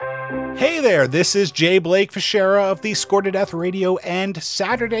Hey there, this is Jay Blake Fischera of the Score to Death Radio and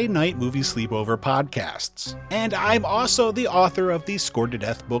Saturday Night Movie Sleepover podcasts. And I'm also the author of the Score to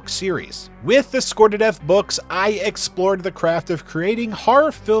Death book series. With the Score to Death books, I explored the craft of creating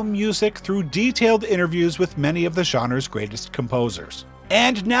horror film music through detailed interviews with many of the genre's greatest composers.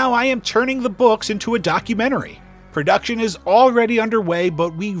 And now I am turning the books into a documentary. Production is already underway,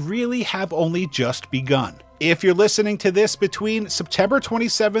 but we really have only just begun. If you're listening to this between September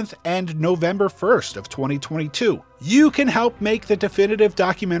 27th and November 1st of 2022, you can help make the definitive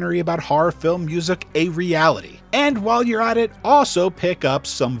documentary about horror film music a reality. And while you're at it, also pick up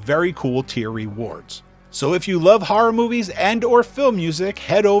some very cool tier rewards. So if you love horror movies and or film music,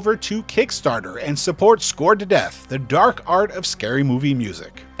 head over to Kickstarter and support Score to Death, the dark art of scary movie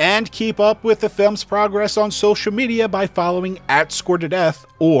music. And keep up with the film's progress on social media by following @ScoreToDeath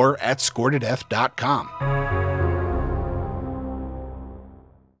or at scoretodeath.com.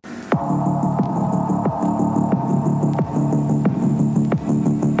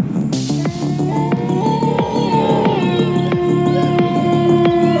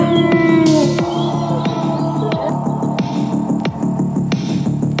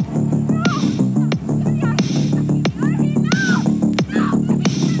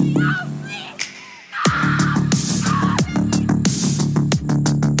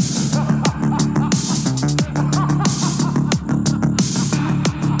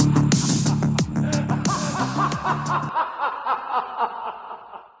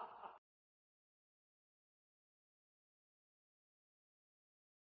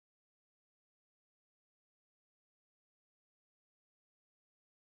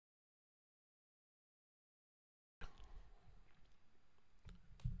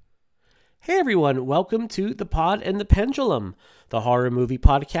 Hey everyone, welcome to The Pod and the Pendulum, the horror movie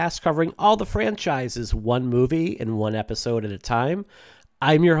podcast covering all the franchises, one movie and one episode at a time.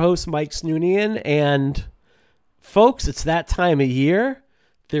 I'm your host, Mike Snoonian, and folks, it's that time of year.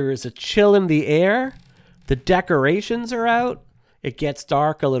 There is a chill in the air. The decorations are out. It gets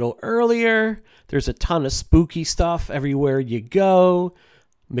dark a little earlier. There's a ton of spooky stuff everywhere you go.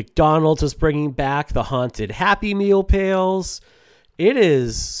 McDonald's is bringing back the haunted Happy Meal pails. It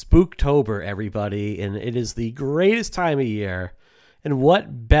is Spooktober, everybody, and it is the greatest time of year. And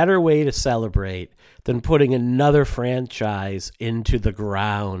what better way to celebrate than putting another franchise into the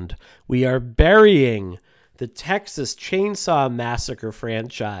ground? We are burying the Texas Chainsaw Massacre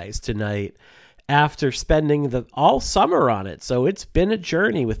franchise tonight after spending all summer on it. So it's been a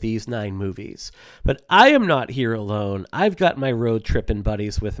journey with these 9 movies. But I am not here alone. I've got my road tripping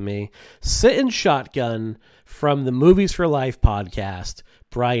buddies with me. Sitting shotgun from the Movies for Life podcast,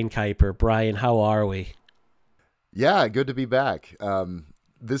 Brian Kuiper. Brian, how are we? Yeah, good to be back.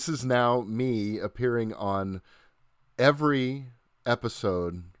 This is now me appearing on every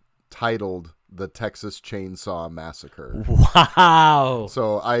episode titled The Texas Chainsaw Massacre. Wow.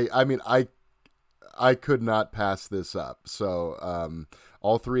 So I could not pass this up. So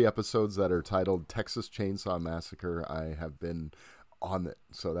all 3 episodes that are titled Texas Chainsaw Massacre, I have been on it.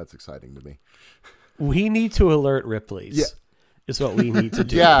 So that's exciting to me. We need to alert Ripley's. Yeah. Is what we need to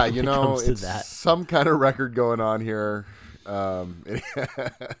do. Yeah, you know, it's some kind of record going on here.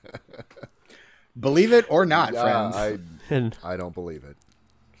 Believe it or not, friends. I don't believe it.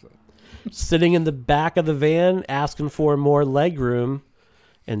 So. Sitting in the back of the van, asking for more leg room,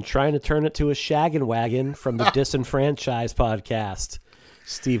 and trying to turn it to a shaggin' wagon from the Disenfranchised podcast,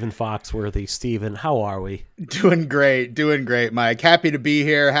 Stephen Foxworthy. Stephen, how are we? Doing great, Mike. Happy to be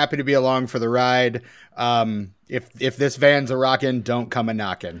here. Happy to be along for the ride. If this van's a rockin', don't come a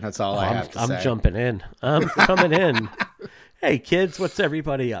knockin'. That's all I have to say. I'm jumping in. I'm coming in. Hey, kids, what's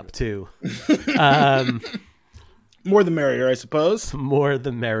everybody up to? More the merrier, I suppose. More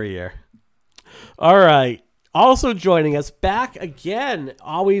the merrier. All right. Also joining us back again.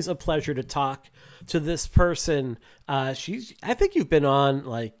 Always a pleasure to talk to this person. I think you've been on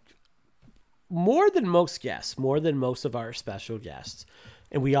like more than most guests, more than most of our special guests.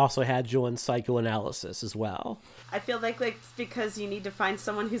 And we also had you on Psychoanalysis as well. I feel like it's because you need to find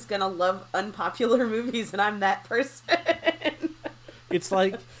someone who's going to love unpopular movies, and I'm that person. It's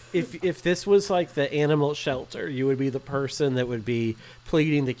like if this was like the animal shelter, you would be the person that would be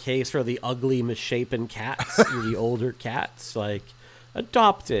pleading the case for the ugly, misshapen cats, or the older cats. Like,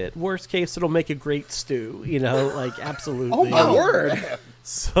 adopt it. Worst case, it'll make a great stew. You know, like absolutely. Oh my word!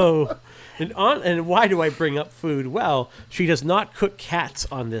 So, and why do I bring up food? Well, she does not cook cats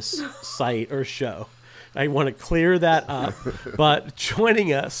on this site or show. I want to clear that up. But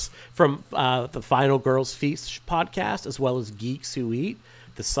joining us from the Final Girls Feast podcast, as well as Geeks Who Eat,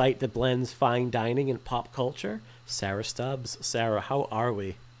 the site that blends fine dining and pop culture, Sarah Stubbs. Sarah, how are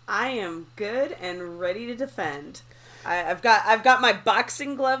we? I am good and ready to defend. I've got my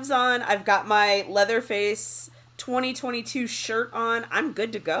boxing gloves on. I've got my Leatherface 2022 shirt on. I'm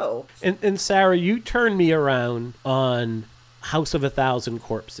good to go. And Sarah, you turned me around on House of a Thousand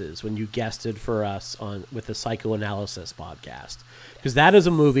Corpses when you guested for us on with the Psychoanalysis podcast. Because that is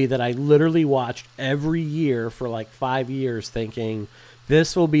a movie that I literally watched every year for like 5 years thinking,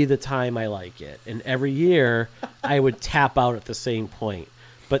 this will be the time I like it. And every year I would tap out at the same point.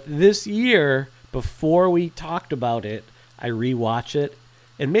 But this year, before we talked about it, I rewatched it.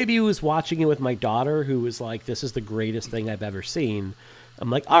 And maybe I was watching it with my daughter, who was like, this is the greatest thing I've ever seen. I'm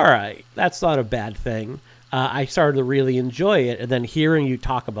like, all right, that's not a bad thing. I started to really enjoy it. And then hearing you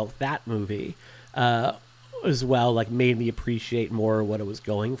talk about that movie as well, like, made me appreciate more what it was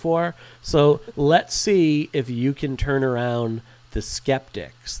going for. So let's see if you can turn around the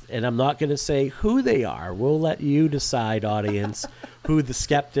skeptics. And I'm not going to say who they are. We'll let you decide, audience, who the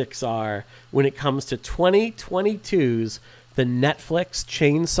skeptics are when it comes to 2022's The Netflix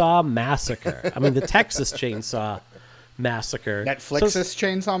Chainsaw Massacre. I mean, the Texas Chainsaw Massacre. Netflix's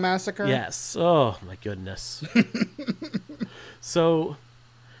Chainsaw Massacre? Yes. Oh, my goodness. So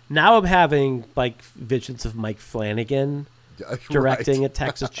now I'm having, like, visions of Mike Flanagan directing a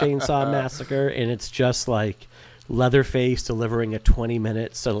Texas Chainsaw Massacre, and it's just like Leatherface delivering a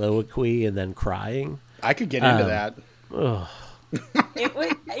 20-minute soliloquy and then crying. I could get into that. Ugh. It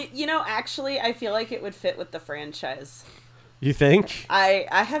would, actually, I feel like it would fit with the franchise. You think? I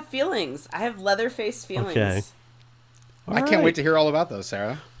have feelings. I have Leatherface feelings. Okay. I can't wait to hear all about those,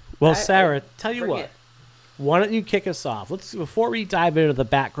 Sarah. Well, Sarah, tell you bring what. it. Why don't you kick us off? Before we dive into the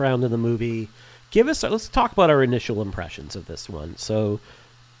background of the movie, let's talk about our initial impressions of this one. So,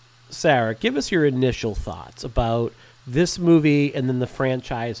 Sarah, give us your initial thoughts about this movie and then the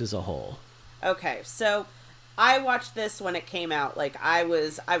franchise as a whole. Okay, so I watched this when it came out. Like, I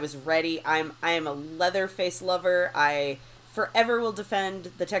was ready. I am a Leatherface lover. I forever will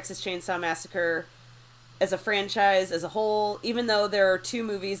defend the Texas Chainsaw Massacre as a franchise as a whole, even though there are 2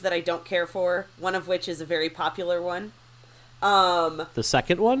 movies that I don't care for, one of which is a very popular one. The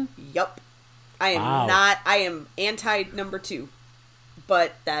second one? Yup. I am anti number 2,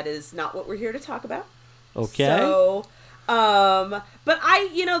 but that is not what we're here to talk about. Okay. So, but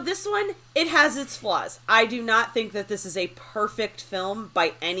this one, it has its flaws. I do not think that this is a perfect film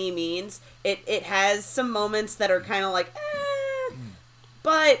by any means. It has some moments that are kind of like,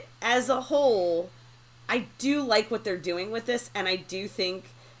 but as a whole, I do like what they're doing with this, and I do think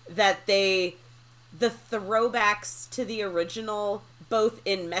that the throwbacks to the original, both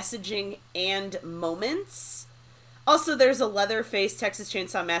in messaging and moments. Also, there's a Leatherface Texas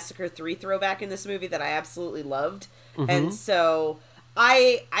Chainsaw Massacre 3 throwback in this movie that I absolutely loved. Mm-hmm. And so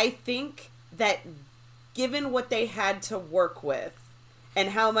I think that given what they had to work with and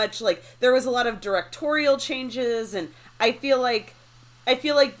how much, like, there was a lot of directorial changes, and I feel like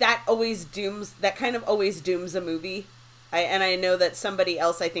that kind of always dooms a movie. I know that somebody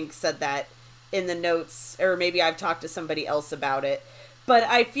else, I think, said that in the notes, or maybe I've talked to somebody else about it. But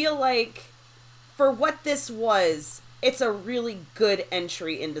I feel like for what this was, it's a really good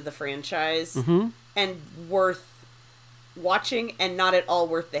entry into the franchise, mm-hmm. and worth watching, and not at all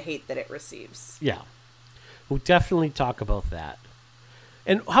worth the hate that it receives. Yeah. We'll definitely talk about that.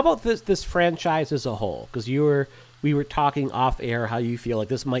 And how about this franchise as a whole? Because we were talking off air how you feel like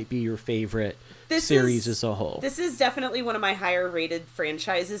this might be your favorite series as a whole. This is definitely one of my higher rated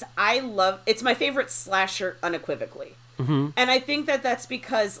franchises. It's my favorite slasher unequivocally. Mm-hmm. And I think that that's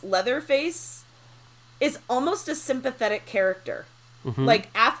because Leatherface is almost a sympathetic character. Mm-hmm. Like,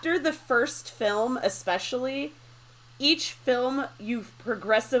 after the first film especially, each film you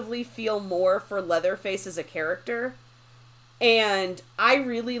progressively feel more for Leatherface as a character. And I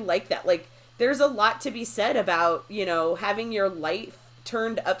really like that. Like, there's a lot to be said about, having your life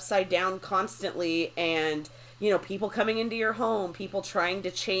turned upside down constantly, and, people coming into your home, people trying to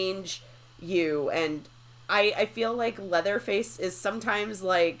change you. And I feel like Leatherface is sometimes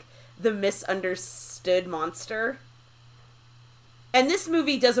like the misunderstood monster. And this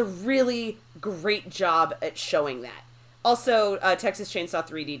movie does a really great job at showing that. Also, Texas Chainsaw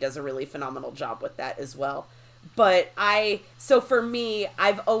 3D does a really phenomenal job with that as well. But so for me,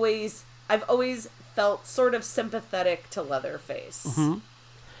 I've always felt sort of sympathetic to Leatherface. Mm-hmm.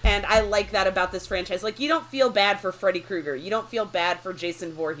 And I like that about this franchise. Like, you don't feel bad for Freddy Krueger. You don't feel bad for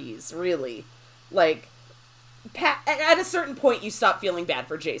Jason Voorhees, really. Like, at a certain point, you stop feeling bad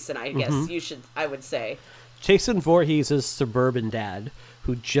for Jason, I guess. Mm-hmm. I would say. Jason Voorhees is suburban dad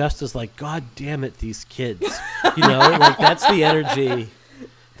who just is like, God damn it, these kids. Like, that's the energy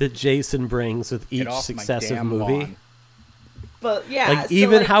that Jason brings with each successive movie. But yeah, like so,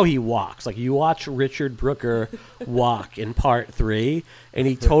 even like, how he walks, like you watch Richard Brooker walk in part 3, and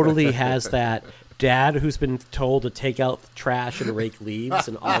he totally has that dad who's been told to take out the trash and rake leaves,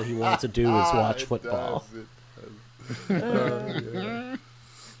 and all he wants to do is watch football.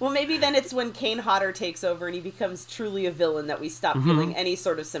 Well, maybe then it's when Kane Hodder takes over and he becomes truly a villain that we stop feeling any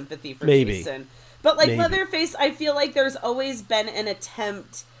sort of sympathy for Jason. But like Leatherface, I feel like there's always been an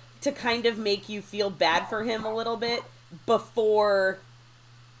attempt to kind of make you feel bad for him a little bit before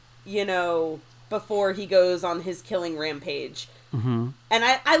he goes on his killing rampage. Mm-hmm. And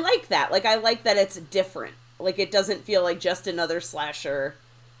I like that. Like, I like that it's different. Like, it doesn't feel like just another slasher.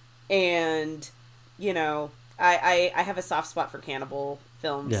 And, I have a soft spot for cannibal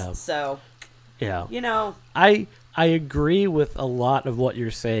films. Yeah. So, yeah. I agree with a lot of what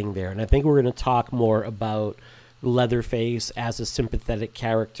you're saying there. And I think we're going to talk more about Leatherface as a sympathetic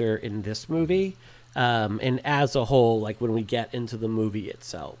character in this movie. And as a whole, like when we get into the movie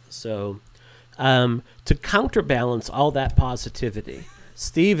itself. So, to counterbalance all that positivity,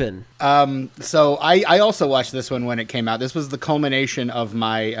 Steven. So I also watched this one when it came out. This was the culmination of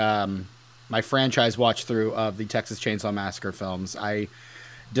my my franchise watch through of the Texas Chainsaw Massacre films. I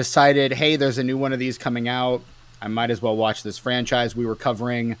decided, hey, there's a new one of these coming out. I might as well watch this franchise. We were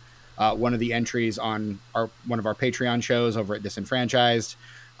covering one of the entries on one of our Patreon shows over at Disenfranchised.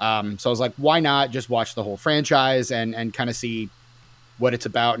 So I was like, why not just watch the whole franchise and kind of see what it's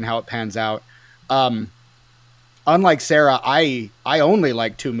about and how it pans out. Unlike Sarah, I only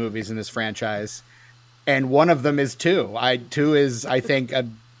like 2 movies in this franchise, and one of them is 2. 2 is, I think,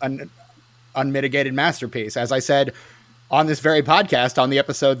 an unmitigated masterpiece. As I said on this very podcast, on the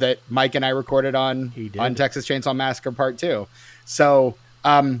episode that Mike and I recorded on Texas Chainsaw Massacre Part 2. So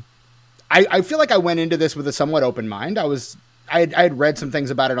I feel like I went into this with a somewhat open mind. I had read some things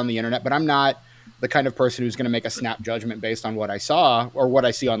about it on the internet, but I'm not the kind of person who's going to make a snap judgment based on what I saw, or what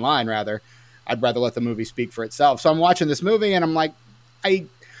I see online, rather. I'd rather let the movie speak for itself. So I'm watching this movie and I'm like,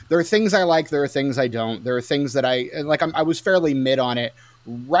 there are things I like, there are things I don't. There are things that I was fairly mid on it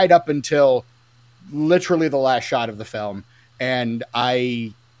right up until literally the last shot of the film. And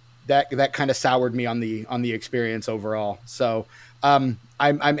that kind of soured me on the experience overall. So I'm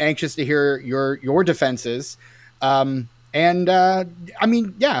anxious to hear your defenses. I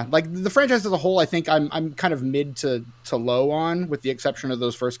mean, yeah, like the franchise as a whole, I think I'm kind of mid to low on, with the exception of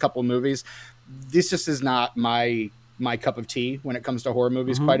those first couple movies. This just is not my cup of tea when it comes to horror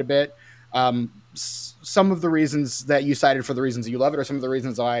movies quite a bit. Some of the reasons that you cited for the reasons that you love it are some of the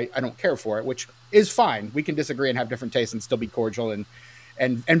reasons I don't care for it, which is fine. We can disagree and have different tastes and still be cordial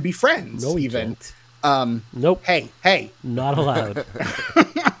and be friends. No, even. Nope. Hey. Not allowed.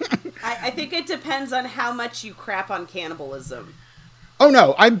 I think it depends on how much you crap on cannibalism. Oh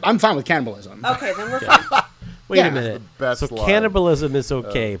no, I'm fine with cannibalism. Okay, then we're fine. Wait a minute. So line. Cannibalism is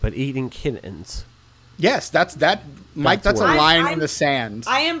okay, but eating kittens. Yes, that's Mike. That's a line in the sand.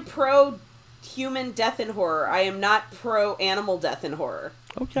 I am pro human death in horror. I am not pro animal death in horror.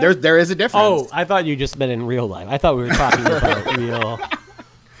 Okay. There is a difference. Oh, I thought you just meant in real life. I thought we were talking about real.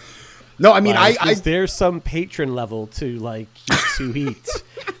 No, I mean, there's some patron level to like Geeks Who Eat,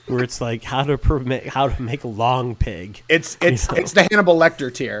 where it's like how to make a long pig. It's the Hannibal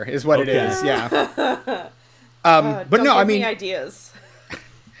Lecter tier is what it is. Yeah. But no, I mean, ideas.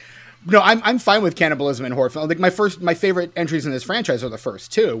 No, I'm fine with cannibalism in horror film. Like my favorite entries in this franchise are the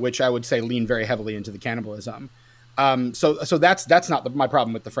first 2, which I would say lean very heavily into the cannibalism. So that's not my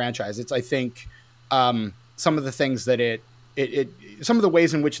problem with the franchise. It's, I think, some of the things that it some of the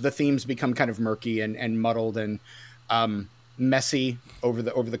ways in which the themes become kind of murky and muddled and messy over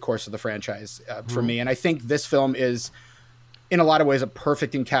the course of the franchise for me. And I think this film is, in a lot of ways, a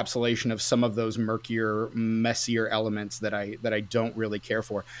perfect encapsulation of some of those murkier, messier elements that I don't really care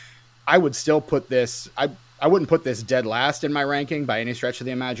for. I would still put this. I wouldn't put this dead last in my ranking by any stretch of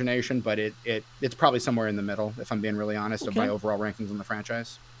the imagination, but it's probably somewhere in the middle, if I'm being really honest, of my overall rankings on the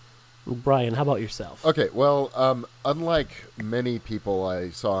franchise. Brian, how about yourself? Okay, well, unlike many people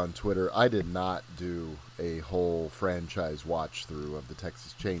I saw on Twitter, I did not do a whole franchise watch through of the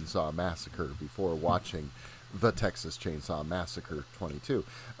Texas Chainsaw Massacre before watching the Texas Chainsaw Massacre 22.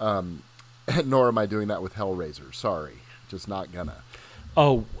 Nor am I doing that with Hellraiser. Sorry, just not gonna.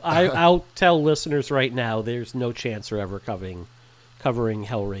 Oh, I'll tell listeners right now, there's no chance we're ever covering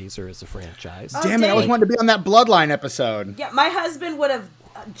Hellraiser as a franchise. Oh, damn it, I always wanted to be on that Bloodline episode. Yeah, my husband would have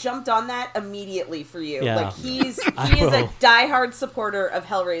jumped on that immediately for you. Yeah. Like he is a diehard supporter of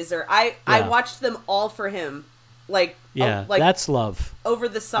Hellraiser. I watched them all for him. Like that's love. Over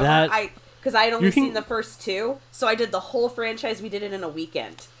the summer, because I had only seen the first 2, so I did the whole franchise. We did it in a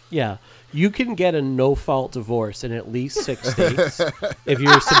weekend. Yeah, you can get a no-fault divorce in at least 6 states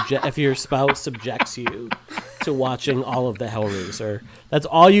if your spouse subjects you to watching all of the Hellraiser. That's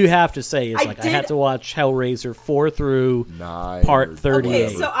all you have to say is I had to watch Hellraiser 4 through 9 part 38.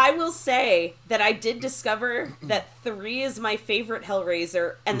 Okay, so I will say that I did discover that 3 is my favorite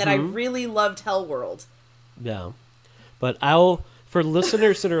Hellraiser, and that I really loved Hellworld. Yeah, but for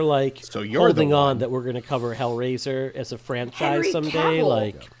listeners that are like So you're holding the on one. that we're going to cover Hellraiser as a franchise Henry someday,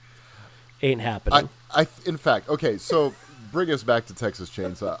 Cavill. ain't happening. In fact, okay, so bring us back to Texas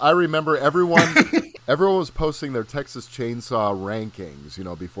Chainsaw. I remember everyone was posting their Texas Chainsaw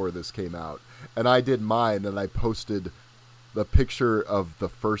rankings, before this came out. And I did mine, and I posted the picture of the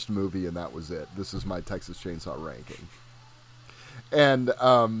first movie, and that was it. This is my Texas Chainsaw ranking. And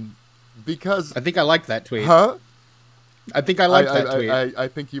because... I think I liked that tweet. Huh? I think I liked that tweet. I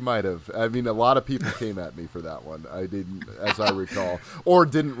think you might have. I mean, a lot of people came at me for that one. I didn't, as I recall, or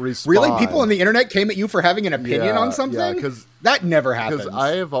didn't respond. Really? People on the internet came at you for having an opinion on something? Yeah, because that never happens. Because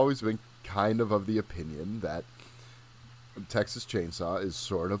I have always been kind of the opinion that Texas Chainsaw is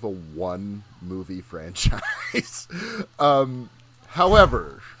sort of a one-movie franchise.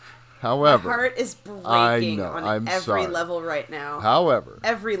 However, My heart is breaking on I'm every sorry. level right now. However,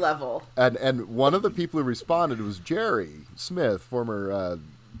 Every level. and one of the people who responded was Jerry Smith, former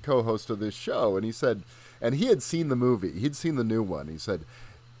co-host of this show, and he said, and he had seen the movie, he'd seen the new one. He said,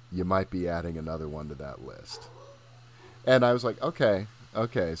 "You might be adding another one to that list." And I was like, okay.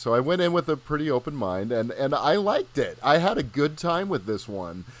 So I went in with a pretty open mind, and I liked it. I had a good time with this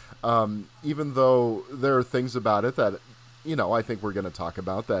one, even though there are things about it that, I think we're going to talk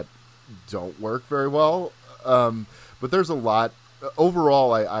about that don't work very well. But there's a lot.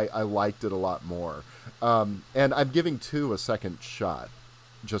 Overall, I liked it a lot more. And I'm giving 2 a second shot,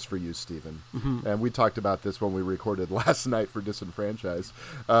 just for you, Stephen. Mm-hmm. And we talked about this when we recorded last night for Disenfranchised.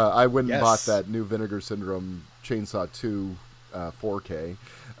 I went and bought that new Vinegar Syndrome Chainsaw 2 4K.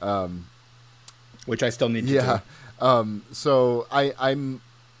 Which I still need to do. So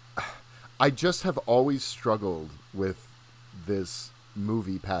I just have always struggled with this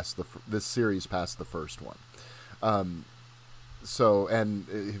movie this series past the first one. So, and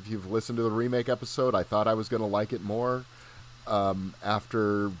if you've listened to the remake episode, I thought I was going to like it more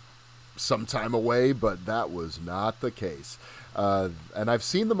after some time away, but that was not the case. And I've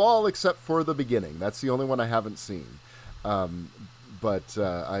seen them all except for the beginning. That's the only one I haven't seen. But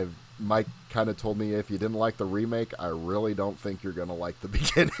Mike kind of told me if you didn't like the remake, I really don't think you're going to like the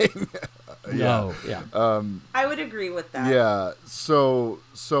beginning. Yeah. I would agree with that. Yeah. So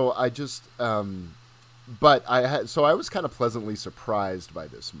I just, but I was kind of pleasantly surprised by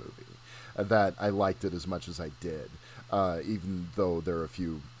this movie, that I liked it as much as I did, even though there are a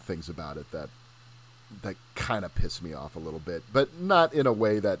few things about it that kind of piss me off a little bit, but not in a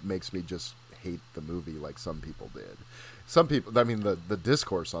way that makes me just hate the movie like some people did. Some people, I mean, the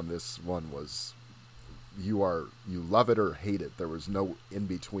discourse on this one was, you love it or hate it. There was no in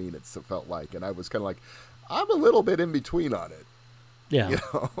between. It felt like, and I was kind of like, I'm a little bit in between on it. Yeah.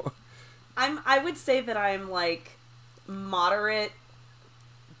 I would say that I'm like moderate,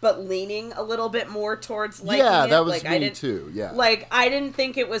 but leaning a little bit more towards liking it. Yeah, that was like, me too. Yeah. Like, I didn't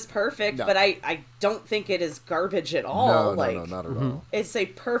think it was perfect, No. but I don't think it is garbage at all. No, not at all. It's a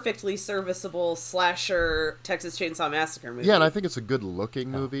perfectly serviceable slasher Texas Chainsaw Massacre movie. Yeah, and I think it's a good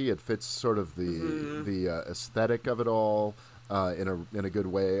looking movie. It fits sort of the aesthetic of it all in a good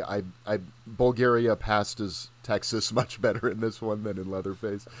way. Bulgaria passed as Texas much better in this one than in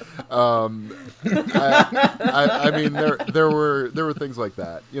Leatherface. I mean, there were things like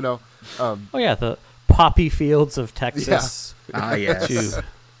that, The poppy fields of Texas. Ah, yes.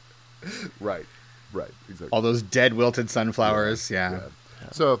 Right, exactly. All those dead wilted sunflowers. Yeah.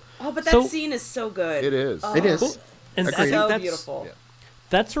 So but that scene is so good. it is. It is. Well, and I Agreed. think So that's beautiful. Yeah.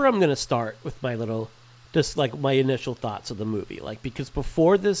 that's where I'm going to start with my my initial thoughts of the movie. Like, because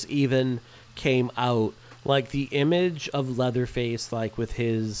before this even came out, like, the image of Leatherface, like, with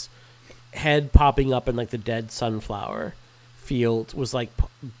his head popping up in, like, the dead sunflower field was, like,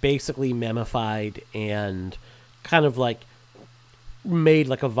 basically memified and kind of, like, made,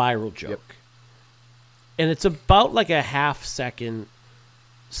 like, a viral joke. Yep. And it's about, like, a half-second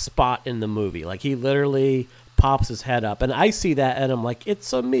spot in the movie. Like, he literally pops his head up, and I see that, and I'm like,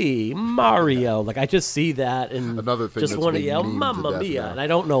 it's a me, Mario. Like, I just see that, and Another thing just that's want to being yell, memed to Mamma death Mia, now. and I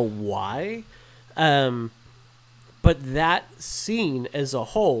don't know why. But that scene as a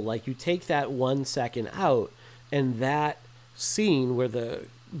whole, like, you take that 1 second out, and that scene where the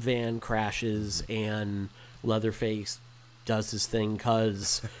van crashes and Leatherface does his thing,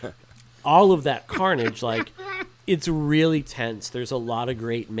 because all of that carnage, like, It's really tense. There's a lot of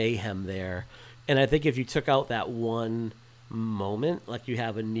great mayhem there. And I think if you took out that one moment, like you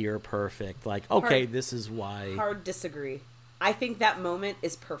have a near perfect, like, okay, this is why. Hard disagree. I think that moment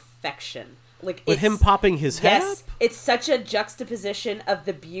is perfection. Like, with him popping his head up? It's such a juxtaposition of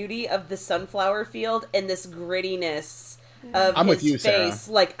the beauty of the sunflower field and this grittiness of I'm his with you, face.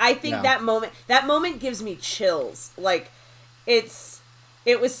 Sarah. Like, I think that moment gives me chills. Like, it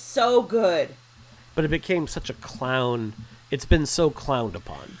was so good. But it became such a clown. It's been so clowned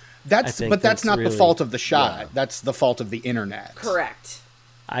upon. That's not really, the fault of the shot. Yeah. That's the fault of the internet. Correct.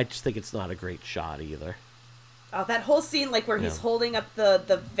 I just think it's not a great shot either. Oh, that whole scene, like, where he's holding up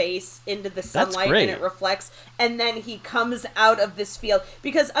the vase into the sunlight and it reflects, and then he comes out of this field.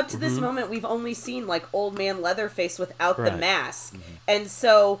 Because up to this moment, we've only seen, like, Old Man Leatherface without the mask. Mm-hmm. And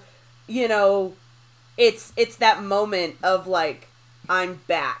so, you know, it's that moment of, like, I'm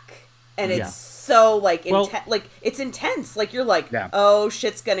back. And it's so, like, it's intense. Like, you're like, oh,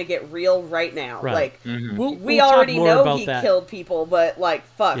 shit's gonna get real right now. Right. Like, we already know he killed people, but, like,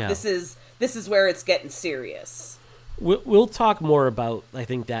 fuck, this is where it's getting serious. We'll talk more about, I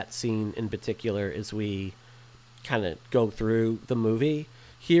think, that scene in particular as we kind of go through the movie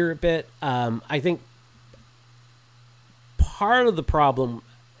here a bit. I think part of the problem,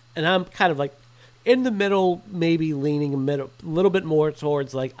 and I'm kind of like in the middle, maybe leaning a little bit more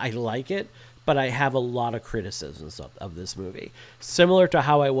towards, like, I like it, but I have a lot of criticisms of this movie. Similar to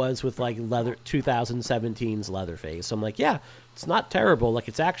how I was with, like, 2017's Leatherface. I'm like, yeah, it's not terrible. Like,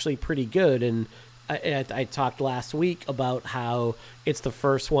 it's actually pretty good. And I talked last week about how it's the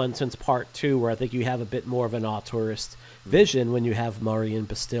first one since part 2 where I think you have a bit more of an auteurist vision when you have Marion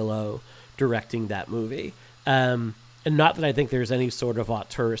Bastillo directing that movie. And not that I think there's any sort of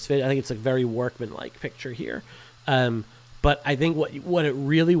auteurist fit. I think it's a very workmanlike picture here. But I think what it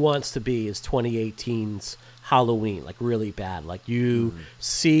really wants to be is 2018's Halloween, like, really bad. Like, you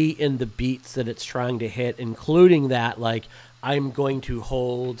see in the beats that it's trying to hit, including that, like, I'm going to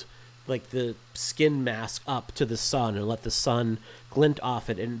hold, like, the skin mask up to the sun and let the sun glint off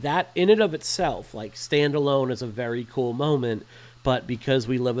it. And that, in and of itself, like, standalone is a very cool moment. But because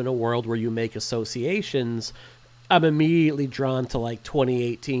we live in a world where you make associations, I'm immediately drawn to, like,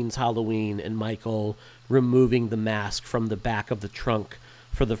 2018's Halloween and Michael removing the mask from the back of the trunk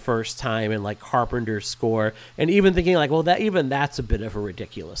for the first time, and, like, Carpenter's score, and even thinking, like, well, that's a bit of a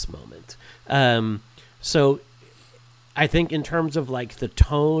ridiculous moment. So I think in terms of, like, the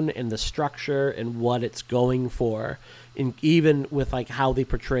tone and the structure and what it's going for, and even with, like, how they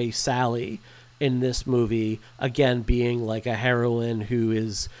portray Sally in this movie, again, being, like, a heroine who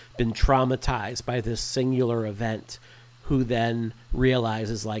has been traumatized by this singular event, who then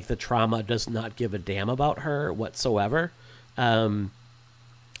realizes, like, the trauma does not give a damn about her whatsoever.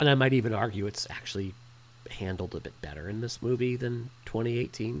 And I might even argue it's actually handled a bit better in this movie than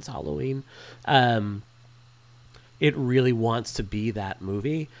 2018's Halloween. It really wants to be that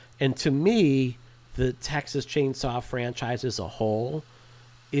movie. And to me, the Texas Chainsaw franchise as a whole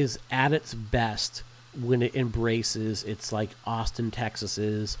is at its best when it embraces its, like, Austin,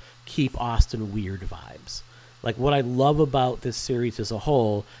 Texas's keep Austin weird vibes. Like, what I love about this series as a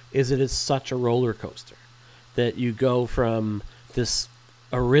whole is it is such a roller coaster that you go from this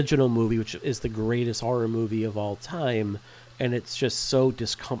original movie, which is the greatest horror movie of all time, and it's just so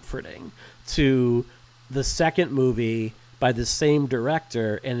discomforting, to the second movie by the same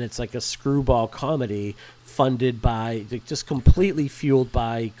director, and it's like a screwball comedy funded by, just completely fueled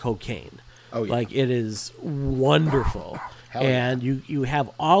by cocaine. Oh, yeah. Like, it is wonderful. And you have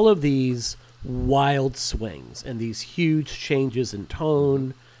all of these wild swings and these huge changes in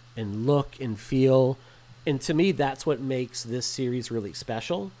tone and look and feel. And to me, that's what makes this series really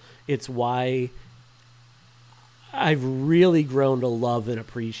special. It's why I've really grown to love and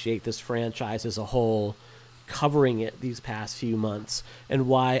appreciate this franchise as a whole, covering it these past few months, and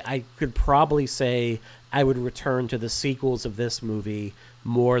why I could probably say I would return to the sequels of this movie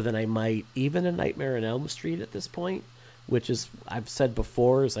more than I might even A Nightmare on Elm Street at this point, which is, I've said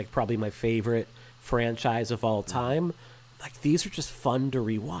before, is, like, probably my favorite franchise of all time. Like, these are just fun to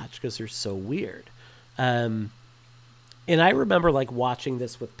rewatch because they're so weird. And I remember, like, watching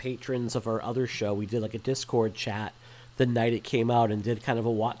this with patrons of our other show. We did, like, a Discord chat the night it came out and did kind of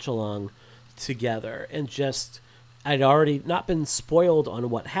a watch along together, and just, I'd already not been spoiled on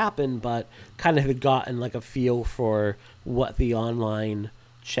what happened, but kind of had gotten, like, a feel for what the online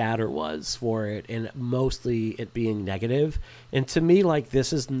chatter was for it, and mostly it being negative. And to me, like,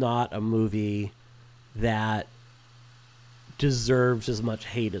 this is not a movie that deserves as much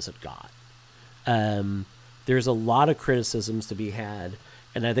hate as it got. There's a lot of criticisms to be had,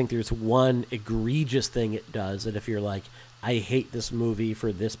 And I think there's one egregious thing it does that if you're like, I hate this movie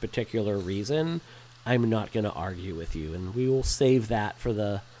for this particular reason, I'm not going to argue with you. And we will save that for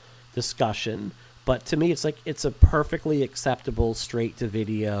the discussion. But to me, it's like it's a perfectly acceptable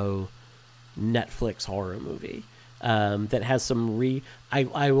straight-to-video Netflix horror movie that has some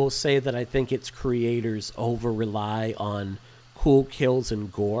I will say that I think its creators over-rely on cool kills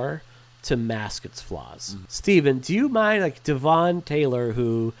and gore to mask its flaws. Steven, do you mind, like Devon Taylor,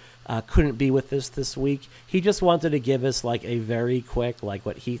 who couldn't be with us this week, he just wanted to give us like a very quick, like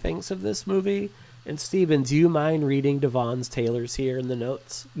what he thinks of this movie. And Steven, do you mind reading Devon Taylor's here in the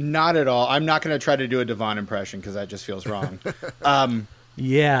notes? Not at all. I'm not going to try to do a Devon impression because that just feels wrong.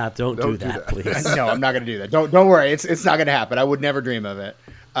 Yeah, don't do that, please. No, I'm not going to do that. Don't worry. It's not going to happen. I would never dream of it.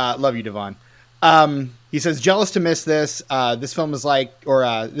 Love you, Devon. He says, jealous to miss this. This film is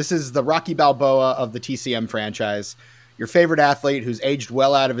this is the Rocky Balboa of the TCM franchise. Your favorite athlete who's aged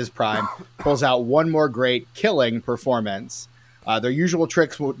well out of his prime pulls out one more great killing performance. Their usual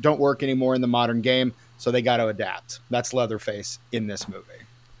tricks don't work anymore in the modern game, so they got to adapt. That's Leatherface in this movie.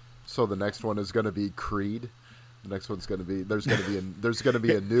 So the next one is going to be Creed. The next one's going to be there's going to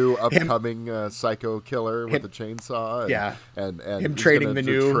be a new upcoming psycho killer with a chainsaw. And him trading the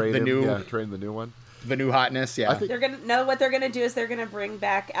new one. The new hotness, yeah. They're gonna what they're gonna do is they're gonna bring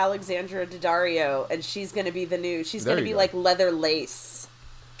back Alexandra Daddario, and she's gonna be like Leather Lace.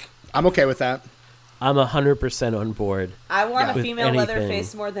 I'm okay with that. I'm 100% on board. I want a female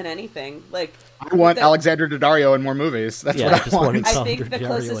Leatherface more than anything. Like I want Alexandra Daddario in more movies. That's what I want. I think the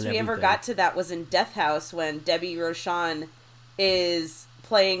closest we ever got to that was in Death House when Debbie Rochon is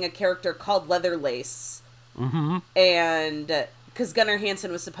playing a character called Leatherlace. Mm-hmm. And because Gunnar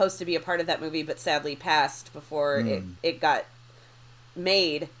Hansen was supposed to be a part of that movie, but sadly passed before it got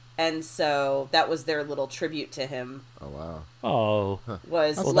made. And so that was their little tribute to him. Oh, wow. Oh.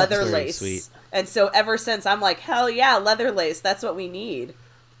 Was Leatherlace. Sweet. And so ever since, I'm like, hell yeah, Leatherlace. That's what we need.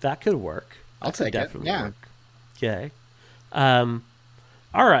 That could work. I'll take it. Yeah. Work. Okay. All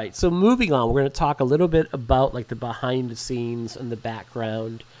right. So moving on, we're going to talk a little bit about like the behind the scenes and the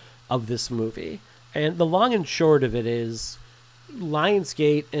background of this movie. And the long and short of it is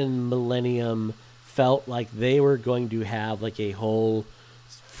Lionsgate and Millennium felt like they were going to have like a whole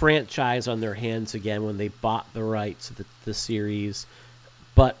franchise on their hands again when they bought the rights to the series.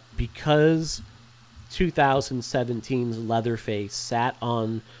 But because 2017's Leatherface sat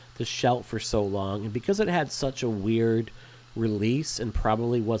on the shelf for so long, and because it had such a weird release and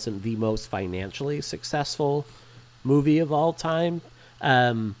probably wasn't the most financially successful movie of all time,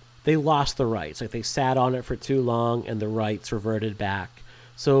 they lost the rights. Like they sat on it for too long and the rights reverted back.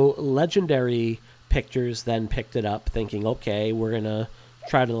 So Legendary Pictures then picked it up thinking, okay, we're going to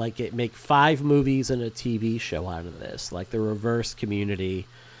try to make 5 movies and a TV show out of this, like the reverse Community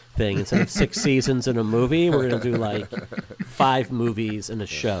thing. Instead of 6 seasons in a movie, we're going to do 5 movies and a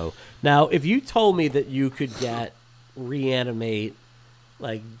show. Now, if you told me that you could reanimate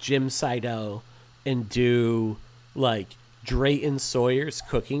Jim Seido and do Drayton Sawyer's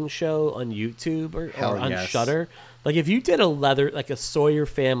cooking show on YouTube or on Shudder, if you did a Sawyer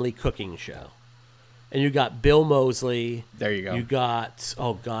family cooking show, and you got Bill Moseley. There you go. You got,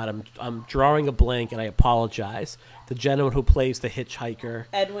 oh God, I'm drawing a blank, and I apologize. The gentleman who plays the hitchhiker,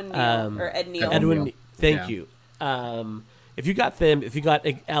 Edwin Neal or Ed Neal. Edwin, thank you. If you got them, if you got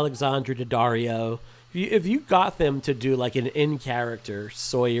Alexandra Daddario, if you got them to do an in-character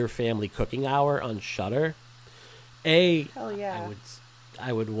Sawyer family cooking hour on Shudder, hell yeah,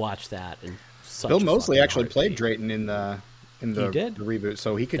 I would watch that. And Bill Moseley actually played Drayton in the reboot,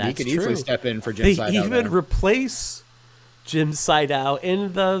 so he could easily step in for Jim Seido. They even replace Jim Seido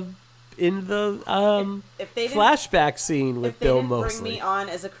in the if they flashback scene with Bill Moseley. If they didn't bring me on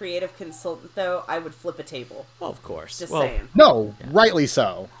as a creative consultant, though, I would flip a table. Well, of course. Just saying. No, rightly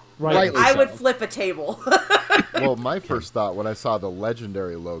so. I would flip a table. Well, my first thought when I saw the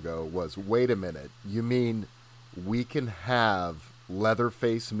Legendary logo was, wait a minute, you mean we can have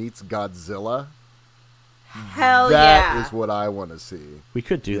Leatherface meets Godzilla? Hell That is what I want to see. We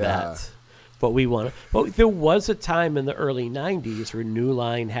could do that. But we want to. But there was a time in the early 90s where New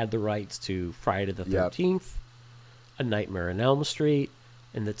Line had the rights to Friday the 13th, A Nightmare on Elm Street,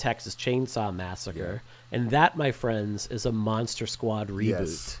 and the Texas Chainsaw Massacre. And that, my friends, is a Monster Squad reboot.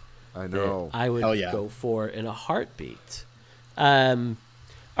 Yes, I know. I would go for in a heartbeat. All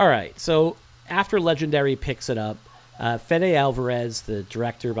right. So after Legendary picks it up, Fede Alvarez, the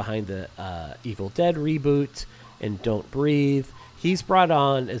director behind the Evil Dead reboot and Don't Breathe, he's brought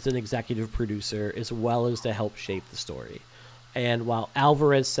on as an executive producer as well as to help shape the story. And while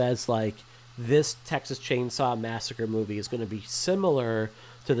Alvarez says, this Texas Chainsaw Massacre movie is going to be similar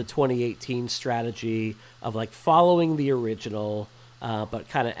to the 2018 strategy of like following the original, but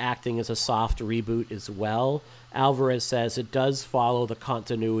kind of acting as a soft reboot as well. Alvarez says it does follow the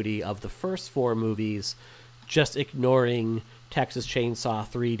continuity of the first 4 movies, just ignoring Texas Chainsaw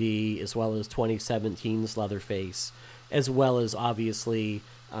 3D as well as 2017's Leatherface, as well as obviously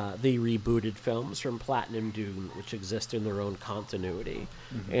the rebooted films from Platinum Dune, which exist in their own continuity.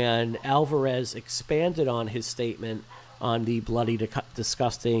 Mm-hmm. And Alvarez expanded on his statement on the Bloody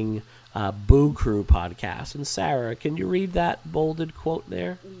Disgusting Boo Crew podcast. And Sarah, can you read that bolded quote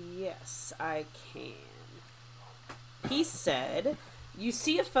there? Yes, I can. He said, "You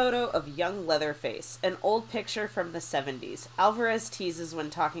see a photo of young Leatherface, an old picture from the 70s. Alvarez teases when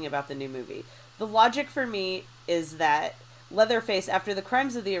talking about the new movie. The logic for me is that Leatherface, after the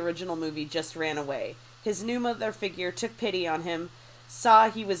crimes of the original movie, just ran away. His new mother figure took pity on him, saw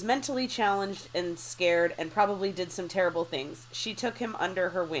he was mentally challenged and scared, and probably did some terrible things. She took him under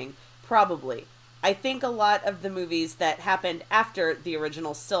her wing. Probably. I think a lot of the movies that happened after the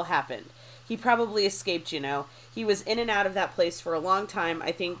original still happened. He probably escaped, you know. He was in and out of that place for a long time.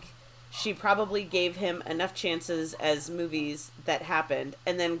 I think she probably gave him enough chances as movies that happened,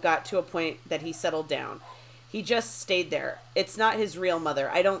 and then got to a point that he settled down. He just stayed there. It's not his real mother.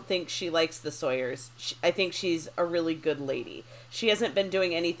 I don't think she likes the Sawyers. I think she's a really good lady. She hasn't been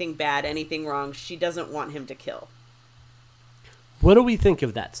doing anything bad, anything wrong. She doesn't want him to kill." What do we think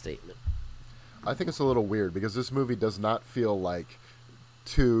of that statement? I think it's a little weird because this movie does not feel like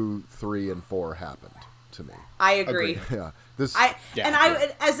 2, 3, and 4 happened to me. I agree. Yeah.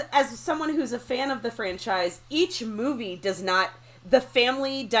 As someone who's a fan of the franchise, each movie does not. The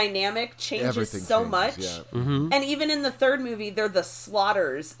family dynamic changes much. Yeah. Mm-hmm. And even in the third movie, they're the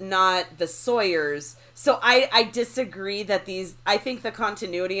Slaughters, not the Sawyers. So I disagree that I think the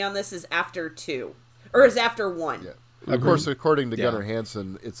continuity on this is after 2. Or is after 1. Yeah. Mm-hmm. Of course, according to Gunnar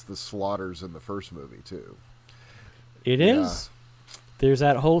Hansen, it's the Slaughters in the first movie, too. It is. There's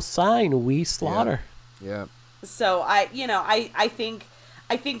that whole sign, "We Slaughter." Yeah. So I think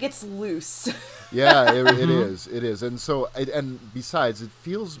it's loose. Yeah, it is. It is. And so, and besides, it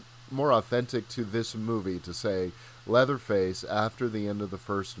feels more authentic to this movie to say Leatherface, after the end of the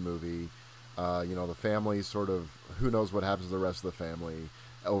first movie, the family sort of, who knows what happens to the rest of the family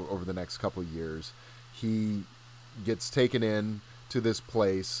over the next couple of years. He gets taken in to this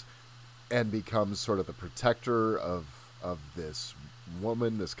place and becomes sort of the protector of this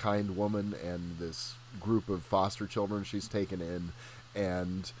woman, this kind woman, and this group of foster children she's taken in,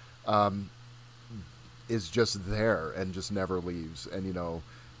 and is just there and just never leaves. And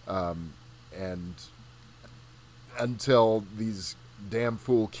and until these damn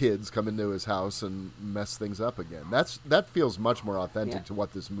fool kids come into his house and mess things up again. That feels much more authentic to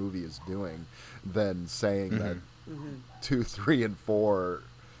what this movie is doing than saying that 2, 3, and 4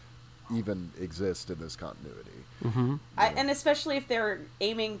 even exist in this continuity. Mm-hmm. And especially if they're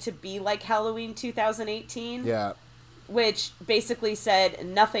aiming to be like Halloween 2018. Yeah. Which basically said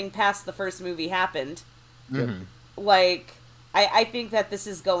nothing past the first movie happened. Mm-hmm. Like, I think that this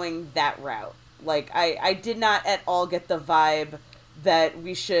is going that route. Like, I did not at all get the vibe that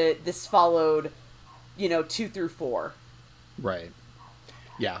this followed, 2 through 4. Right.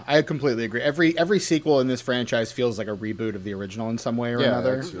 Yeah, I completely agree. Every sequel in this franchise feels like a reboot of the original in some way or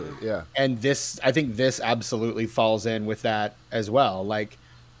another. Absolutely. Yeah. And I think this absolutely falls in with that as well. Like,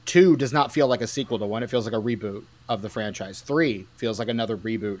 2 does not feel like a sequel to 1. It feels like a reboot of the franchise. 3 feels like another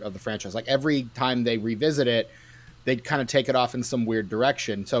reboot of the franchise. Like, every time they revisit it, they kind of take it off in some weird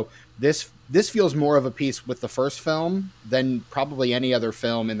direction. So this feels more of a piece with the first film than probably any other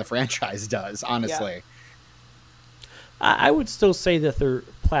film in the franchise does, honestly. Yeah. I would still say that their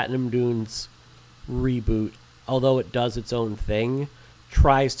Platinum Dunes reboot, although it does its own thing,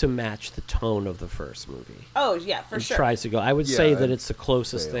 tries to match the tone of the first movie. Oh, yeah, for sure. Tries to go. I would say that it's the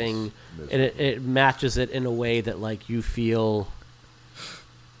closest thing, and it matches it in a way that, like, you feel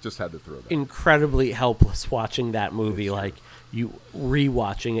just had to throw that. Incredibly helpless watching that movie. Like, you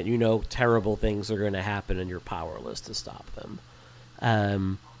rewatching it, terrible things are going to happen, and you're powerless to stop them.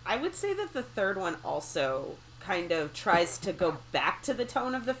 I would say that the third one also kind of tries to go back to the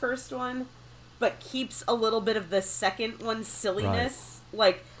tone of the first one, but keeps a little bit of the second one's silliness. Right.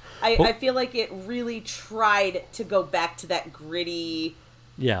 Like, I feel like it really tried to go back to that gritty,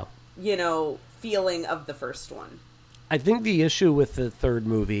 feeling of the first one. I think the issue with the third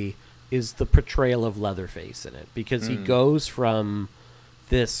movie is the portrayal of Leatherface in it, because he goes from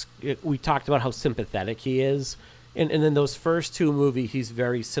this, we talked about how sympathetic he is, and in those first 2 movies, he's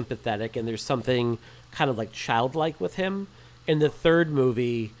very sympathetic, and there's something kind of like childlike with him. In the third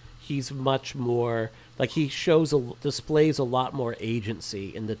movie, he's much more like he displays a lot more agency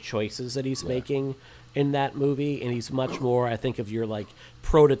in the choices that he's making in that movie, and he's much more, I think, of your like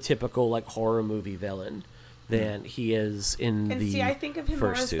prototypical like horror movie villain than he is in I think of him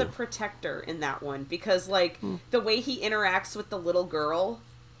more as two. the protector in that one, because like the way he interacts with the little girl,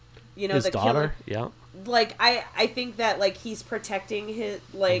 you know, his the daughter, killer, like I think that like he's protecting his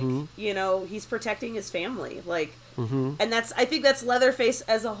like you know, he's protecting his family, like and I think that's Leatherface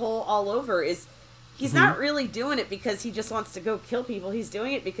as a whole all over. Is he's not really doing it because he just wants to go kill people. He's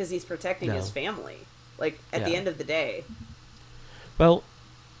doing it because he's protecting his family, like at the end of the day. Well,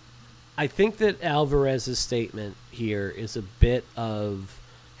 I think that Alvarez's statement here is a bit of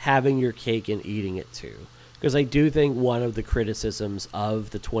having your cake and eating it too. Because I do think one of the criticisms of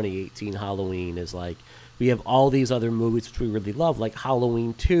the 2018 Halloween is like, we have all these other movies which we really love. Like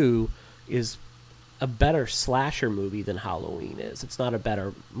Halloween 2 is a better slasher movie than Halloween is. It's not a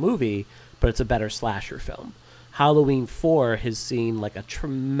better movie, but it's a better slasher film. Halloween 4 has seen like a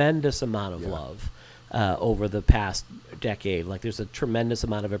tremendous amount of love over the past decade. Like there's a tremendous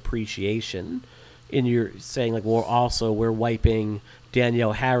amount of appreciation in your saying like, well, we're wiping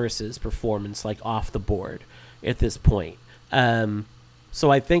Danielle Harris's performance like off the board at this point.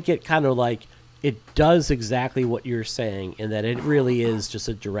 So I think it kind of like it does exactly what you're saying, in that it really is just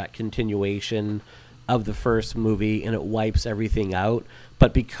a direct continuation of the first movie, and it wipes everything out.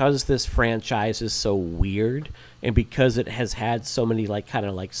 But because this franchise is so weird, and because it has had so many like kind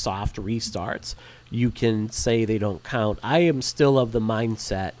of like soft restarts, you can say they don't count. I am still of the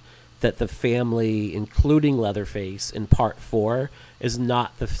mindset that the family, including Leatherface in Part 4, is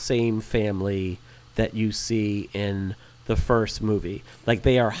not the same family that you see in the first movie. Like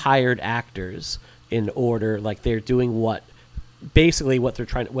they are hired actors in order, like they're doing what they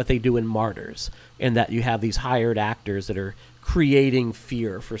do in Martyrs, and that you have these hired actors that are creating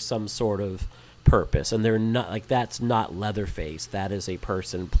fear for some sort of purpose, and they're not like, that's not Leatherface. That is a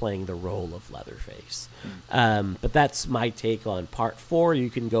person playing the role of Leatherface. But that's my take on Part 4. You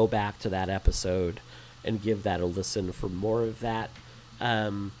can go back to that episode and give that a listen for more of that.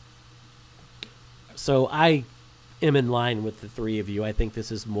 So I am in line with the three of you. I think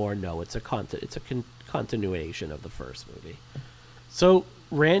this is more it's a continuation of the first movie. So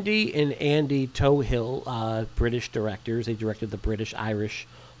Randy and Andy Tohill, British directors, they directed the British-Irish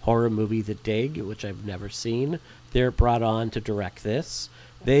horror movie The Dig, which I've never seen. They're brought on to direct this.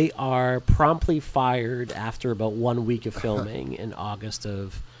 They are promptly fired after about 1 week of filming in August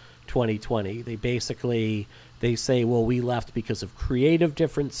of 2020. They say, well, we left because of creative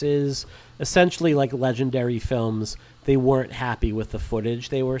differences. Essentially, like Legendary Films, they weren't happy with the footage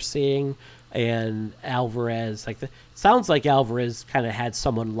they were seeing. And Alvarez, sounds like Alvarez kind of had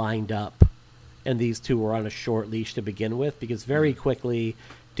someone lined up, and these two were on a short leash to begin with, because very quickly,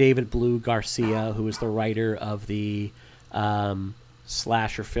 David Blue Garcia, who is the writer of the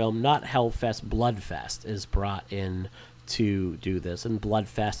slasher film, not Hellfest, Bloodfest, is brought in to do this. And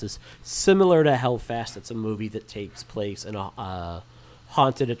Bloodfest is similar to Hellfest. It's a movie that takes place in a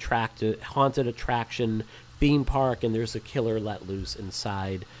haunted attraction theme park, and there's a killer let loose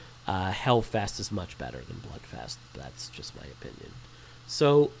inside. Hellfest is much better than Bloodfest. That's just my opinion.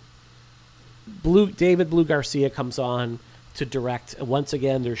 So David Blue Garcia comes on to direct. Once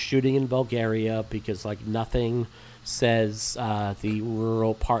again, they're shooting in Bulgaria because nothing says the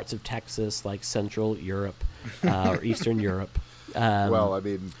rural parts of Texas like Central Europe or Eastern Europe. Well, I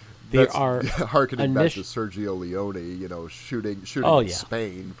mean, they are harkening back to Sergio Leone, shooting in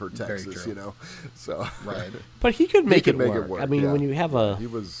Spain for Texas, so right. But he could make it work. I mean, when you have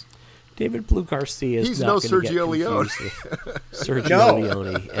David Blue Garcia, he's no Sergio Leone. Sergio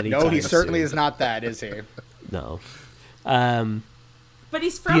Leone. No, he certainly is not that, is he? No. But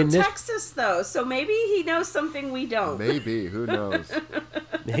he's from Texas, though, so maybe he knows something we don't. Maybe. Who knows?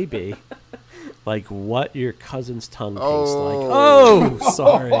 Maybe. Like what your cousin's tongue tastes like. Oh,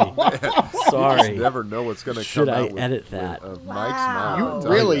 sorry. You never know what's going to come out. Should I edit that? Mike's mouth. You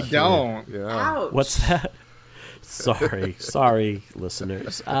really don't. Yeah. Ouch. What's that? Sorry,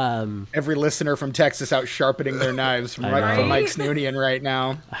 listeners. Every listener from Texas out sharpening their knives from Mike's Noonian right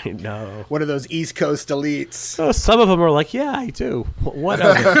now. I know. One of those East Coast elites. Oh, some of them are like, yeah, I do.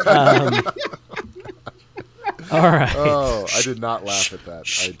 Whatever. All right. Oh, I did not laugh at that.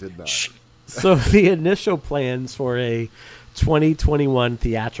 I did not. So the initial plans for a 2021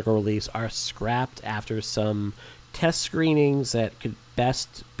 theatrical release are scrapped after some test screenings that could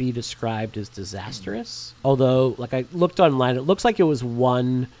best be described as disastrous. Although, I looked online, it looks like it was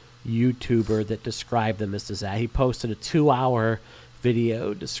one YouTuber that described them as disastrous. He posted a 2-hour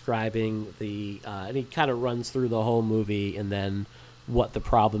video describing and he kind of runs through the whole movie and then what the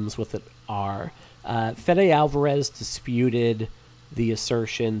problems with it are. Fede Alvarez disputed the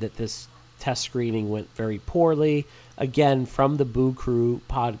assertion that this test screening went very poorly. Again, from the Boo Crew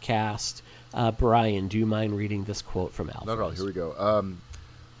podcast, Brian, do you mind reading this quote from Alvarez? Not at all. Here we go.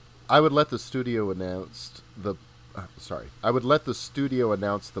 I would let the studio announce the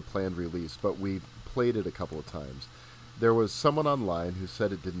planned release, but we played it a couple of times. There was someone online who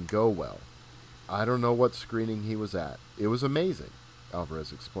said it didn't go well. I don't know what screening he was at. It was amazing,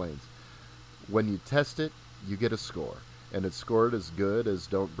 Alvarez explains. When you test it, you get a score, and it's scored as good as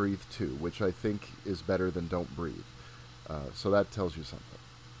Don't Breathe 2, which I think is better than Don't Breathe. So that tells you something.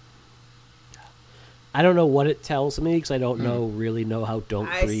 I don't know what it tells me because I don't really know how Don't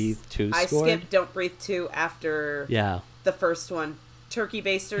Breathe 2 I scored. skipped Don't Breathe 2 after the first one. Turkey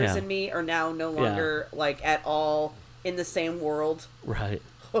Basters and me are now no longer like at all in the same world. Right.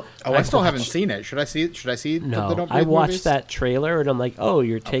 I still haven't seen it. Should I see the Don't Breathe I watched movies? that trailer and I'm like, oh,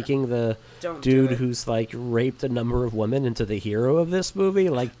 you're taking the dude who's like raped a number of women into the hero of this movie?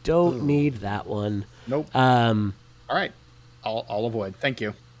 Like, don't need that one. Nope. All right. I'll avoid. Thank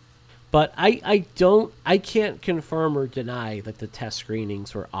you. But I can't confirm or deny that the test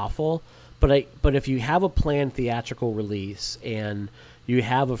screenings were awful. But if you have a planned theatrical release and you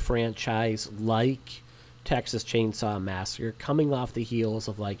have a franchise like Texas Chainsaw Massacre coming off the heels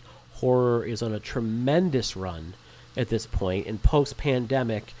of like horror is on a tremendous run at this point, and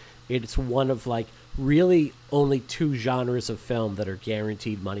post-pandemic, it's one of like really only two genres of film that are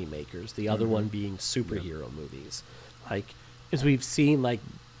guaranteed moneymakers. The other one being superhero movies. Like, as we've seen, like,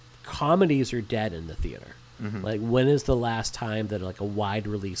 comedies are dead in the theater. Like, when is the last time that like a wide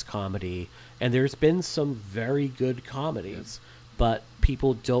release comedy, and there's been some very good comedies, but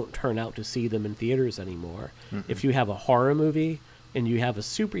people don't turn out to see them in theaters anymore. If you have a horror movie and you have a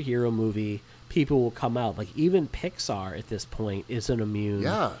superhero movie, people will come out. Like, even Pixar at this point isn't immune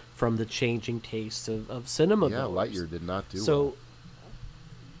from the changing tastes of cinema. Yeah, Lightyear did not do so well.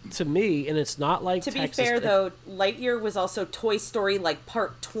 To me, and it's not like to be fair though, Lightyear was also Toy Story like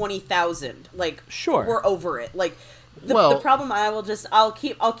part 20,000. Like, sure, we're over it. Like, the problem I'll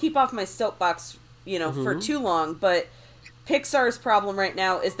keep off my soapbox, for too long. But Pixar's problem right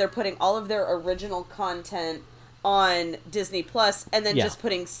now is they're putting all of their original content on Disney Plus and then just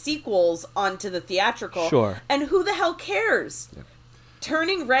putting sequels onto the theatrical. Sure. And who the hell cares? Yeah.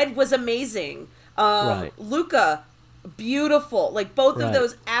 Turning Red was amazing. Luca, beautiful. Like, both of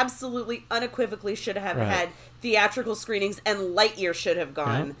those absolutely unequivocally should have had theatrical screenings, and Lightyear should have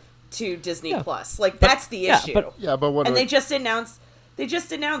gone to Disney Plus. Like, that's the issue. And they just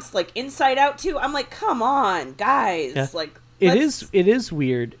announced like Inside Out 2. I'm like, come on, guys. Like, it is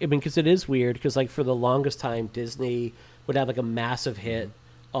weird. I mean, because it is weird because like for the longest time Disney would have like a massive hit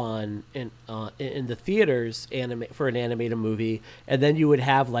in the theaters for an animated movie, and then you would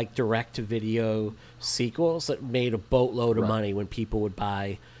have like direct to video sequels that made a boatload of money when people would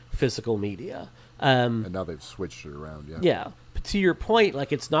buy physical media. And now they've switched it around. But to your point,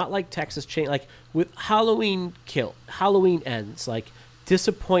 like, it's not like Texas Chain, like with Halloween Ends, like,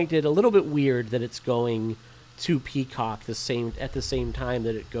 disappointed, a little bit weird that it's going to Peacock at the same time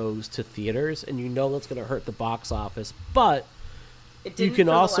that it goes to theaters, and that's going to hurt the box office, but you can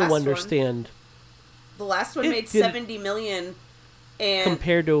also understand the last one made $70 million, and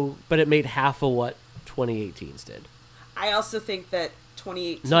but it made half of what 2018's did. I also think that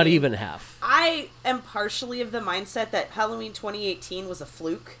 2018, not even half. I am partially of the mindset that Halloween 2018 was a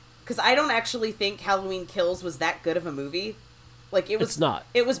fluke, because I don't actually think Halloween Kills was that good of a movie. Like, it was it's not.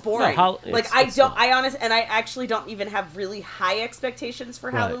 It was boring. No, I actually don't even have really high expectations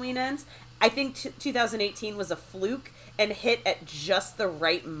for Halloween Ends. I think 2018 was a fluke and hit at just the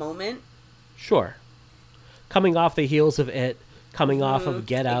right moment. Sure. Coming off the heels of it, coming off of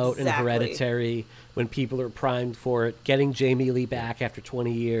Get Out and Hereditary, when people are primed for it, getting Jamie Lee back after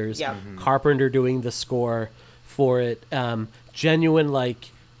 20 years, Carpenter doing the score for it, genuine, like,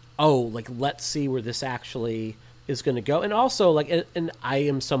 let's see where this actually is going to go. And also, like, and I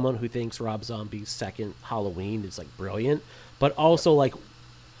am someone who thinks Rob Zombie's second Halloween is, like, brilliant, but also, like,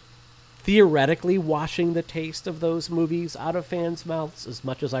 theoretically washing the taste of those movies out of fans' mouths, as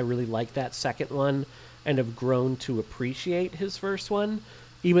much as I really like that second one and have grown to appreciate his first one.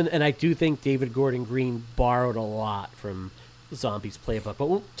 And I do think David Gordon Green borrowed a lot from Zombie's playbook, but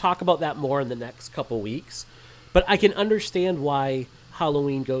we'll talk about that more in the next couple weeks. But I can understand why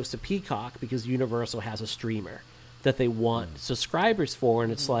Halloween goes to Peacock, because Universal has a streamer that they want subscribers for,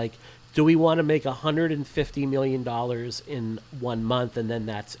 and it's like, do we want to make $150 million in 1 month and then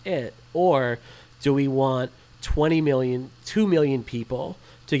that's it? Or do we want 2 million people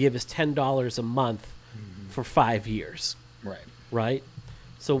to give us $10 a month for 5 years? Right. right?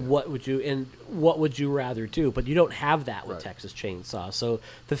 So what would you rather do? But you don't have that with Right. Texas Chainsaw. So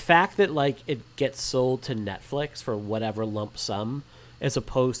the fact that like it gets sold to Netflix for whatever lump sum, as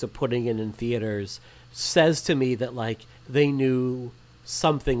opposed to putting it in theaters, says to me that like they knew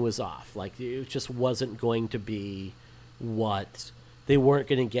something was off. Like it just wasn't going to be what they weren't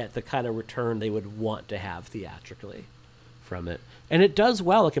going to get the kind of return they would want to have theatrically from it. And it does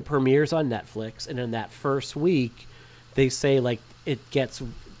well. Like it premieres on Netflix, and in that first week, they say like it gets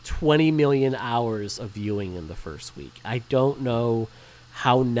 20 million hours of viewing in the first week. I don't know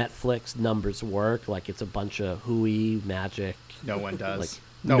how Netflix numbers work. Like it's a bunch of hooey magic. No one does. Like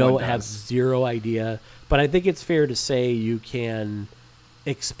no one have does. zero idea. But I think it's fair to say you can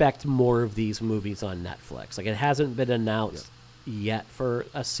expect more of these movies on Netflix. Like it hasn't been announced yet for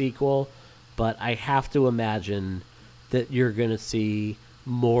a sequel, but I have to imagine that you're going to see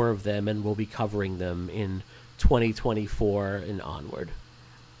more of them, and we'll be covering them in 2024 and onward.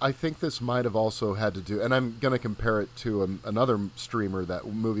 I think this might have also had to do, and I'm going to compare it to another streamer, that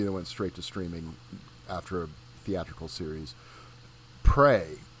movie that went straight to streaming after a theatrical series, Prey,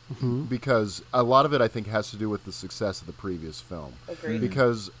 because a lot of it I think has to do with the success of the previous film. Agreed.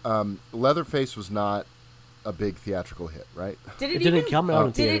 Because Leatherface was not a big theatrical hit, right? Did It it, didn't even come out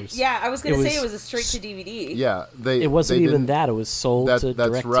in did theaters. it? Yeah, I was going to It say it was- was a straight to DVD. Yeah, It wasn't they even didn't- that. It was sold to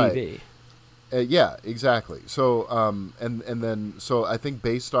that's right. DirecTV. Yeah, exactly. So, and then, so I think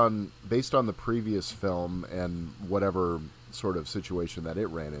based on the previous film and whatever sort of situation that it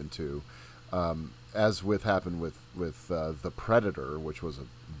ran into, as happened with The Predator, which was a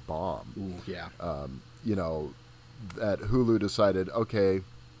bomb. Ooh, yeah. You know, that Hulu decided, okay,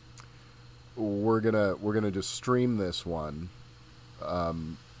 we're gonna just stream this one,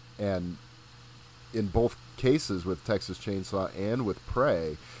 and in both cases with Texas Chainsaw and with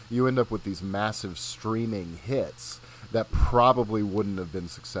Prey, you end up with these massive streaming hits that probably wouldn't have been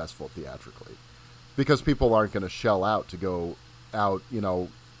successful theatrically, because people aren't going to shell out to go out, you know,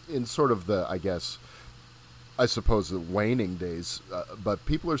 in sort of the, I suppose the waning days, but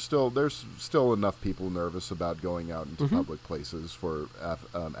there's still enough people nervous about going out into public places for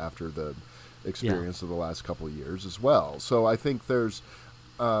after the experience of the last couple of years as well. So I think there's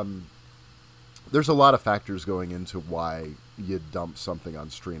a lot of factors going into why you dump something on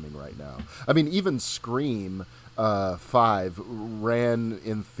streaming right now. I mean, even Scream 5 ran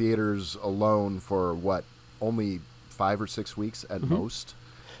in theaters alone for only 5 or 6 weeks at most.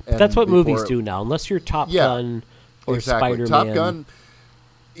 But that's what movies do now, unless you're Top Gun or exactly. Spider-Man. Top Gun.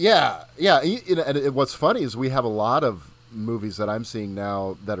 Yeah. And what's funny is we have a lot of movies that I'm seeing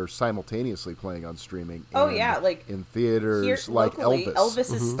now that are simultaneously playing on streaming. Like in theaters, here, like locally,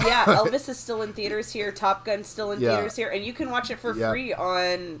 Elvis. Is Elvis is still in theaters here. Top Gun's still in theaters here, and you can watch it for free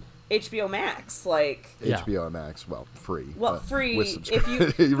on HBO Max. Like HBO Max, free. Free with if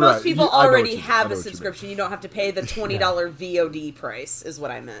you Right. most people I know what already you- I have know a what you mean. subscription. You don't have to pay the $20 VOD price. Is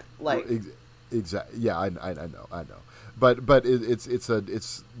what I meant. Like Exactly. Yeah, I know. But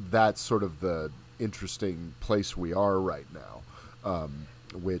it's that sort of the interesting place we are right now,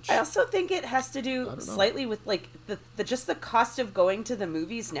 which I also think it has to do slightly with like the just the cost of going to the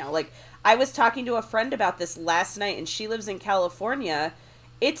movies now. Like I was talking to a friend about this last night, and she lives in California.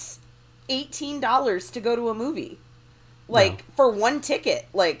 It's $18 to go to a movie, like for one ticket.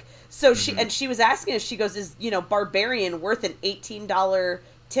 Like so she was asking us. She goes, "Is Barbarian worth an $18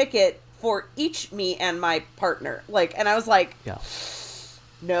 ticket for each me and my partner?" Like, and I was like,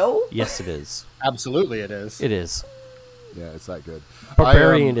 no. Yes, it is. Absolutely, it is. It is. yeah, it's that good.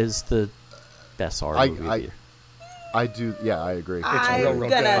 Barbarian is the best horror movie of the year. I do. Yeah, I agree. real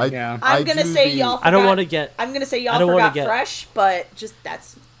good. Yeah. I'm gonna say y'all. I don't want to get. I'm gonna say I y'all don't wanna forgot get- Fresh, but just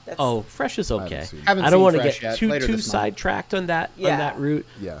that's. Oh, Fresh is okay. seen it. Haven't I don't seen want to Fresh get yet. too Later this month. sidetracked on that route.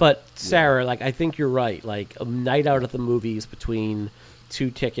 Yeah. But Sarah, like I think you're right. Like a night out at the movies between 2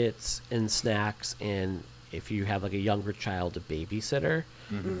 tickets and snacks, and if you have like a younger child, a babysitter,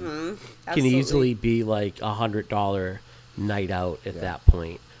 can Absolutely. easily be like $100 night out at that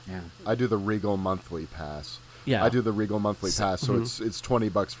point. Yeah. I do the Regal monthly pass. Yeah. I do the Regal monthly pass, so it's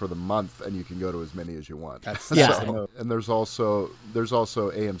 $20 for the month, and you can go to as many as you want. That's Yeah. And there's also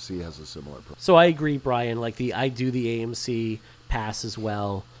AMC has a similar program. So I agree, Brian. Like I do the AMC pass as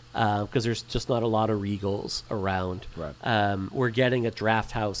well, because there's just not a lot of Regals around. Right. We're getting a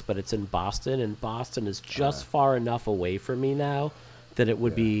Draft House, but it's in Boston, and Boston is just far enough away from me now that it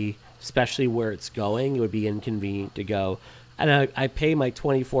would be, especially where it's going, it would be inconvenient to go. And I pay my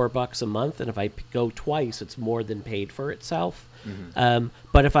 $24 a month, and if I go twice, it's more than paid for itself.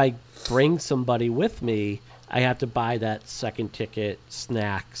 But if I bring somebody with me, I have to buy that second ticket,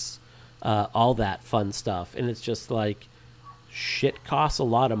 snacks, all that fun stuff. And it's just like, shit costs a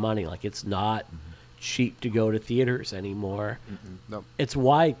lot of money. Like, it's not cheap to go to theaters anymore. No. It's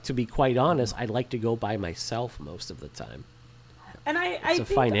why, to be quite honest, I like to go by myself most of the time. And I It's a think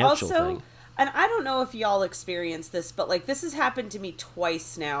financial also, thing. and I don't know if y'all experienced this, but like this has happened to me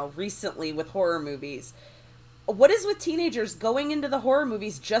twice now recently with horror movies. What is with teenagers going into the horror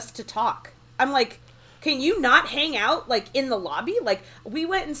movies just to talk? I'm like, can you not hang out like in the lobby? Like we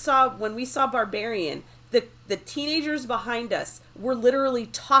went and saw, when we saw Barbarian, the teenagers behind us were literally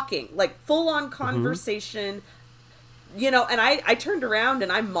talking, like full on conversation, you know, and I turned around and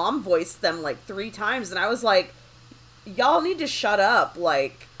I mom voiced them like 3 times and I was like, y'all need to shut up.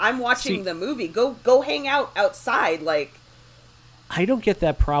 Like, I'm watching the movie. Go hang out outside. Like, I don't get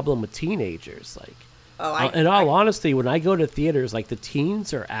that problem with teenagers. Like, in all honesty, when I go to theaters, like the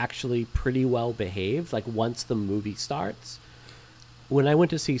teens are actually pretty well behaved. Like once the movie starts, when I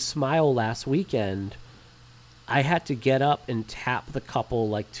went to see Smile last weekend, I had to get up and tap the couple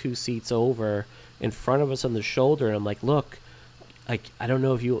like 2 seats over in front of us on the shoulder. And I'm like, look, like, I don't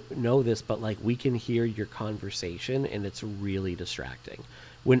know if you know this, but like we can hear your conversation and it's really distracting.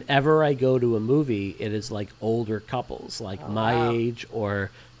 Whenever I go to a movie, it is like older couples, like my age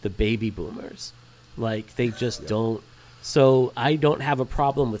or the baby boomers. Like they just don't. So I don't have a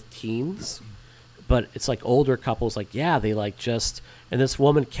problem with teens, but it's like older couples, like, yeah, they like just, and this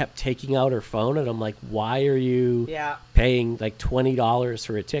woman kept taking out her phone and I'm like, why are you paying like $20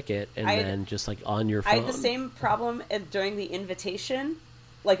 for a ticket and then just like on your phone? I had the same problem during the invitation,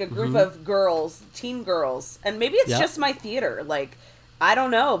 like a group of girls, teen girls, and maybe it's just my theater, like, I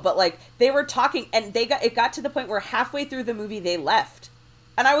don't know, but like they were talking and it got to the point where halfway through the movie they left.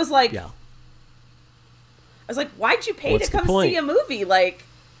 And I was like, why'd you pay to come see a movie? Like,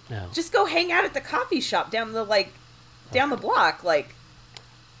 just go hang out at the coffee shop down the block. Like,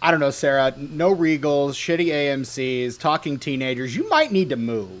 I don't know, Sarah. No Regals, shitty AMCs, talking teenagers. You might need to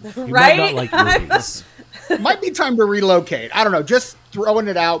move. You right? might not like movies. Might be time to relocate. I don't know. Just throwing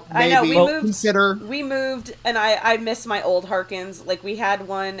it out. Maybe I know, consider. We moved, and I miss my old Harkins. Like, we had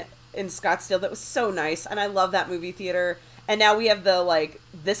one in Scottsdale that was so nice, and I love that movie theater. And now we have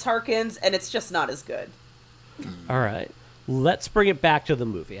this Harkins, and it's just not as good. All right, let's bring it back to the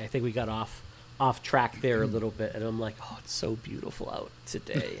movie. I think we got off track there a little bit, and I'm like, oh, it's so beautiful out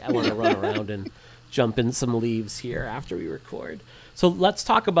today. I want to run around and jump in some leaves here after we record. So let's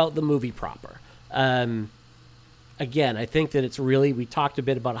talk about the movie proper. Again, I think that it's really, we talked a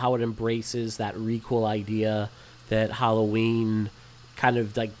bit about how it embraces that requel idea that Halloween kind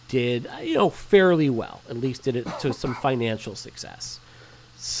of like did, fairly well. At least did it to some financial success.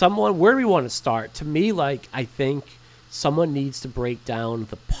 Where do we want to start? To me, like, I think someone needs to break down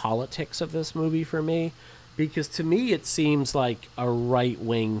the politics of this movie for me, because to me it seems like a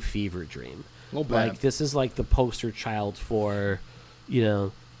right-wing fever dream. Like, this is like the poster child for,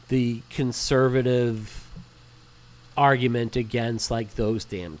 the conservative argument against like those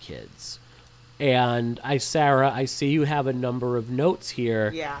damn kids. And Sarah, I see you have a number of notes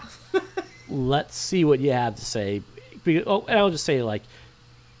here. Yeah. Let's see what you have to say. And I'll just say, like,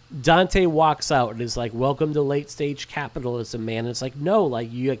 Dante walks out and is like, welcome to late stage capitalism, man. And it's like, no,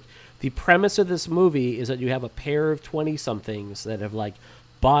 like, the premise of this movie is that you have a pair of 20-somethings that have like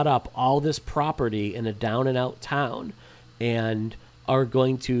bought up all this property in a down and out town and are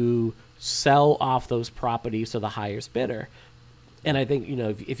going to sell off those properties to the highest bidder. And I think,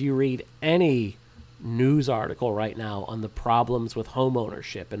 if you read any news article right now on the problems with home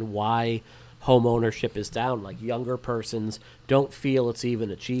ownership and why home ownership is down, like, younger persons don't feel it's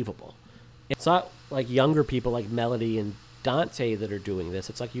even achievable. It's not like younger people like Melody and Dante that are doing this.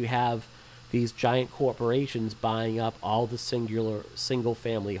 It's like you have these giant corporations buying up all the single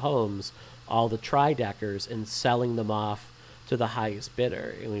family homes, all the tri-deckers, and selling them off to the highest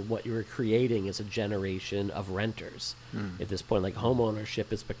bidder. I mean, what you're creating is a generation of renters. At this point, like, home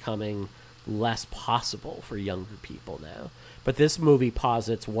ownership is becoming less possible for younger people now. But this movie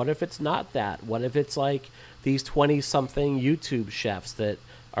posits, what if it's not that? What if it's like these 20-something YouTube chefs that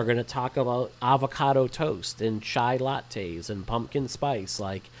are going to talk about avocado toast and chai lattes and pumpkin spice?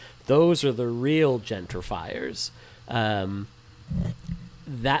 Like, those are the real gentrifiers. That's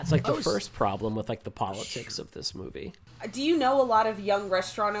like the first problem with like the politics of this movie. Do you know a lot of young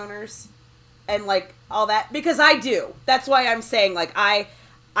restaurant owners and like all that? Because I do. That's why I'm saying, like, I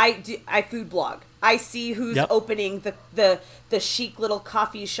food blog. I see who's opening the chic little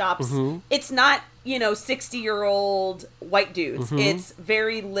coffee shops. It's not, 60-year-old white dudes. It's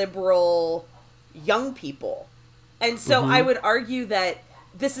very liberal young people. And so I would argue that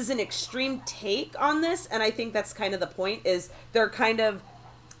this is an extreme take on this, and I think that's kind of the point, is they're kind of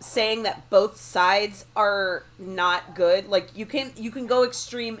saying that both sides are not good. Like, you can go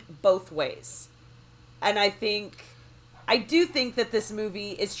extreme both ways. And I do think that this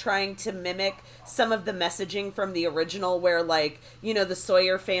movie is trying to mimic some of the messaging from the original, where, like, you know, the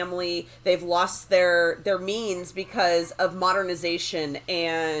Sawyer family, they've lost their means because of modernization,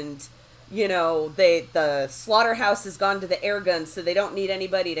 and, you know, the slaughterhouse has gone to the air gun, so they don't need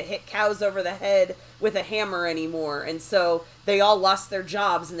anybody to hit cows over the head with a hammer anymore, and so they all lost their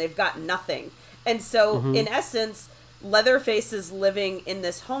jobs and they've got nothing. And so, in essence, Leatherface is living in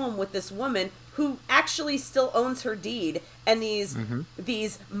this home with this woman who actually still owns her deed, and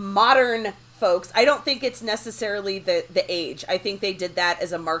these modern folks, I don't think it's necessarily the age. I think they did that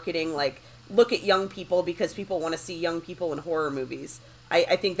as a marketing, like, look at young people because people want to see young people in horror movies.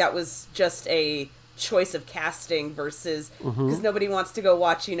 I think that was just a choice of casting versus, because nobody wants to go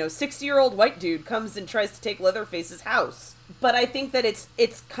watch, you know, 60-year-old white dude comes and tries to take Leatherface's house. But I think that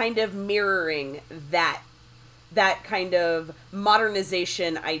it's kind of mirroring that kind of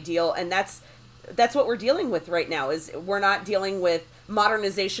modernization ideal, and that's what we're dealing with right now. Is we're not dealing with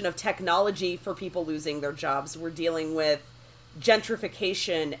modernization of technology for people losing their jobs. We're dealing with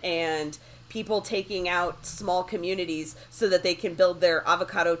gentrification and people taking out small communities so that they can build their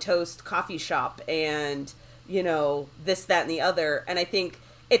avocado toast coffee shop and, you know, this, that, and the other. And I think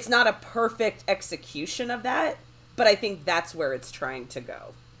it's not a perfect execution of that, but I think that's where it's trying to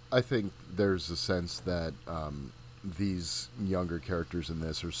go. I think there's a sense that these younger characters in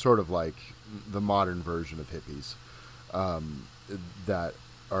this are sort of like the modern version of hippies that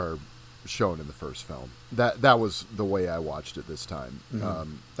are shown in the first film. That was the way I watched it this time.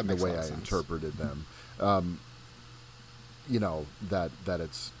 The way I interpreted them. You know, that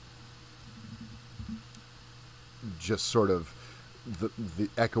it's just sort of the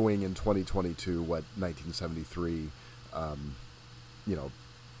echoing in 2022 what 1973 you know,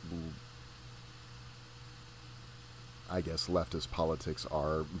 I guess leftist politics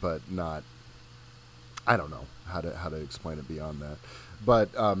are, but not, I don't know how to explain it beyond that. But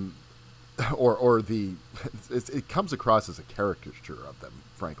it comes across as a caricature of them,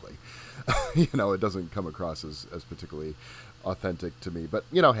 frankly. You know, it doesn't come across as particularly authentic to me. But,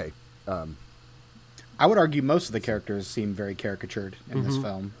 you know, hey. I would argue most of the characters seem very caricatured in this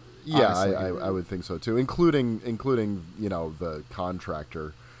film. Yeah, I would think so, too. Including you know, the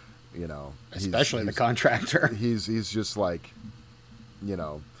contractor, you know. Especially the contractor. He's just like, you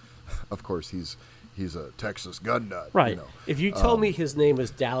know, of course he's a Texas gun nut. Right. You know. If you told me his name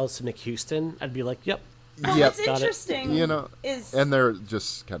was Dallas McHouston, I'd be like, yep. What's interesting, you know, and they're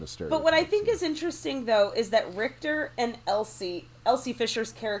just kind of stereotypes. But what I think is interesting, though, is that Richter and Elsie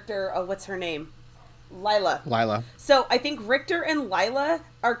Fisher's character, what's her name? Lila. So I think Richter and Lila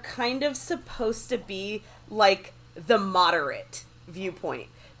are kind of supposed to be like the moderate viewpoint,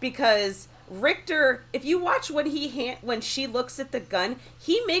 because Richter, if you watch when she looks at the gun,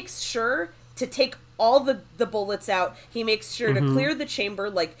 he makes sure to take all the bullets out. He makes sure to clear the chamber.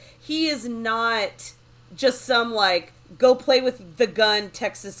 Like, he is not just some, like, go play with the gun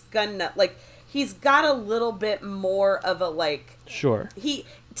Texas gun nut. Like, he's got a little bit more of a, like, sure.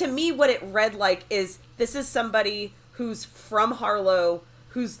 To me, what it read like is this is somebody who's from Harlow,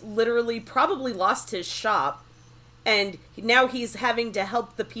 who's literally probably lost his shop, and now he's having to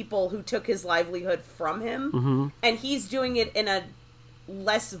help the people who took his livelihood from him, and he's doing it in a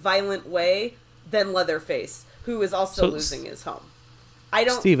less violent way than Leatherface, who is also losing his home.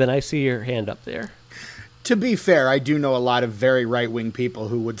 Steven, I see your hand up there. To be fair, I do know a lot of very right-wing people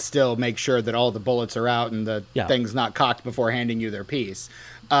who would still make sure that all the bullets are out and the thing's not cocked before handing you their piece.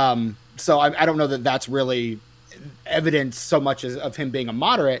 So I don't know that that's really evidence so much as of him being a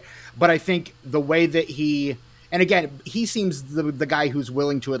moderate, but I think the way that he seems the guy who's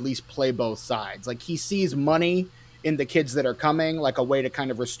willing to at least play both sides. Like, he sees money in the kids that are coming, like a way to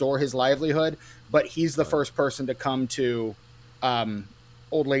kind of restore his livelihood, but he's the first person to come to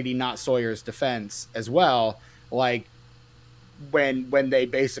old lady Not Sawyer's defense as well, like when they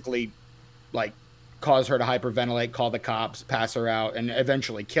basically, like, cause her to hyperventilate, call the cops, pass her out, and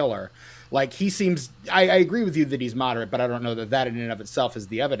eventually kill her. Like, he seems, I agree with you that he's moderate, but I don't know that in and of itself is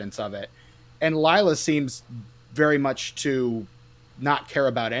the evidence of it. And Lila seems very much to not care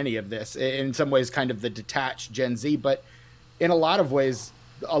about any of this. In some ways, kind of the detached Gen Z, but in a lot of ways,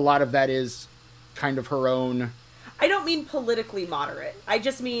 a lot of that is kind of her own. I don't mean politically moderate. I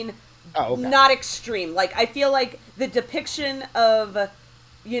just mean not extreme. Like, I feel like the depiction of,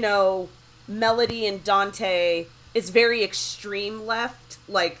 you know, Melody and Dante is very extreme left.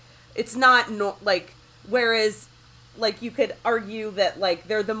 Like, it's not whereas, like, you could argue that, like,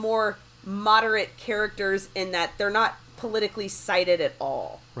 they're the more moderate characters in that they're not politically sided at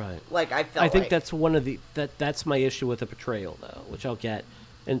all. Right. Like, I think that's one of the that's my issue with the portrayal, though, which I'll get.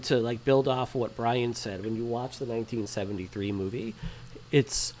 And to like build off what Brian said, when you watch the 1973 movie,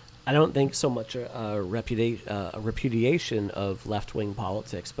 it's, I don't think so much a repudiation of left-wing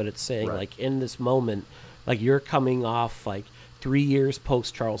politics, but it's saying, like, in this moment, like, you're coming off like 3 years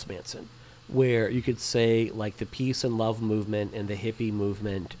post Charles Manson, where you could say like the peace and love movement and the hippie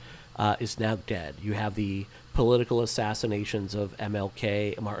movement is now dead. You have the political assassinations of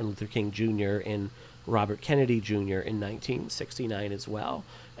MLK, Martin Luther King Jr., and Robert Kennedy Jr. in 1969 as well.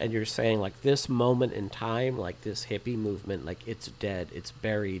 And you're saying, like, this moment in time, like this hippie movement, like, it's dead, it's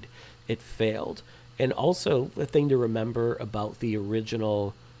buried, it failed. And also the thing to remember about the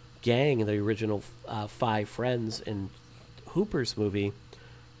original gang and the original 5 friends in Hooper's movie,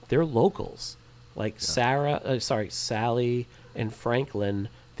 they're locals. Like Sally and Franklin,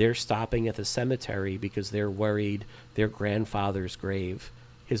 they're stopping at the cemetery because they're worried their grandfather's grave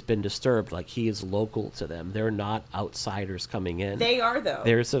has been disturbed. Like, he is local to them. They're not outsiders coming in. They are, though.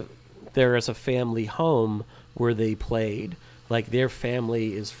 There is a family home where they played. Like, their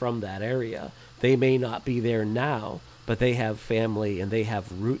family is from that area. They may not be there now, but they have family and they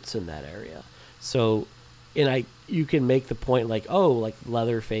have roots in that area. So, you can make the point like, oh, like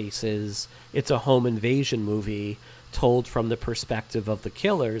Leatherface it's a home invasion movie told from the perspective of the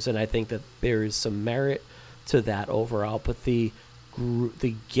killers, and I think that there is some merit to that overall. But the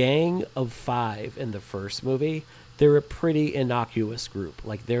gang of 5 in the first movie, they're a pretty innocuous group.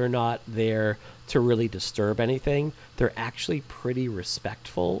 Like, they're not there to really disturb anything. They're actually pretty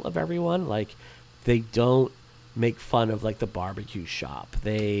respectful of everyone. Like, they don't make fun of like the barbecue shop.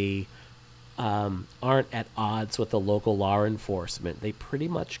 They aren't at odds with the local law enforcement. They pretty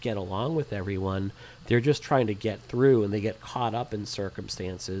much get along with everyone. They're just trying to get through, and they get caught up in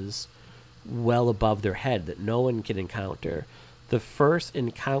circumstances well above their head that no one can encounter. The first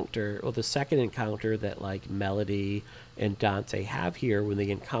encounter, or the second encounter that like Melody and Dante have here when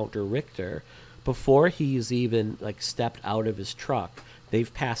they encounter Richter, before he's even like stepped out of his truck,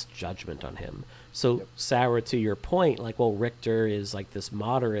 they've passed judgment on him. So, Sarah, to your point, like, well, Richter is like this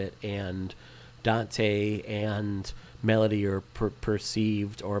moderate, and Dante and Melody are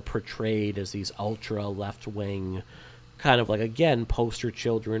perceived or portrayed as these ultra left-wing, kind of like, again, poster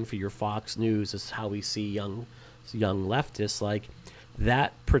children for your Fox News is how we see young leftists. Like,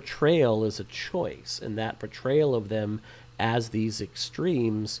 that portrayal is a choice, and that portrayal of them as these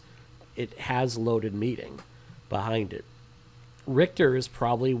extremes, it has loaded meaning behind it. Richter is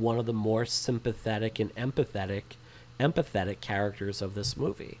probably one of the more sympathetic and empathetic characters of this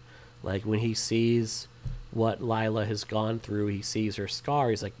movie. Like, when he sees what Lila has gone through, he sees her scar,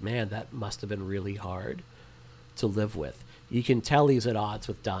 he's like, man, that must have been really hard to live with. You can tell he's at odds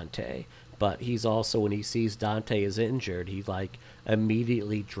with Dante, but he's also, when he sees Dante is injured, he like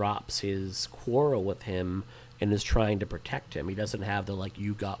immediately drops his quarrel with him and is trying to protect him. He doesn't have the like,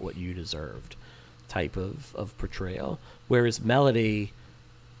 you got what you deserved type of portrayal. Whereas Melody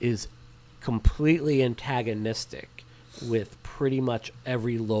is completely antagonistic with pretty much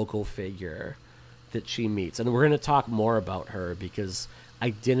every local figure that she meets. And we're going to talk more about her, because I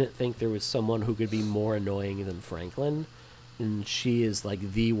didn't think there was someone who could be more annoying than Franklin. And she is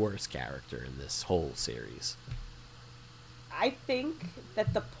like the worst character in this whole series. I think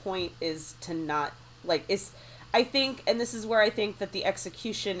that the point is to not, like, I think, and this is where I think that the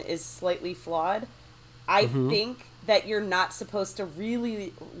execution is slightly flawed. I think that you're not supposed to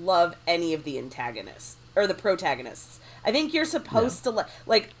really love any of the antagonists or the protagonists. I think you're supposed to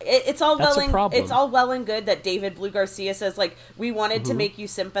it's all well and good that David Blue Garcia says, like, we wanted to make you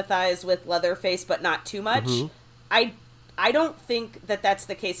sympathize with Leatherface, but not too much. I don't think that that's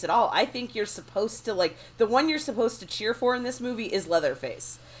the case at all. I think you're supposed to, like, the one you're supposed to cheer for in this movie is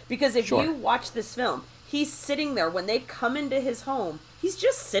Leatherface, because if you watch this film, he's sitting there when they come into his home. He's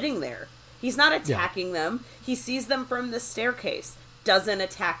just sitting there. He's not attacking them. He sees them from the staircase, doesn't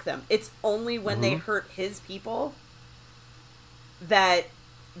attack them. It's only when they hurt his people that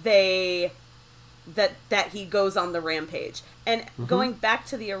he goes on the rampage. And going back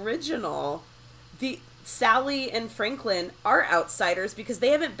to the original, Sally and Franklin are outsiders because they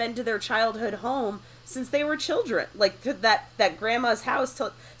haven't been to their childhood home since they were children. Like, to that grandma's house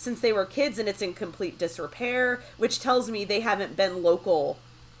since they were kids, and it's in complete disrepair, which tells me they haven't been local,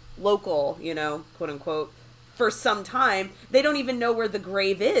 you know, quote unquote, for some time. They don't even know where the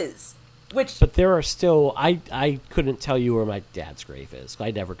grave is. But there are still, I couldn't tell you where my dad's grave is.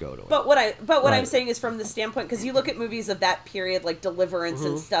 I never go to it. But what I'm saying is, from the standpoint, because you look at movies of that period, like Deliverance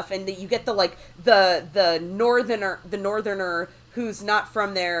and stuff, and you get the northerner who's not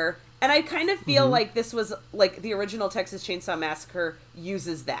from there, And I kind of feel like this was, like, the original Texas Chainsaw Massacre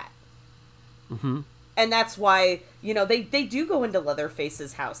uses that. Mm-hmm. And that's why, you know, they do go into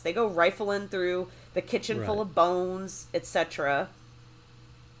Leatherface's house. They go rifling through the kitchen full of bones, etc.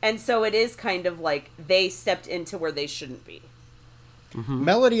 And so it is kind of like they stepped into where they shouldn't be. Mm-hmm.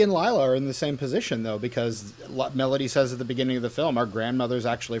 Melody and Lila are in the same position, though, because Melody says at the beginning of the film, our grandmother's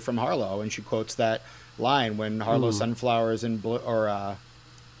actually from Harlow, and she quotes that line, when Harlow sunflowers in bloom,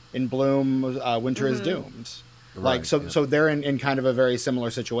 winter is doomed. Right, so they're in kind of a very similar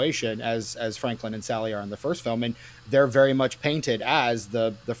situation as Franklin and Sally are in the first film, and they're very much painted as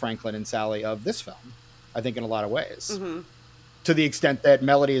the Franklin and Sally of this film, I think, in a lot of ways. Mm-hmm. To the extent that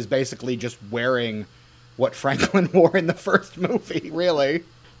Melody is basically just wearing what Franklin wore in the first movie, really.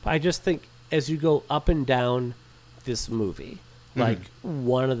 I just think as you go up and down this movie, like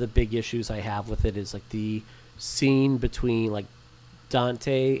one of the big issues I have with it is like the scene between like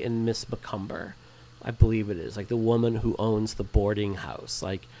Dante and Miss McCumber, I believe it is, like the woman who owns the boarding house.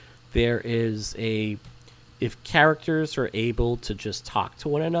 Like there is if characters are able to just talk to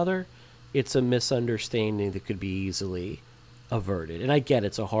one another, it's a misunderstanding that could be easily averted. And I get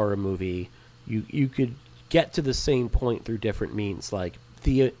it's a horror movie. You could get to the same point through different means. Like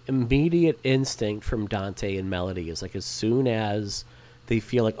the immediate instinct from Dante and Melody is like, as soon as they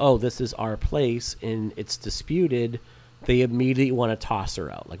feel like, oh, this is our place and it's disputed, they immediately want to toss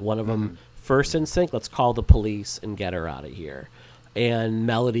her out. Like one of them, first instinct, let's call the police and get her out of here. And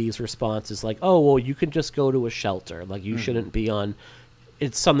Melody's response is like, oh, well, you can just go to a shelter. Like you shouldn't be on.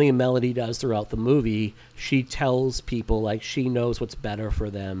 It's something Melody does throughout the movie. She tells people like she knows what's better for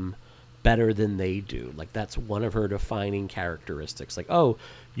them better than they do. Like that's one of her defining characteristics. Like, oh,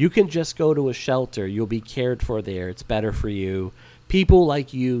 you can just go to a shelter. You'll be cared for there. It's better for you. People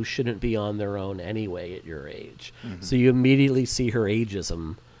like you shouldn't be on their own anyway at your age. So you immediately see her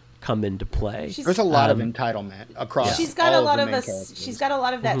ageism come into play. There's a lot of entitlement across. She's got all a lot of, of the she's got a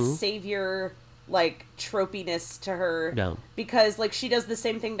lot of that savior like tropiness to her. No. Because like she does the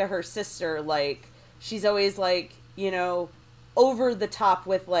same thing to her sister. Like she's always like, you know, over the top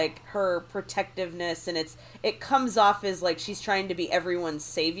with like her protectiveness, and it comes off as like she's trying to be everyone's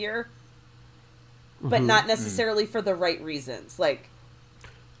savior, but not necessarily for the right reasons. Like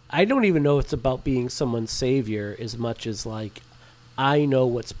I don't even know if it's about being someone's savior as much as like, I know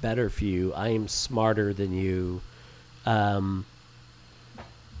what's better for you. I am smarter than you. And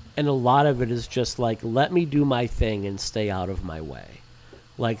a lot of it is just like, let me do my thing and stay out of my way.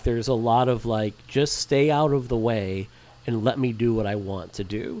 Like there's a lot of like, just stay out of the way and let me do what I want to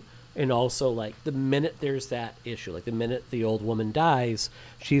do. And also like the minute there's that issue, like the minute the old woman dies,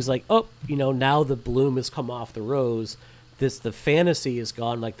 she's like, oh, you know, now the bloom has come off the rose. The fantasy is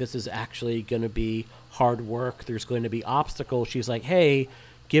gone. Like this is actually going to be hard work. There's going to be obstacles. She's like, hey,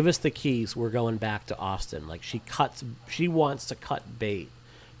 give us the keys. We're going back to Austin. Like she wants to cut bait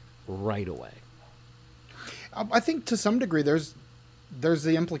right away. I think to some degree there's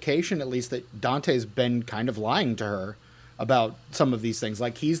the implication, at least, that Dante's been kind of lying to her about some of these things.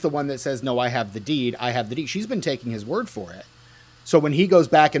 Like he's the one that says, no, I have the deed. She's been taking his word for it. So when he goes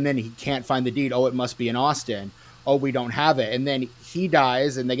back and then he can't find the deed, oh, it must be in Austin. Oh, we don't have it. And then he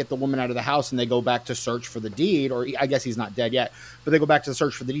dies and they get the woman out of the house and they go back to search for the deed, or I guess he's not dead yet, but they go back to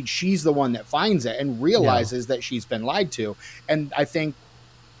search for the deed. She's the one that finds it and realizes that she's been lied to. And I think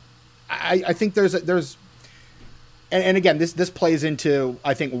there's and again, this plays into,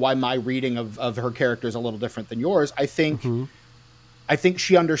 I think, why my reading of her character is a little different than yours. I think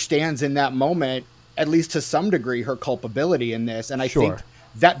she understands in that moment, at least to some degree, her culpability in this. And I think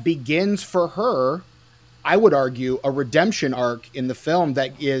that begins for her, I would argue, a redemption arc in the film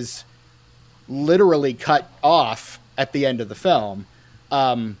that is literally cut off at the end of the film.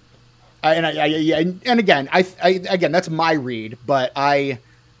 And again, that's my read, but I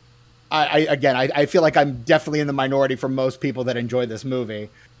feel like I'm definitely in the minority for most people that enjoy this movie.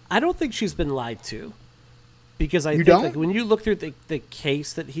 I don't think she's been lied to, because I think like, when you look through the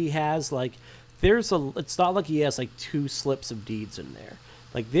case that he has, like it's not like he has like 2 slips of deeds in there.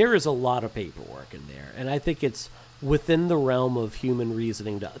 Like there is a lot of paperwork in there, and I think it's within the realm of human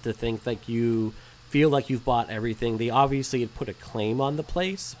reasoning to think like you feel like you've bought everything. They obviously had put a claim on the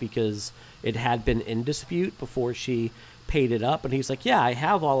place because it had been in dispute before she paid it up, and he's like, yeah, I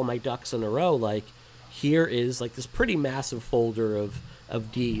have all of my ducks in a row. Like here is like this pretty massive folder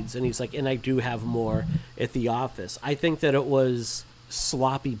of deeds, and he's like, and I do have more at the office. I think that it was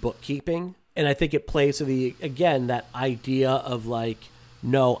sloppy bookkeeping, and I think it plays to that idea of like,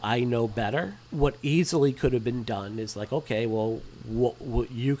 no, I know better. What easily could have been done is like, okay, well,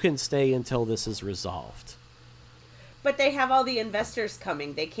 you can stay until this is resolved. But they have all the investors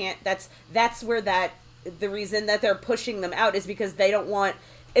coming. They can't. That's where the reason that they're pushing them out is because they don't want,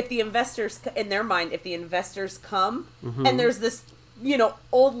 if the investors, in their mind, if the investors come and there's this,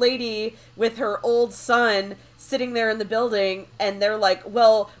 old lady with her old son sitting there in the building, and they're like,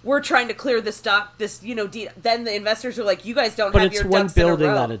 well, we're trying to clear this then the investors are like, you guys don't have your ducks in a row. But it's one building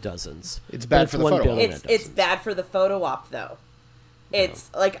out of dozens. It's bad for the photo op. It's bad for the photo op, though.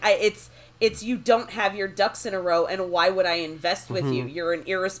 It's it's you don't have your ducks in a row, and why would I invest with you? You're an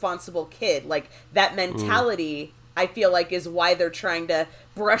irresponsible kid. Like, that mentality, I feel like, is why they're trying to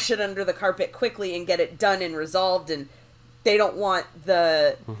brush it under the carpet quickly and get it done and resolved, and they don't want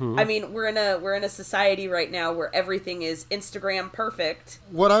the I mean, we're in a society right now where everything is Instagram perfect.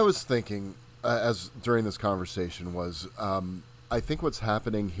 What I was thinking as during this conversation was I think what's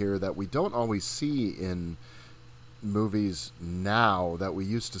happening here that we don't always see in movies now that we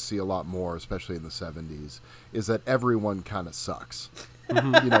used to see a lot more, especially in the 70s, is that everyone kind of sucks.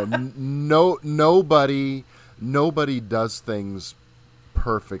 Nobody does things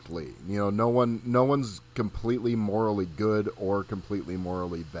perfectly. No one's completely morally good or completely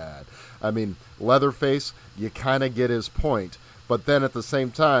morally bad. I mean, Leatherface, you kind of get his point, but then at the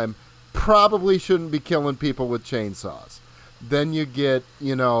same time, probably shouldn't be killing people with chainsaws. Then you get,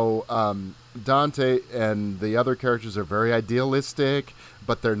 Dante and the other characters are very idealistic,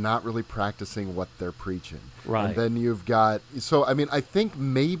 but they're not really practicing what they're preaching. Right. And then you've got, I think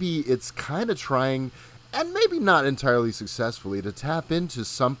maybe it's kind of trying, and maybe not entirely successfully, to tap into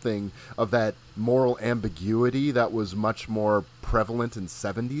something of that moral ambiguity that was much more prevalent in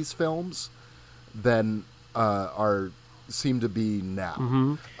 70s films than seem to be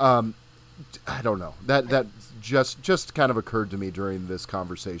now. I don't know. That just kind of occurred to me during this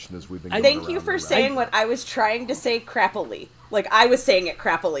conversation as we've been going Thank you for saying what I was trying to say crappily. Like, I was saying it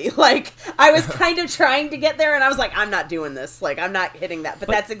crappily. Like, I was kind of trying to get there, and I was like, I'm not doing this. Like, I'm not hitting that. But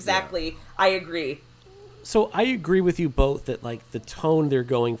that's exactly, I agree. So I agree with you both that, like, the tone they're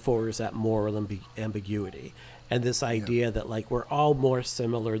going for is that moral ambiguity. And this idea that, like, we're all more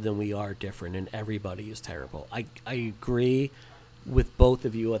similar than we are different, and everybody is terrible. I agree with both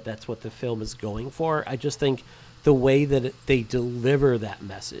of you that that's what the film is going for. I just think the way that they deliver that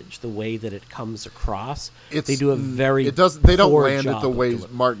message, the way that it comes across, they do a very they don't land it the way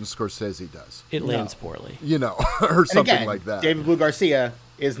Martin Scorsese does. It lands poorly. Or something again, like that. David Blue Garcia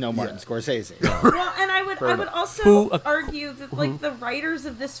is no Martin Scorsese. Well, and I would also argue that, like, the writers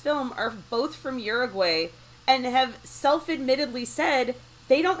of this film are both from Uruguay and have self-admittedly said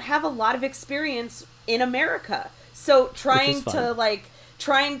they don't have a lot of experience in America. So trying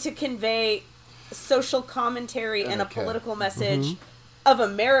to convey social commentary and a political message of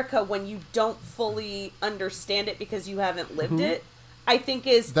America when you don't fully understand it because you haven't lived it, I think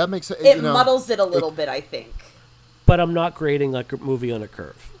that makes it muddles it a little bit, I think. But I'm not grading like a movie on a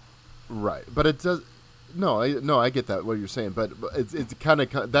curve. Right, but it does. No, I get that what you're saying, but it's kind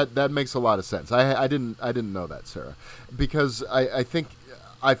of that makes a lot of sense. I didn't know that, Sarah, because I think.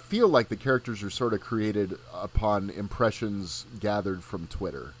 I feel like the characters are sort of created upon impressions gathered from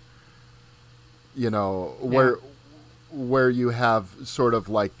Twitter. Where you have sort of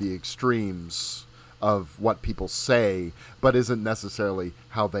like the extremes of what people say, but isn't necessarily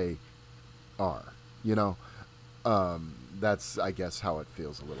how they are. That's, I guess, how it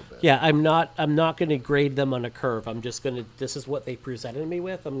feels a little bit. Yeah, I'm not going to grade them on a curve. I'm just going to. This is what they presented me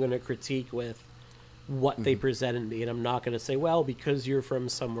with. I'm going to critique with what they presented me, and I'm not going to say, well, because you're from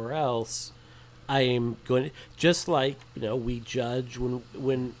somewhere else, I am going to, just like, we judge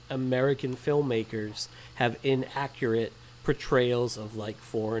when American filmmakers have inaccurate portrayals of, like,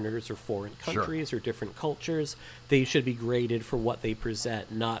 foreigners or foreign countries or different cultures, they should be graded for what they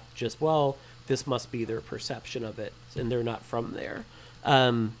present, not just, well, this must be their perception of it and they're not from there.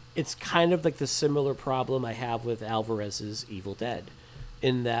 It's kind of like the similar problem I have with Alvarez's Evil Dead,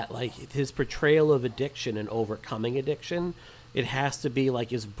 in that, like, his portrayal of addiction and overcoming addiction, it has to be,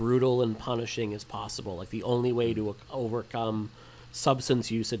 like, as brutal and punishing as possible. Like, the only way to overcome substance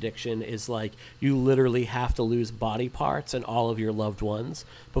use addiction is, like, you literally have to lose body parts and all of your loved ones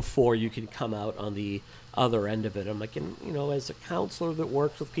before you can come out on the other end of it. I'm like, as a counselor that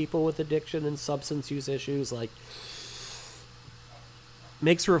works with people with addiction and substance use issues, like,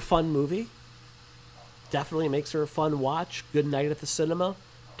 makes her a fun movie. Definitely makes her a fun watch. Good night at the cinema.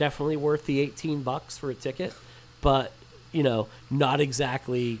 Definitely worth the $18 for a ticket. But, not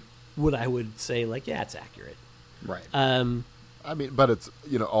exactly what I would say, like, yeah, it's accurate. Right. I mean, but it's,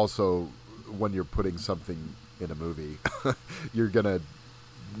 also when you're putting something in a movie, you're going to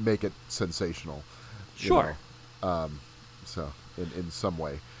make it sensational. Sure. So, in some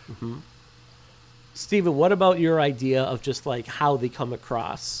way. Steven, what about your idea of just like how they come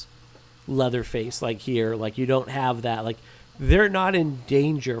across Leatherface? Like here, like you don't have that. Like they're not in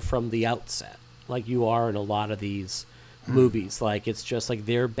danger from the outset, like you are in a lot of these movies. Like it's just like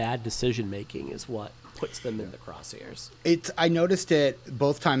their bad decision making is what puts them in the crosshairs. I noticed it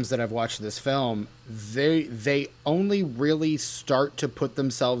both times that I've watched this film. They only really start to put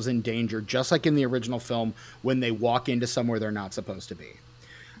themselves in danger, just like in the original film, when they walk into somewhere they're not supposed to be.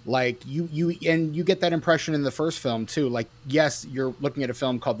 Like you get that impression in the first film too. Like, yes, you're looking at a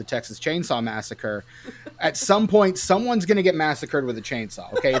film called The Texas Chainsaw Massacre. At some point, someone's going to get massacred with a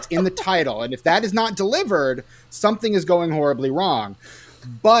chainsaw. Okay, it's in the title, and if that is not delivered, something is going horribly wrong.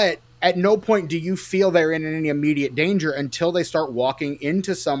 But at no point do you feel they're in any immediate danger until they start walking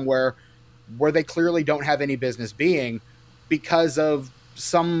into somewhere where they clearly don't have any business being because of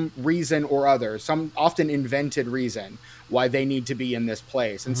some reason or other, some often invented reason why they need to be in this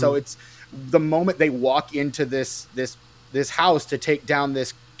place. And so it's the moment they walk into this house to take down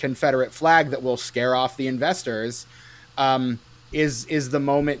this Confederate flag that will scare off the investors, is the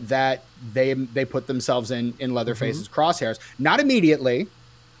moment that they put themselves in Leatherface's crosshairs. Not immediately,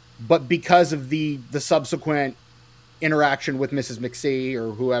 but because of the subsequent interaction with Mrs. McSee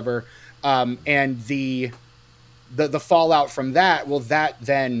or whoever, and the fallout from that, well, that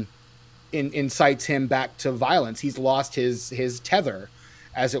then incites him back to violence. He's lost his tether,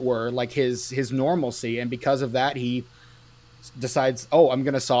 as it were, like his normalcy, and because of that, he decides, I'm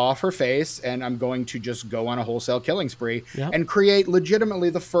going to saw off her face, and I'm going to just go on a wholesale killing spree and create legitimately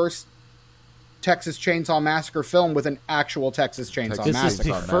the first Texas Chainsaw Massacre film with an actual Texas Chainsaw Massacre. This is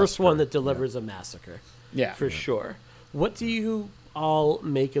the first one that delivers a massacre. Yeah. For sure. What do you all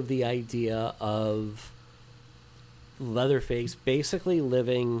make of the idea of Leatherface basically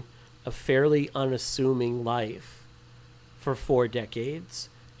living a fairly unassuming life for 4 decades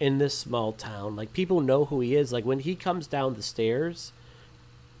in this small town? Like, people know who he is. Like, when he comes down the stairs,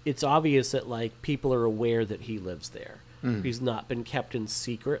 it's obvious that, like, people are aware that he lives there. He's not been kept in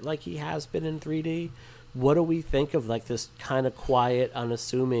secret like he has been in 3D. What do we think of, like, this kind of quiet,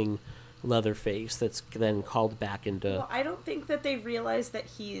 unassuming Leatherface that's then called back into... Well, I don't think that they realize that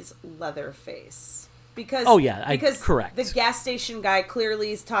he's Leatherface. Because, correct. The gas station guy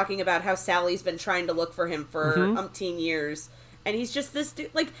clearly is talking about how Sally's been trying to look for him for umpteen years. And he's just this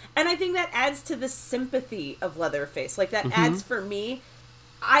dude, like, and I think that adds to the sympathy of Leatherface. Like, that adds for me.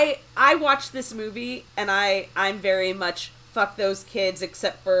 I watched this movie, and I'm very much fuck those kids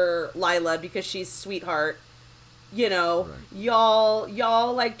except for Lila because she's sweetheart. You know,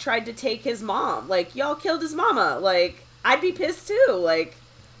 y'all like tried to take his mom. Like, y'all killed his mama. Like, I'd be pissed too. Like,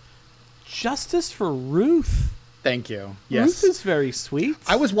 justice for Ruth. Thank you. Yes. Ruth is very sweet.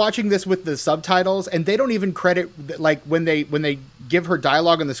 I was watching this with the subtitles, and they don't even credit, like, when they give her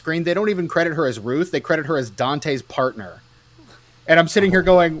dialogue on the screen, they don't even credit her as Ruth. They credit her as Dante's partner. And I'm sitting here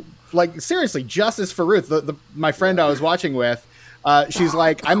going, like, seriously, justice for Ruth. My friend I was watching with, she's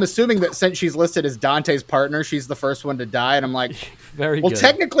like, I'm assuming that since she's listed as Dante's partner, she's the first one to die. And I'm like, very good.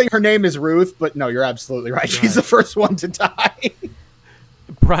 Technically her name is Ruth, but no, you're absolutely right. She's the first one to die.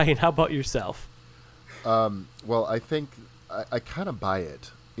 Brian, how about yourself? Well, I think I kind of buy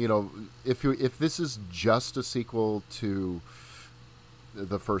it. You know, if this is just a sequel to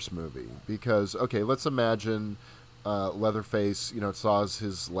the first movie, because, okay, let's imagine Leatherface, you know, saws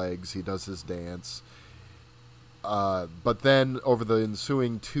his legs, he does his dance, but then over the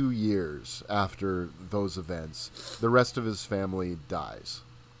ensuing 2 years after those events, the rest of his family dies.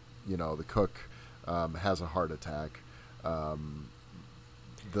 You know, the cook has a heart attack.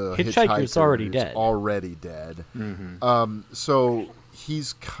 The hitchhiker's already dead. So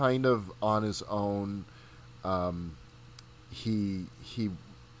he's kind of on his own. He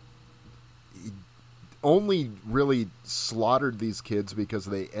only really slaughtered these kids because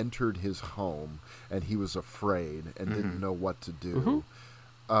they entered his home and he was afraid and didn't know what to do.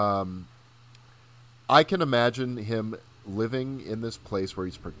 I can imagine him living in this place where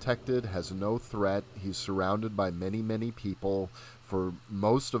he's protected, has no threat. He's surrounded by many, many people for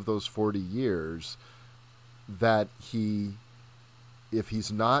most of those 40 years, that if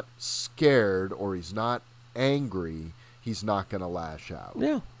he's not scared or he's not angry, he's not going to lash out.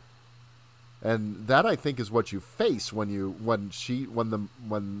 Yeah. And that, I think, is what you face when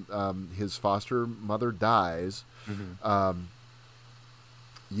his foster mother dies.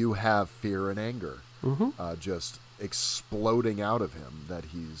 You have fear and anger just exploding out of him, that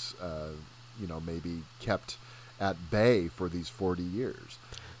he's maybe kept at bay for these 40 years.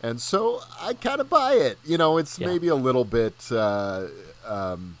 And so I kind of buy it. You know, it's maybe a little bit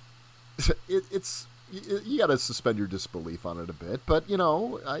it's you got to suspend your disbelief on it a bit. But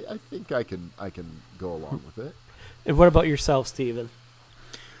I think I can go along with it. And what about yourself, Steven?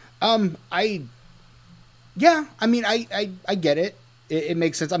 I get it. It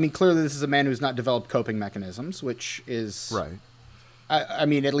makes sense. I mean, clearly this is a man who's not developed coping mechanisms, which is right. I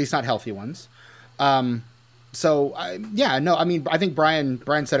mean, at least not healthy ones. I think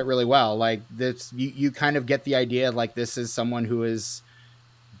Brian said it really well. Like this, you kind of get the idea, like this is someone who has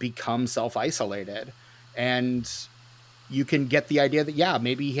become self-isolated, and you can get the idea that,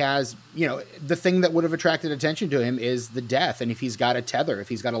 maybe he has, the thing that would have attracted attention to him is the death. And if he's got a tether, if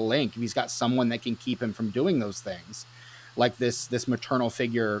he's got a link, if he's got someone that can keep him from doing those things, like this maternal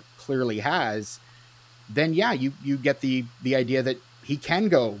figure clearly has, then you get the idea that he can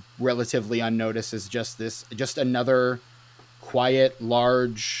go relatively unnoticed as just another quiet,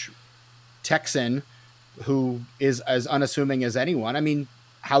 large Texan who is as unassuming as anyone. I mean,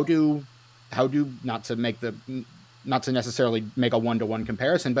 how do not to necessarily make a one-to-one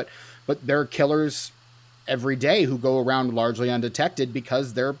comparison, but there are killers every day who go around largely undetected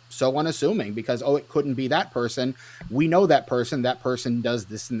because they're so unassuming, because, it couldn't be that person. We know that person does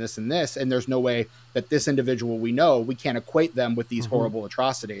this and this and this. And there's no way that this individual we can't equate them with these horrible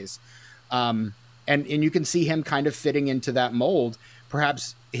atrocities. And you can see him kind of fitting into that mold,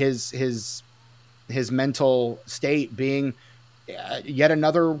 perhaps his mental state being yet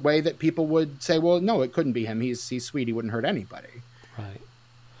another way that people would say, well, no, it couldn't be him. He's sweet. He wouldn't hurt anybody. Right.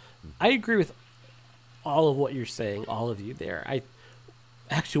 I agree with all of what you're saying, all of you there.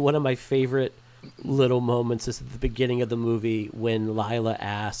 Actually, one of my favorite little moments is at the beginning of the movie when Lila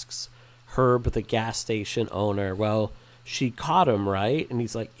asks Herb, the gas station owner, well, she caught him, right? And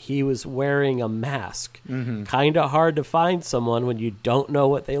he's like, he was wearing a mask. Kind of hard to find someone when you don't know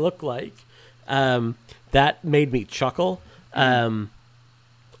what they look like. That made me chuckle.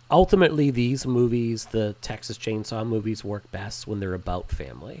 Ultimately, these movies, the Texas Chainsaw movies, work best when they're about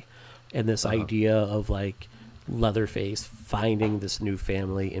family. And this idea of like Leatherface finding this new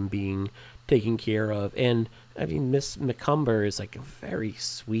family and being taken care of. And I mean, Miss McCumber is like a very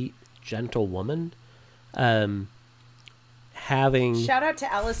sweet, gentle woman. Having shout out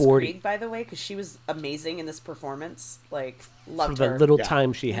to Alice Krieg, by the way, because she was amazing in this performance. Like, loved her. For the little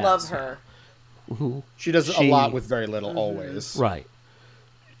time she has. Love her. She does a lot with very little, always. Right.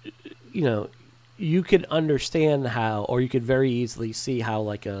 You could understand how, or you could very easily see how,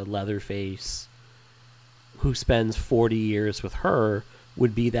 like, a Leatherface who spends 40 years with her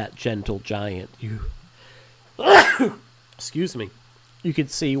would be that gentle giant. Excuse me. You could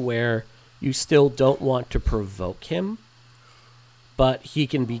see where you still don't want to provoke him, but he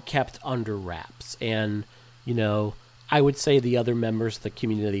can be kept under wraps. And, I would say the other members of the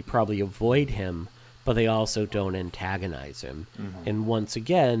community probably avoid him, but they also don't antagonize him. And once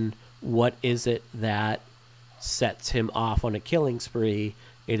again, what is it that sets him off on a killing spree?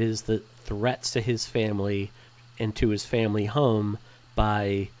 It is the threats to his family and to his family home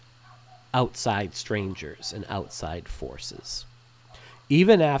by outside strangers and outside forces.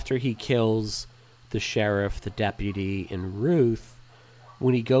 Even after he kills the sheriff, the deputy, and Ruth,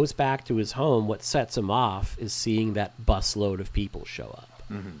 when he goes back to his home, what sets him off is seeing that busload of people show up.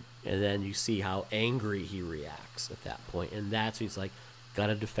 And then you see how angry he reacts at that point. And that's he's like,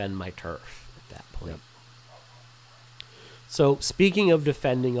 gotta defend my turf at that point. Yep. So speaking of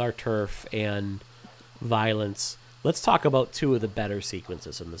defending our turf and violence, let's talk about two of the better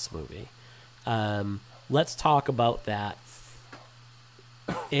sequences in this movie. Let's talk about that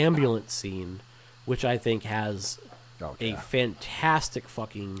ambulance scene, which I think has a fantastic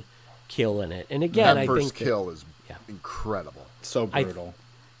fucking kill in it. And again, that I first think kill is incredible. So brutal.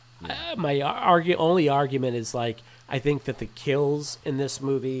 My only argument is, like, I think that the kills in this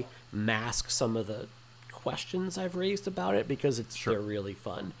movie mask some of the questions I've raised about it because they're really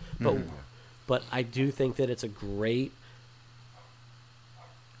fun. But I do think that it's a great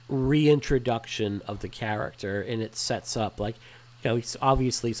reintroduction of the character, and it sets up, like, he's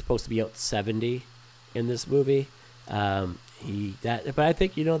obviously supposed to be out 70 in this movie. But I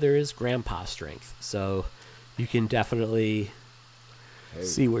think, there is grandpa strength, so you can definitely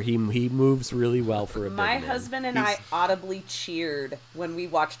see where he moves really well for a big man. My husband and I audibly cheered when we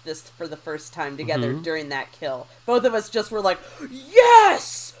watched this for the first time together during that kill. Both of us just were like,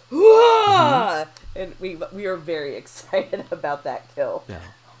 yes! And we were very excited about that kill. Yeah.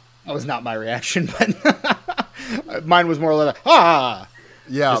 That was not my reaction, but mine was more like, ah!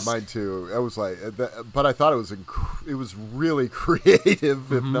 Yeah, mine too. I was like, but I thought it was really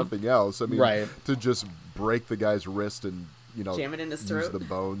creative, if nothing else. I mean, to just break the guy's wrist and jam it in his use throat. the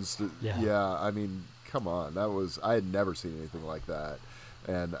bones. I mean, come on, I had never seen anything like that,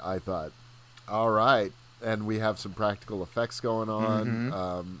 and I thought, all right. And we have some practical effects going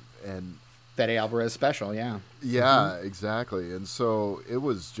on. And Fede Alvarez special, yeah. Yeah, exactly. And so it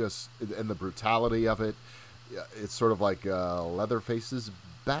was just, and the brutality of it, it's sort of like Leatherface's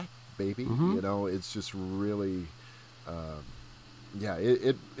back, baby. You know, it's just really,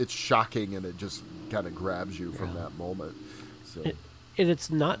 it's shocking, and it just kind of grabs you from that moment. So. And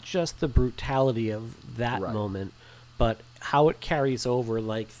it's not just the brutality of that moment, but how it carries over,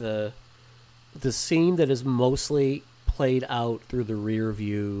 like the scene that is mostly played out through the rear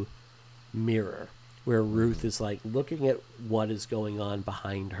view mirror, where Ruth is like looking at what is going on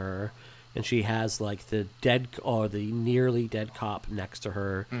behind her, and she has like the nearly dead cop next to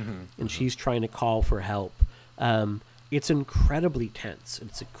her, and she's trying to call for help. It's incredibly tense.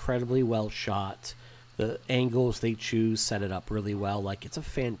 It's incredibly well shot. The angles they choose set it up really well. Like, it's a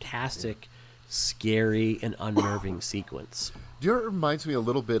fantastic, scary, and unnerving sequence. Do you know, it reminds me a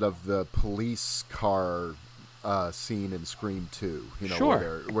little bit of the police car scene in Scream 2, you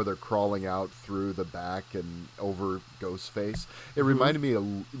know, where they're crawling out through the back and over Ghostface. It reminded me of,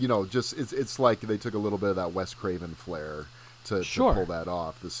 you know, just it's like they took a little bit of that Wes Craven flair to pull that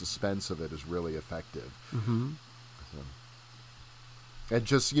off. The suspense of it is really effective. And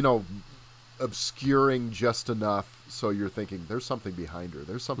just, you know, obscuring just enough so you're thinking there's something behind her,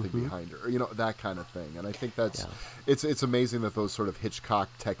 behind her, you know, that kind of thing. And I think that's it's amazing that those sort of Hitchcock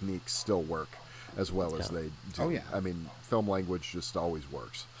techniques still work as well as they do. Oh yeah, I mean, film language just always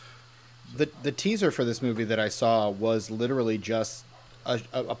works. The teaser for this movie that I saw was literally just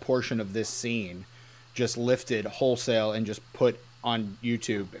a portion of this scene just lifted wholesale and just put on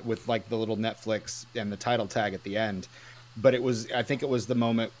YouTube with like the little Netflix and the title tag at the end. But I think it was the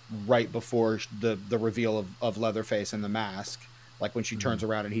moment right before the reveal of Leatherface and the mask, like when she turns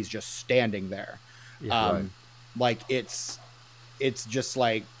around and he's just standing there. Like it's just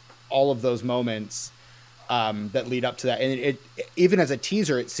like all of those moments that lead up to that. And it even as a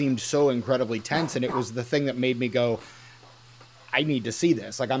teaser, it seemed so incredibly tense. And it was the thing that made me go, I need to see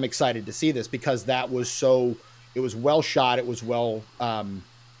this. Like, I'm excited to see this, because it was well shot. It was well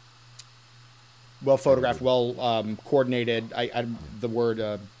photographed, well coordinated. The word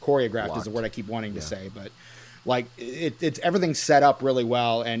choreographed Blocked. is the word I keep wanting to say, but like it's everything's set up really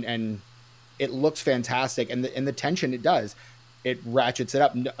well, and it looks fantastic, and the tension it does, it ratchets it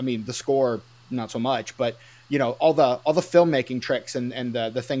up. I mean, the score not so much, but you know, all the filmmaking tricks and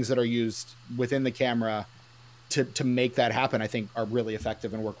the things that are used within the camera to make that happen, I think are really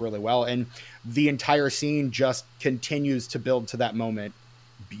effective and work really well. And the entire scene just continues to build to that moment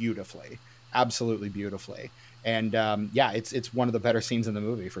beautifully. Absolutely beautifully. And it's one of the better scenes in the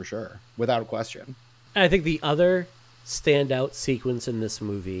movie for sure, without a question. I think the other standout sequence in this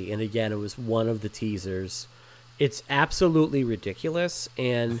movie, and again, it was one of the teasers, it's absolutely ridiculous,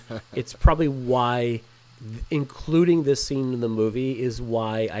 and it's probably why including this scene in the movie is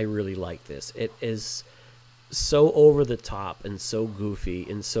why I really like this. It is so over the top and so goofy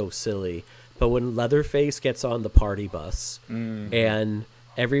and so silly, but when Leatherface gets on the party bus and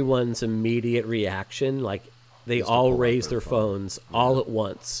everyone's immediate reaction, like they all raise their phones all at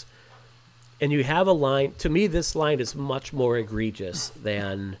once. And you have a line, to me, this line is much more egregious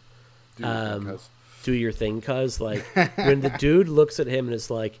than do your thing, cuz. Like, when the dude looks at him and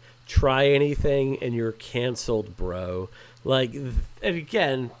is like, try anything and you're canceled, bro. Like, and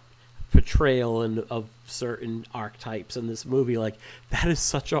again, portrayal of certain archetypes in this movie, like, that is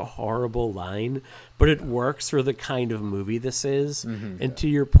such a horrible line, but it works for the kind of movie this is. And to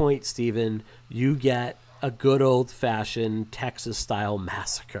your point, Steven, you get a good old-fashioned Texas-style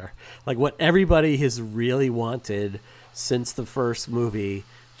massacre, like what everybody has really wanted since the first movie.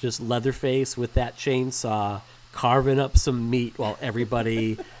 Just Leatherface with that chainsaw carving up some meat while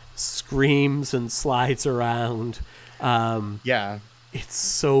everybody screams and slides around. It's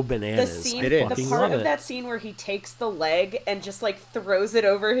so bananas. The part of that scene where he takes the leg and just like throws it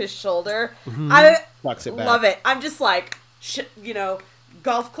over his shoulder, I love it. I'm just like,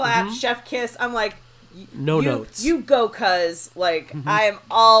 golf clap, chef kiss. I'm like, notes. You go, cuz. Like, I am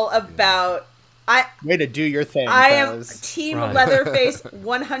all about. Way to do your thing. I am team Leatherface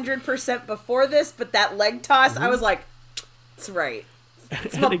 100% before this, but that leg toss, I was like, it's right.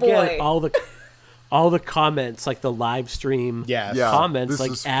 It's my boy. All the comments, like the live stream comments,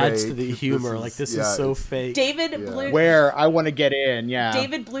 like adds to the humor. This is so fake. David Blue, where I want to get in,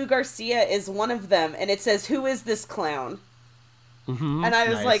 David Blue Garcia is one of them, and it says, "Who is this clown?" And I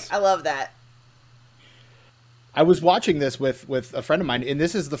was like, I love that. I was watching this with a friend of mine, and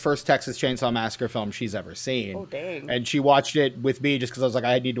this is the first Texas Chainsaw Massacre film she's ever seen. Oh, dang. And she watched it with me just because I was like,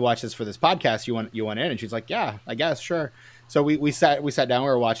 I need to watch this for this podcast. You want in? And she's like, yeah, I guess, sure. So we sat down, we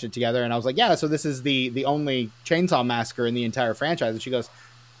were watching it together, and I was like, yeah, so this is the only Chainsaw Massacre in the entire franchise. And she goes,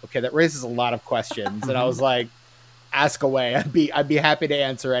 okay, that raises a lot of questions. And I was like, ask away. I'd be happy to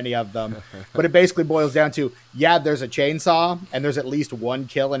answer any of them. But it basically boils down to, yeah, there's a chainsaw, and there's at least one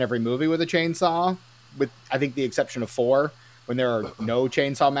kill in every movie with a chainsaw, with I think the exception of 4, when there are no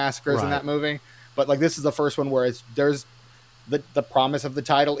chainsaw massacres in that movie. But like, this is the first one where there's the promise of the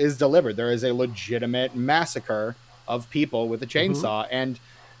title is delivered. There is a legitimate massacre of people with a chainsaw, and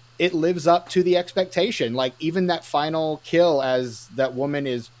it lives up to the expectation. Like, even that final kill, as that woman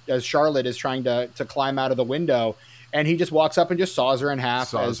as Charlotte is trying to climb out of the window, and he just walks up and just saws her in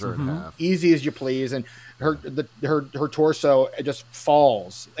half, easy as you please, and her torso just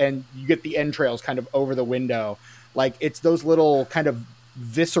falls, and you get the entrails kind of over the window. Like, it's those little kind of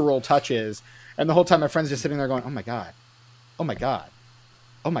visceral touches, and the whole time my friend's just sitting there going, oh my god, oh my god,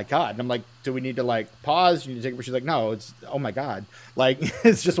 oh my god. And I'm like, do we need to like pause? You need to take it? She's like, no, it's oh my god. Like,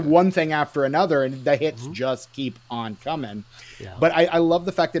 it's just one thing after another, and the hits just keep on coming. Yeah. But I love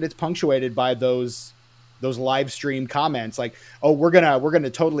the fact that it's punctuated by those live stream comments, like, oh, we're gonna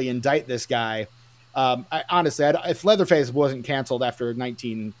totally indict this guy. Honestly, if Leatherface wasn't canceled after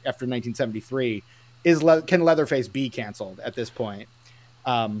 1973, can Leatherface be canceled at this point?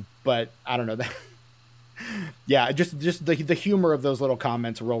 But I don't know that. Yeah, just the humor of those little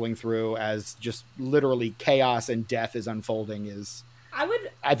comments rolling through as just literally chaos and death is unfolding is,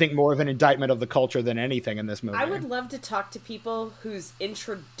 I think, more of an indictment of the culture than anything in this movie. I would love to talk to people whose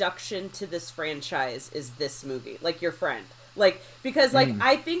introduction to this franchise is this movie, like your friend. Like, because like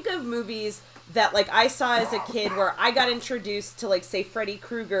I think of movies that like I saw as a kid where I got introduced to, like, say, Freddy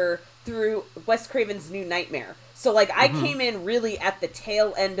Krueger through Wes Craven's New Nightmare. So like I came in really at the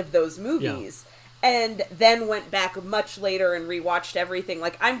tail end of those movies. Yeah. And then went back much later and rewatched everything.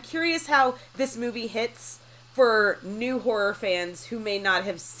 Like, I'm curious how this movie hits for new horror fans who may not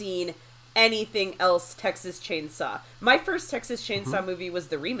have seen anything else Texas Chainsaw. My first Texas Chainsaw movie was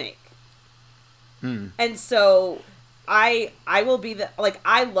the remake. And so I will be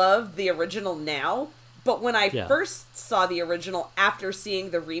I love the original now, but when I first saw the original after seeing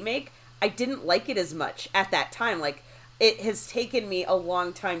the remake, I didn't like it as much at that time. Like, it has taken me a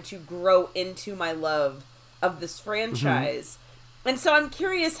long time to grow into my love of this franchise. And so I'm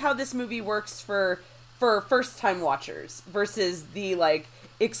curious how this movie works for first-time watchers versus the, like,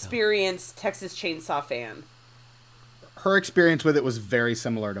 experienced Texas Chainsaw fan. Her experience with it was very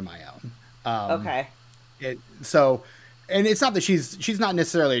similar to my own. Okay. And it's not that she's not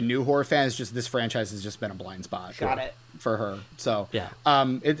necessarily a new horror fan. It's just this franchise has just been a blind spot. Got it. For her. So,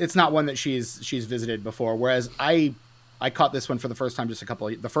 it's not one that she's visited before. Whereas I caught this one for the first time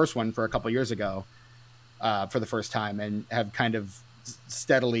the first one for a couple years ago, for the first time, and have kind of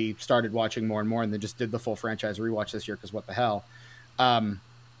steadily started watching more and more, and then just did the full franchise rewatch this year because what the hell.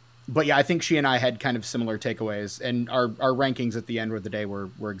 But yeah, I think she and I had kind of similar takeaways, and our rankings at the end of the day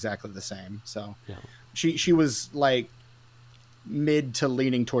were exactly the same. So she was like mid to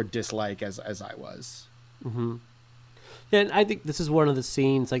leaning toward dislike as I was. And I think this is one of the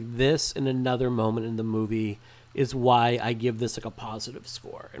scenes, like this and another moment in the movie, is why I give this like a positive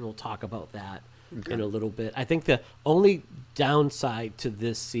score, and we'll talk about that in a little bit. I think the only downside to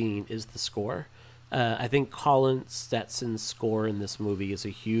this scene is the score. I think Colin Stetson's score in this movie is a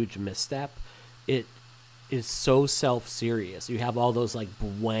huge misstep. It is so self-serious. You have all those like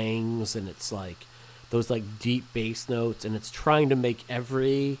bwangs, and it's like those like deep bass notes, and it's trying to make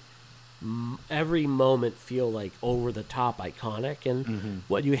every moment feel like over the top iconic, and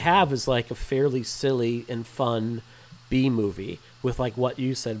what you have is like a fairly silly and fun B movie with, like what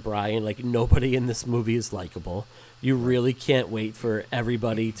you said, Brian, like nobody in this movie is likable. You really can't wait for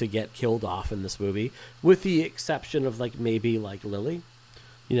everybody to get killed off in this movie, with the exception of like maybe like Lily,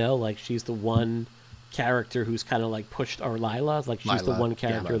 like she's the one character who's kind of like pushed, or Lila, like she's the one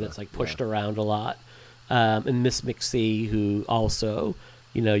character that's like pushed around a lot, and Miss McSee, who also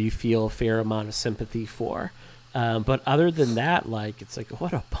you feel a fair amount of sympathy for. But other than that, like, it's like,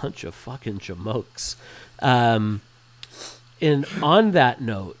 what a bunch of fucking jamokes. And on that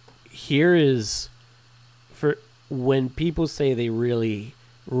note, here is, for when people say they really,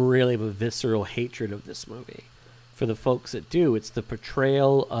 really have a visceral hatred of this movie, for the folks that do, it's the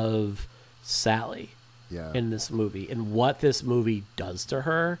portrayal of Sally in this movie and what this movie does to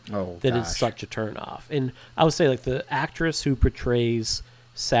her is such a turnoff. And I would say, like, the actress who portrays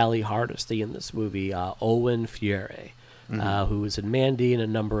Sally Hardesty in this movie, Owen Fiore, who was in Mandy and a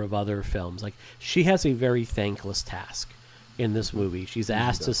number of other films. Like, she has a very thankless task in this movie. She's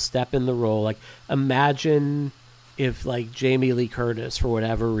asked to step in the role. Like, imagine if, like, Jamie Lee Curtis, for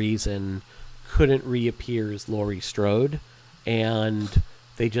whatever reason, couldn't reappear as Laurie Strode. and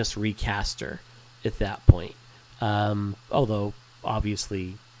they just recast her at that point. Although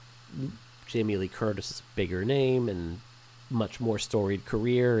obviously Jamie Lee Curtis is a bigger name and much more storied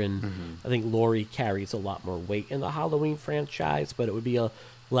career, and I think Laurie carries a lot more weight in the Halloween franchise, but it would be a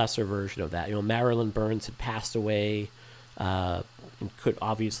lesser version of that. Marilyn Burns had passed away and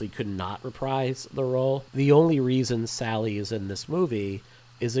could not reprise the role. The only reason Sally is in this movie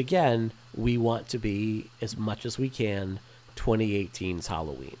is, again, we want to be, as much as we can, 2018's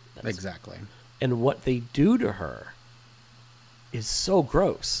Halloween. Exactly. And what they do to her is so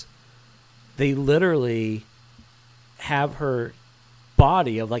gross. They literally have her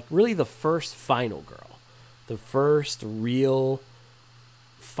body of, like, really the first final girl. The first real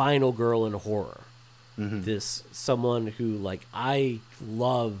final girl in horror. This someone who, like, I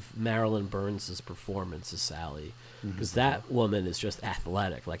love Marilyn Burns' performance as Sally, because that woman is just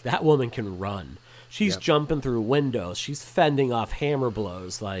athletic. Like, that woman can run. She's jumping through windows. She's fending off hammer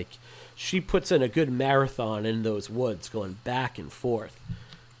blows. Like, she puts in a good marathon in those woods, going back and forth.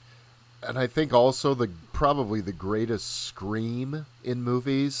 And I think also probably the greatest scream in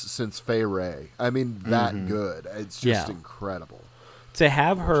movies since Fay Wray. I mean, that good. It's just incredible. To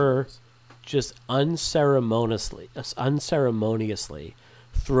have her just unceremoniously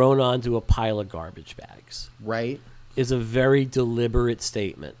thrown onto a pile of garbage bags, right, is a very deliberate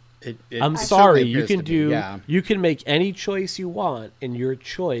statement. I'm it sorry, certainly you can make any choice you want, and your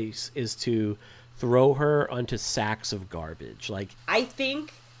choice is to throw her onto sacks of garbage. Like, I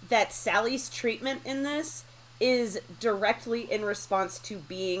think that Sally's treatment in this is directly in response to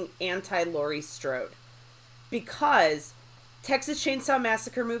being anti-Laurie Strode, because Texas Chainsaw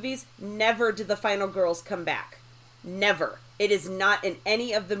Massacre movies, never do the final girls come back. Never. It is not in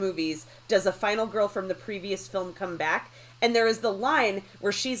any of the movies does a final girl from the previous film come back. And there is the line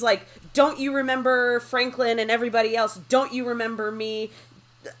where she's like, don't you remember Franklin and everybody else? Don't you remember me?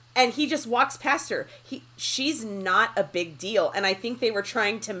 And he just walks past her. She's not a big deal. And I think they were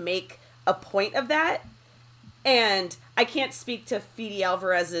trying to make a point of that. And I can't speak to Fede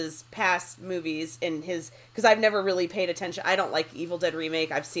Alvarez's past movies because I've never really paid attention. I don't like Evil Dead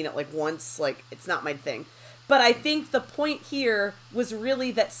Remake. I've seen it like once. Like, it's not my thing. But I think the point here was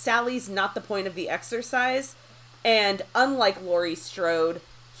really that Sally's not the point of the exercise. And unlike Laurie Strode,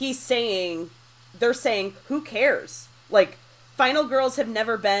 they're saying, who cares? Like, final girls have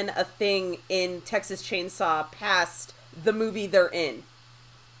never been a thing in Texas Chainsaw past the movie they're in.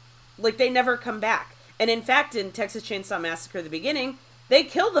 Like, they never come back. And in fact, in Texas Chainsaw Massacre, the beginning, they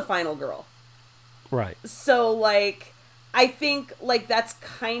kill the final girl. right. So, like, I think, like, that's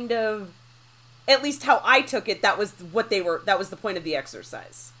kind of, at least how I took it, that was the point of the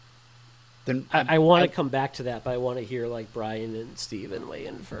exercise. Then I want to come back to that, but I want to hear, like, Brian and Steven weigh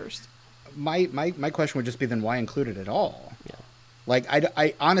in first. My question would just be, then why include it at all? Yeah. Like,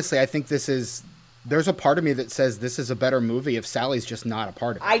 I honestly, I think there's a part of me that says this is a better movie if Sally's just not a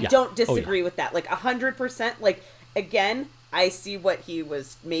part of it. I don't disagree with that. Like, 100%. Like, again, I see what he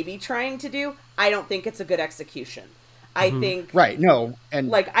was maybe trying to do. I don't think it's a good execution. I think... Right, no. And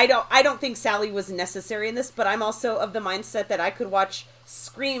like, I don't think Sally was necessary in this, but I'm also of the mindset that I could watch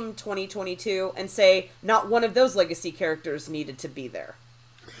Scream 2022 and say not one of those legacy characters needed to be there.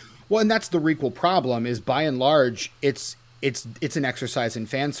 Well, and that's the requel problem, is by and large, it's an exercise in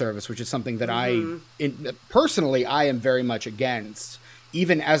fan service, which is something that personally, I am very much against.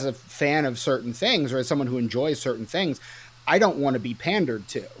 Even as a fan of certain things, or as someone who enjoys certain things, I don't want to be pandered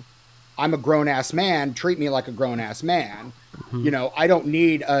to. I'm a grown-ass man. Treat me like a grown-ass man. I don't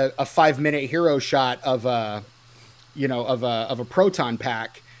need a 5-minute hero shot of a proton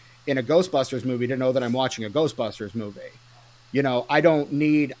pack in a Ghostbusters movie to know that I'm watching a Ghostbusters movie. I don't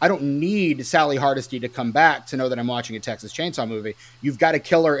need Sally Hardesty to come back to know that I'm watching a Texas Chainsaw movie. You've got a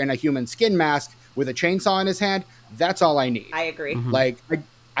killer in a human skin mask with a chainsaw in his hand. That's all I need. I agree. Like,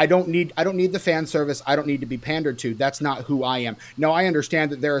 I don't need the fan service. I don't need to be pandered to. That's not who I am. Now, I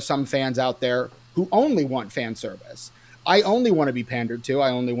understand that there are some fans out there who only want fan service. I only want to be pandered to.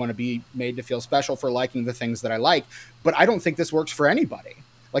 I only want to be made to feel special for liking the things that I like. But I don't think this works for anybody.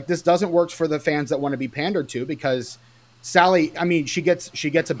 Like, this doesn't work for the fans that want to be pandered to, because Sally, I mean, she gets a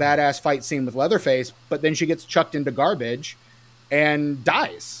badass fight scene with Leatherface, but then she gets chucked into garbage and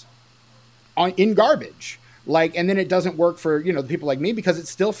dies in garbage. Like, and then it doesn't work for, the people like me, because it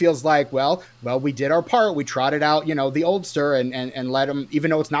still feels like, well, we did our part. We trotted out, the oldster and let him,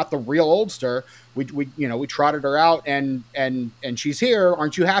 even though it's not the real oldster, we trotted her out and she's here.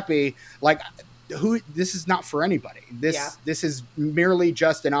 Aren't you happy? Like, this is not for anybody. This is merely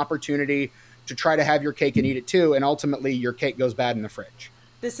just an opportunity to try to have your cake and eat it too. And ultimately your cake goes bad in the fridge.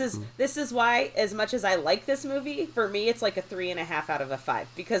 This is why, as much as I like this movie, for me it's like a 3.5 out of a 5,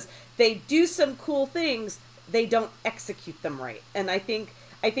 because they do some cool things, they don't execute them right. And I think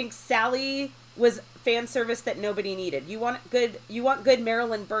Sally was fan service that nobody needed. You want good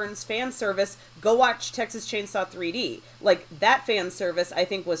Marilyn Burns fan service, go watch Texas Chainsaw 3D. Like, that fan service I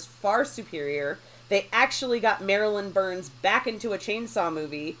think was far superior. They actually got Marilyn Burns back into a chainsaw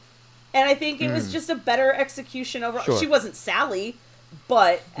movie, and I think it was just a better execution overall. Sure. She wasn't Sally,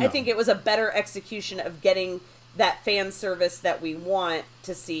 but no. I think it was a better execution of getting that fan service that we want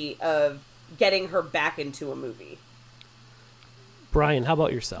to see, of getting her back into a movie. Brian, how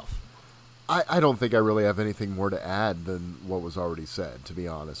about yourself? I don't think I really have anything more to add than what was already said, to be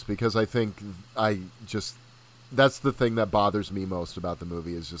honest, because I think that's the thing that bothers me most about the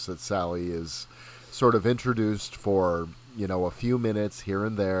movie, is just that Sally is sort of introduced for, a few minutes here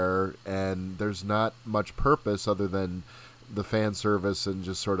and there, and there's not much purpose other than the fan service and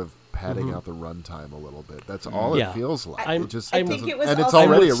just sort of padding out the runtime a little bit. That's all it feels like. I think it was, and it's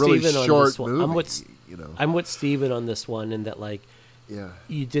already a really Steven short movie. I'm with Steven on this one, in that, like,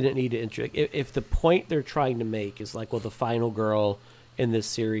 you didn't need to if the point they're trying to make is like, well, the final girl in this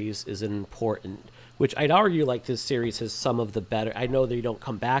series is important, which I'd argue, like, this series has some of the better. I know they don't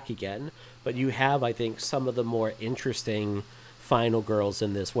come back again, but you have, I think, some of the more interesting final girls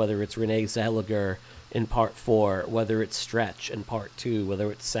in this, whether it's Renee Zellweger in part 4, whether it's Stretch in part 2,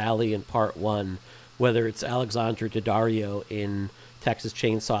 whether it's Sally in part 1, whether it's Alexandra Daddario in Texas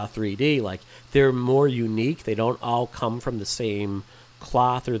Chainsaw 3D. Like, they're more unique. They don't all come from the same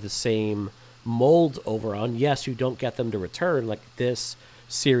cloth or the same mold overall. And yes, you don't get them to return. Like, this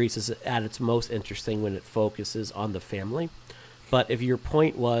series is at its most interesting when it focuses on the family. But if your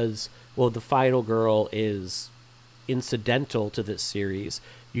point was, well, the final girl is incidental to this series,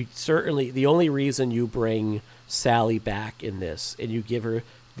 you certainly, the only reason you bring Sally back in this and you give her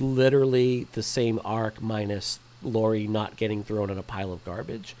literally the same arc minus Laurie not getting thrown in a pile of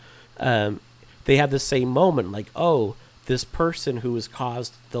garbage, they have the same moment, like, oh, this person who has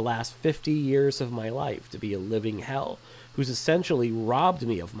caused the last 50 years of my life to be a living hell, who's essentially robbed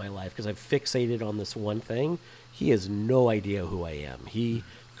me of my life because I've fixated on this one thing, he has no idea who I am. He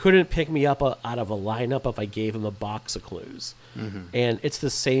couldn't pick me up out of a lineup if I gave him a box of clues. And it's the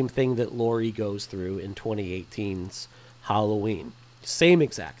same thing that Laurie goes through in 2018's Halloween. Same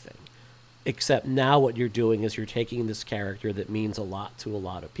exact thing. Except now what you're doing is you're taking this character that means a lot to a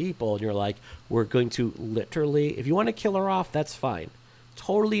lot of people, and you're like, we're going to literally, if you want to kill her off, that's fine.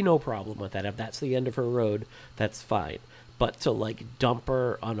 Totally no problem with that. If that's the end of her road, that's fine. But to, like, dump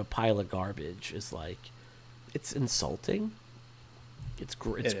her on a pile of garbage is, like, it's insulting. It's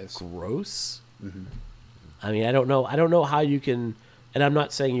gross. I mean, I don't know how you can, and I'm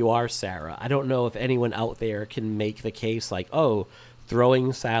not saying you are Sarah. I don't know if anyone out there can make the case like, oh,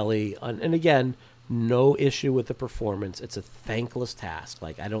 throwing Sally on, and again, no issue with the performance. It's a thankless task.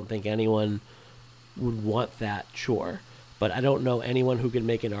 Like, I don't think anyone would want that chore, but I don't know anyone who can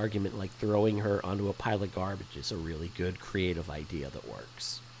make an argument like throwing her onto a pile of garbage is a really good creative idea that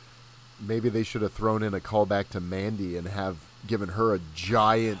works. Maybe they should have thrown in a callback to Mandy and have given her a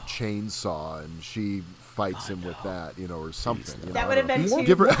giant chainsaw and she fights him with that, or something. That would have been way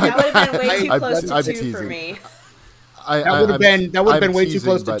too close to 2 for me. That would have been way too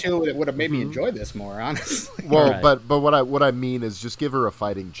close to 2. It would have made me enjoy this more, honestly. Well, right. but what I mean is just give her a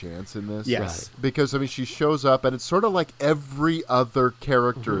fighting chance in this. Yes, right. Because I mean she shows up, and it's sort of like every other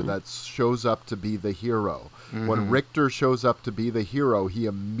character that shows up to be the hero. When Richter shows up to be the hero, he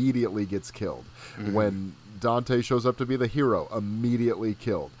immediately gets killed. When Dante shows up to be the hero, immediately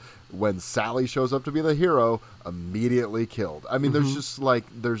killed. When Sally shows up to be the hero, immediately killed. I mean, there's just like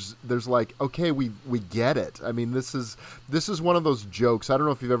there's like, okay, we get it. I mean, this is one of those jokes. I don't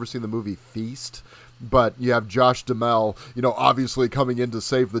know if you've ever seen the movie Feast, but you have Josh Duhamel, obviously coming in to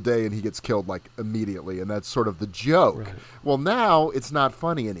save the day, and he gets killed like immediately, and that's sort of the joke. Right. Well, now it's not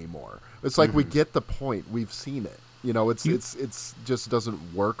funny anymore. It's like we get the point. We've seen it. It's just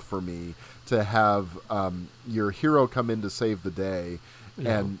doesn't work for me to have your hero come in to save the day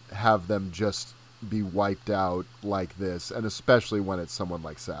and have them just be wiped out like this, and especially when it's someone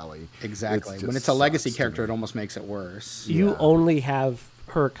like Sally. Exactly. When it's a legacy character, it almost makes it worse. You only have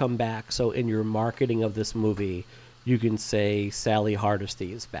her come back, so in your marketing of this movie, you can say Sally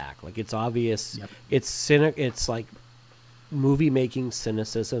Hardesty is back. Like, it's obvious. Yep. It's like movie making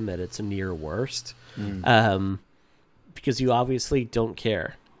cynicism at its near worst, because you obviously don't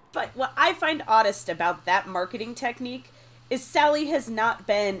care. But what I find oddest about that marketing technique is Sally has not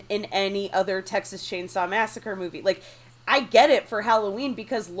been in any other Texas Chainsaw Massacre movie. Like, I get it for Halloween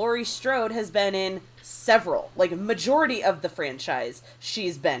because Laurie Strode has been in several, like majority of the franchise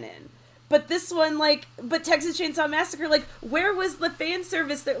she's been in. But this one, like, but Texas Chainsaw Massacre, like, where was the fan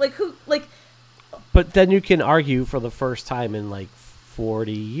service there? Like, who, like... But then you can argue for the first time in, like,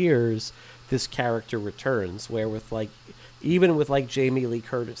 40 years, this character returns, where with, like, even with, like, Jamie Lee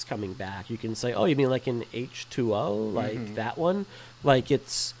Curtis coming back, you can say, oh, you mean, like, in H2O? Like, that one? Like,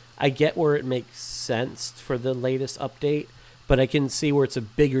 it's... I get where it makes sense for the latest update, but I can see where it's a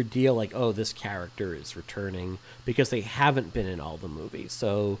bigger deal, like, oh, this character is returning, because they haven't been in all the movies.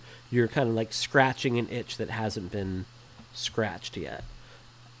 So you're kind of like scratching an itch that hasn't been scratched yet.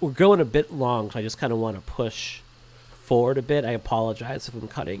 We're going a bit long, so I just kind of want to push forward a bit. I apologize if I'm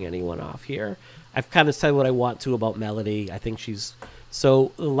cutting anyone off here. I've kind of said what I want to about Melody. I think she's...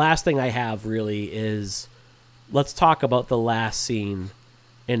 So the last thing I have really is, let's talk about the last scene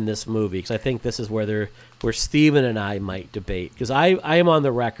in this movie, because I think this is where Steven and I might debate, because I am on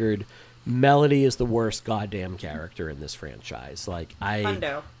the record, Melody is the worst goddamn character in this franchise. Like,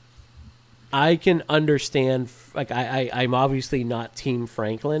 I can understand, like, I'm obviously not Team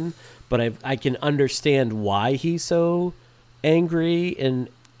Franklin, but I can understand why he's so angry and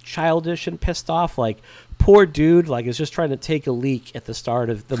childish and pissed off. Like, poor dude, like, is just trying to take a leak at the start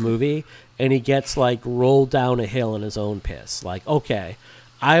of the movie, and he gets, like, rolled down a hill in his own piss. Like, okay,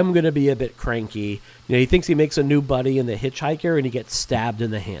 I'm going to be a bit cranky. You know, he thinks he makes a new buddy in The Hitchhiker, and he gets stabbed in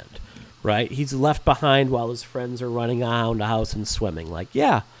the hand, right? He's left behind while his friends are running around the house and swimming. Like,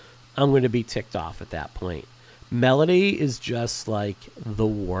 yeah, I'm going to be ticked off at that point. Melody is just, like, the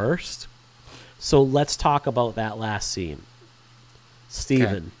worst. So let's talk about that last scene.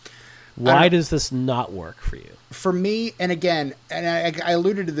 Steven, why does this not work for you? For me, and again, and I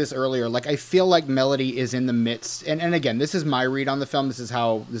alluded to this earlier, like, I feel like Melody is in the midst, and again, this is my read on the film. This is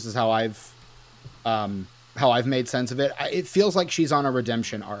how I've made sense of it. It feels like she's on a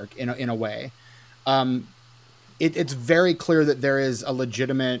redemption arc in a way. It's very clear that there is a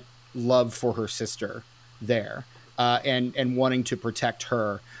legitimate love for her sister there, and wanting to protect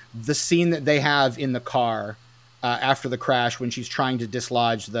her. The scene that they have in the car after the crash, when she's trying to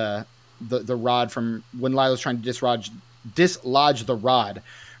dislodge the rod from, when Lila's trying to dislodge the rod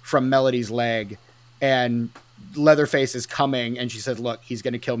from Melody's leg, and Leatherface is coming, and she said, look, he's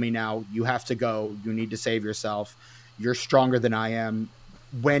going to kill me now. You have to go. You need to save yourself. You're stronger than I am.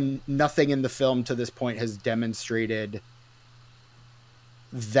 When nothing in the film to this point has demonstrated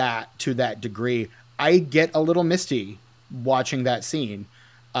that to that degree, I get a little misty watching that scene.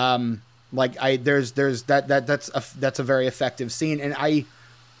 That's a very effective scene. And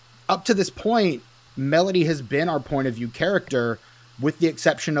up to this point, Melody has been our point of view character, with the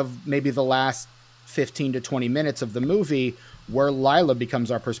exception of maybe the last 15 to 20 minutes of the movie, where Lila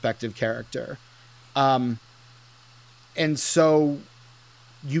becomes our perspective character. And so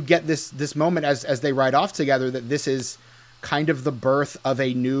you get this moment as they ride off together, that this is kind of the birth of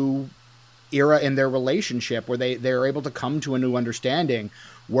a new era in their relationship, where they're able to come to a new understanding,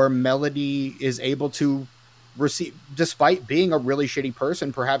 where Melody is able to receive, despite being a really shitty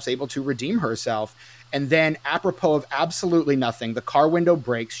person, perhaps able to redeem herself. And then, apropos of absolutely nothing, the car window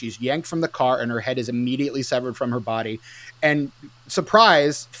breaks, she's yanked from the car, and her head is immediately severed from her body. And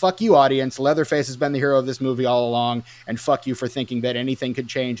surprise, fuck you, audience, Leatherface has been the hero of this movie all along, and fuck you for thinking that anything could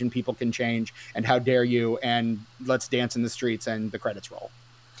change and people can change, and how dare you, and let's dance in the streets, and the credits roll.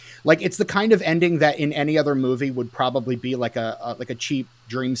 Like, it's the kind of ending that in any other movie would probably be like a cheap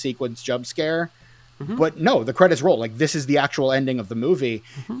dream sequence jump scare. Mm-hmm. But no, the credits roll. Like, this is the actual ending of the movie.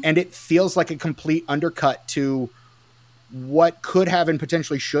 Mm-hmm. And it feels like a complete undercut to what could have and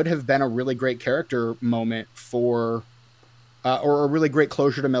potentially should have been a really great character moment or a really great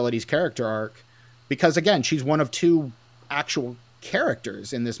closure to Melody's character arc. Because again, she's one of two actual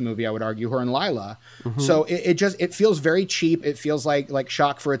characters in this movie, I would argue, her and Lila. Mm-hmm. So it feels very cheap. It feels like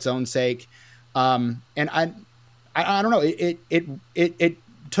shock for its own sake. And I don't know. It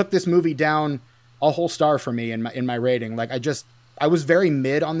took this movie down a whole star for me in my rating. Like, I was very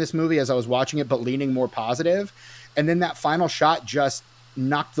mid on this movie as I was watching it, but leaning more positive. And then that final shot just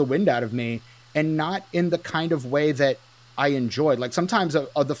knocked the wind out of me, and not in the kind of way that I enjoyed. Like, sometimes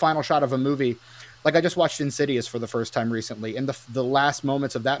the final shot of a movie, like, I just watched Insidious for the first time recently, and the last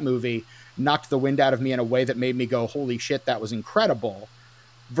moments of that movie knocked the wind out of me in a way that made me go, holy shit, that was incredible.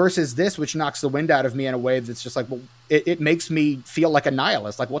 Versus this, which knocks the wind out of me in a way that's just like, well, it makes me feel like a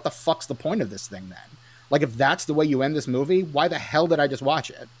nihilist. Like, what the fuck's the point of this thing then? Like, if that's the way you end this movie, why the hell did I just watch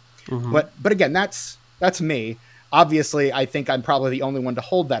it? Mm-hmm. But again, that's me. Obviously, I think I'm probably the only one to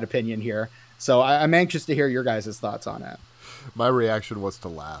hold that opinion here. So I'm anxious to hear your guys' thoughts on it. My reaction was to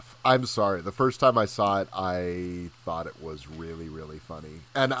laugh. I'm sorry. The first time I saw it, I thought it was really, really funny.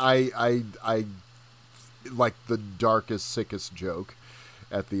 And I like the darkest, sickest joke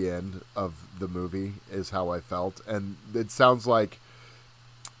at the end of the movie is how I felt. And it sounds like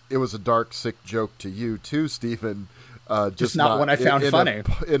it was a dark, sick joke to you too, Stephen. Just not one I found funny.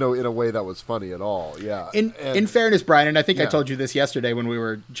 In a way that was funny at all, yeah. In fairness, Brian, and I think I told you this yesterday when we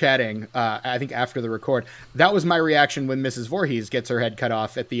were chatting, I think after the record, that was my reaction when Mrs. Voorhees gets her head cut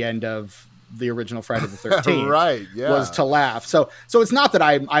off at the end of the original Friday the 13th. Right, yeah. Was to laugh. So it's not that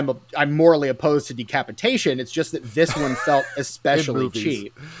I'm morally opposed to decapitation, it's just that this one felt especially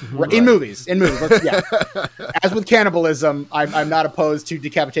cheap. Right. In movies. Yeah. As with cannibalism, I'm not opposed to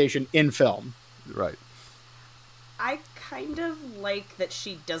decapitation in film. Right. I kind of like that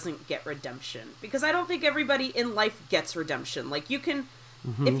she doesn't get redemption, because I don't think everybody in life gets redemption. Like, you can,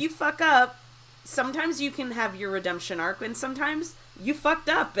 if you fuck up, sometimes you can have your redemption arc, and sometimes you fucked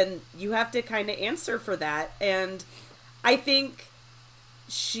up and you have to kind of answer for that. And I think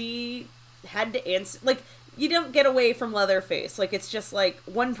she had to answer, like, you don't get away from Leatherface. Like, it's just like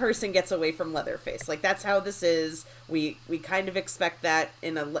one person gets away from Leatherface. Like, that's how this is. We kind of expect that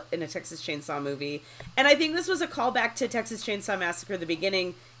in a Texas Chainsaw movie. And I think this was a callback to Texas Chainsaw Massacre at the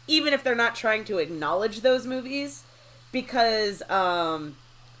beginning, even if they're not trying to acknowledge those movies, because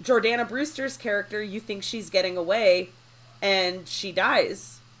Jordana Brewster's character, you think she's getting away, and she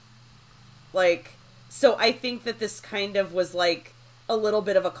dies. Like, so I think that this kind of was like a little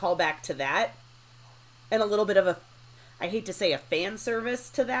bit of a callback to that. And a little bit of a, I hate to say a fan service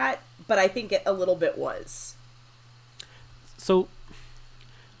to that, but I think it a little bit was. So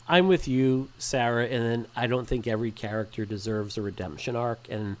I'm with you, Sarah, and then I don't think every character deserves a redemption arc,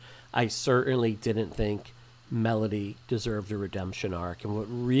 and I certainly didn't think Melody deserved a redemption arc. And what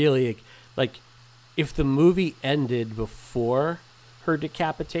really, like, if the movie ended before her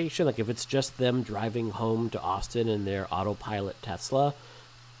decapitation, like if it's just them driving home to Austin in their autopilot Tesla,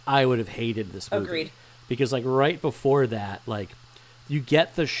 I would have hated this movie. Agreed. Because, like, right before that, like, you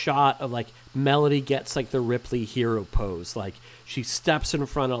get the shot of, like, Melody gets, like, the Ripley hero pose. Like, she steps in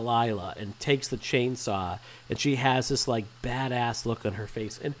front of Lila and takes the chainsaw, and she has this, like, badass look on her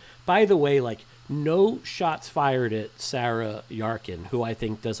face. And, by the way, like, no shots fired at Sarah Yarkin, who I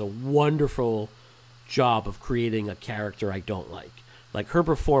think does a wonderful job of creating a character I don't like. Like, her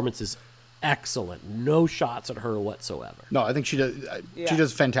performance is excellent. No shots at her whatsoever. No, I think she does. She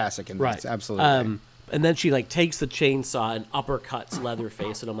does fantastic in this. Absolutely. And then she, like, takes the chainsaw and uppercuts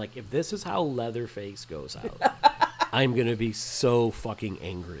Leatherface, and I'm like, if this is how Leatherface goes out, I'm gonna be so fucking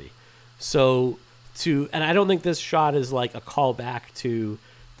angry. And I don't think this shot is like a callback to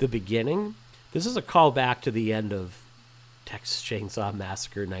the beginning. This is a callback to the end of Texas Chainsaw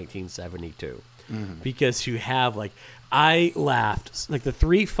Massacre 1972, because you have, like, I laughed, like, the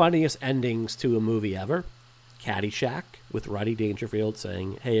three funniest endings to a movie ever: Caddyshack with Rodney Dangerfield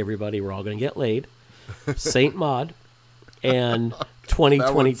saying, "Hey everybody, we're all gonna get laid," Saint Maud, and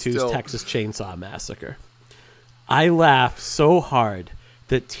 2022's Texas Chainsaw Massacre. I laughed so hard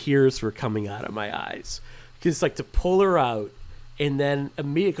that tears were coming out of my eyes, because, like, to pull her out and then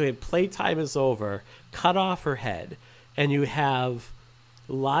immediately playtime is over, cut off her head, and you have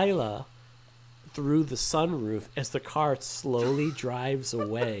Lila through the sunroof as the car slowly drives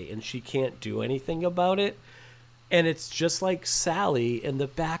away and she can't do anything about it, and it's just like Sally in the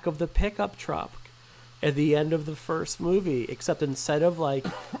back of the pickup truck at the end of the first movie, except instead of, like,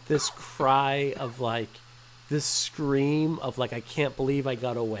 this cry of, like, this scream of, like, I can't believe I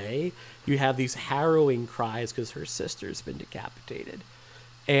got away, you have these harrowing cries because her sister's been decapitated.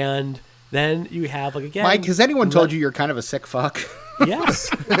 And then you have, like, again, Mike, has anyone told you you're kind of a sick fuck?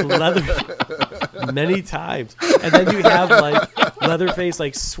 Yes, many times. And then you have, like, Leatherface,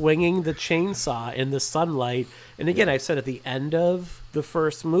 like, swinging the chainsaw in the sunlight. And again, I said at the end of the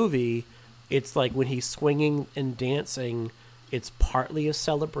first movie, it's like when he's swinging and dancing, it's partly a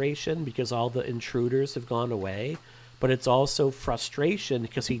celebration because all the intruders have gone away, but it's also frustration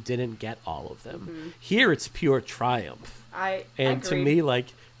because he didn't get all of them. Here, it's pure triumph. I to me, like,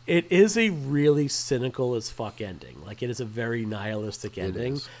 it is a really cynical as fuck ending. Like, it is a very nihilistic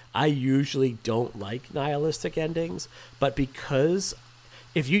ending. I usually don't like nihilistic endings, but because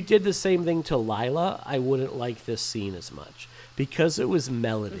if you did the same thing to Lila, I wouldn't like this scene as much. Because it was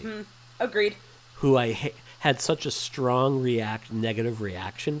Melody. Agreed. Who I had such a strong negative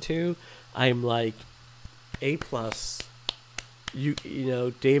reaction to. I'm like, A+. You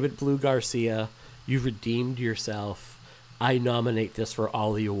know, David Blue Garcia, you've redeemed yourself. I nominate this for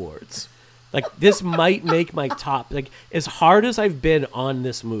all the awards. Like, this might make my top. Like, as hard as I've been on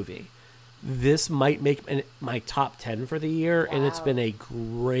this movie, this might make my top 10 for the year, and it's been a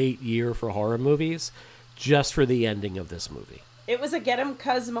great year for horror movies just for the ending of this movie. It was a get 'em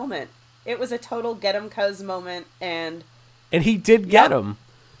cuz moment. It was a total get 'em cuz moment, and he did get him,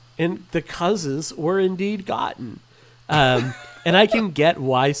 and the cuzes were indeed gotten. And I can get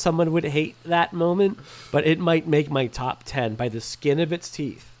why someone would hate that moment, but it might make my top 10 by the skin of its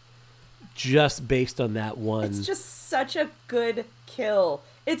teeth, just based on that one. It's just such a good kill.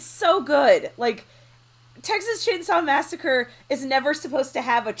 It's so good. Like, Texas Chainsaw Massacre is never supposed to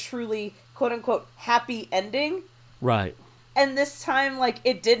have a truly, quote-unquote, happy ending. Right. And this time, like,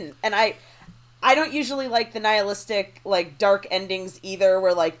 it didn't. And I don't usually like the nihilistic, like, dark endings either,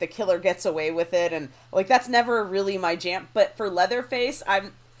 where, like, the killer gets away with it, and, like, that's never really my jam. But for Leatherface,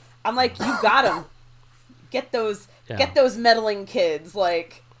 I'm like, you got him. Get those meddling kids,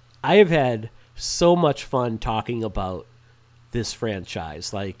 like. I have had so much fun talking about this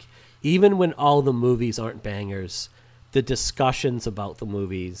franchise. Like, even when all the movies aren't bangers, the discussions about the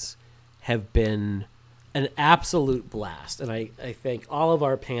movies have been an absolute blast. And I thank all of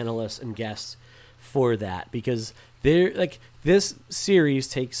our panelists and guests for that, because they're like, this series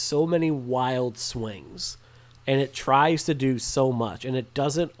takes so many wild swings and it tries to do so much, and it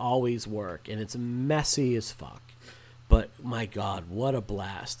doesn't always work, and it's messy as fuck. But my God, what a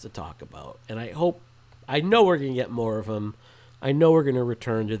blast to talk about. And I know we're going to get more of them. I know we're going to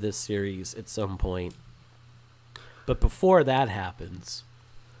return to this series at some point. But before that happens,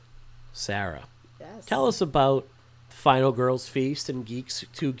 Sarah, tell us about Final Girls Feast and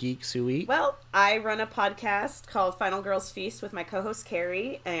Two Geeks Who Eat. Well, I run a podcast called Final Girls Feast with my co-host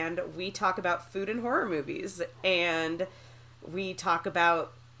Carrie, and we talk about food and horror movies. And we talk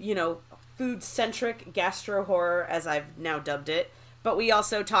about, food-centric gastro horror, as I've now dubbed it. But we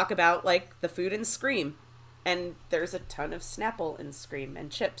also talk about, like, the food in Scream. And there's a ton of Snapple in Scream and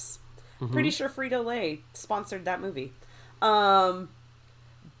chips. Mm-hmm. Pretty sure Frito-Lay sponsored that movie.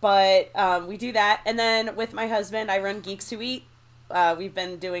 But we do that. And then with my husband, I run Geeks Who Eat. We've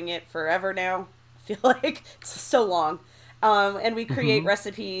been doing it forever now. I feel like it's so long. And we create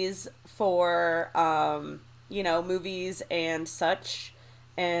recipes for, movies and such.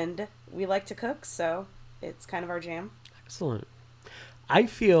 And we like to cook, so it's kind of our jam. Excellent. I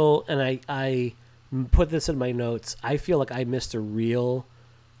feel, and I put this in my notes, I feel like I missed a real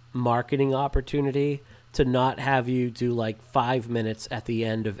marketing opportunity to not have you do like 5 minutes at the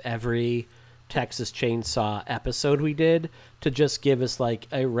end of every Texas Chainsaw episode we did to just give us like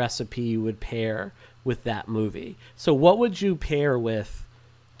a recipe you would pair with that movie. So what would you pair with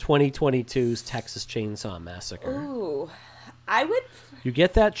 2022's Texas Chainsaw Massacre? Ooh, I would... You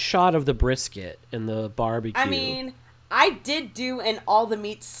get that shot of the brisket and the barbecue. I mean, I did do an all the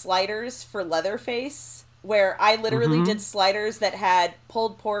meat sliders for Leatherface, where I literally did sliders that had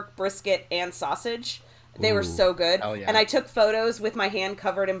pulled pork, brisket, and sausage. They were so good. Oh, yeah. And I took photos with my hand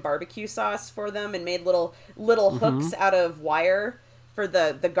covered in barbecue sauce for them and made little hooks out of wire for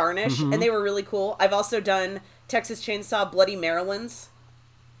the garnish. And they were really cool. I've also done Texas Chainsaw Bloody Marylands.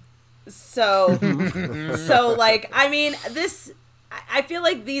 So, like, I mean, I feel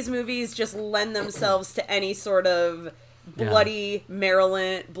like these movies just lend themselves to any sort of bloody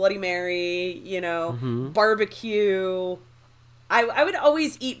Maryland, Bloody Mary, barbecue. I would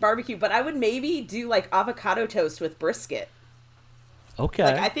always eat barbecue, but I would maybe do like avocado toast with brisket. Okay.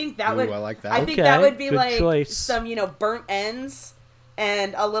 Like, I think that would. I like that. I think that would be good like choice. some, burnt ends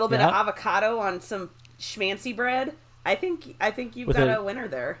and a little bit of avocado on some schmancy bread. I think you've got a winner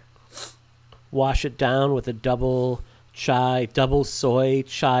there. Wash it down with a double soy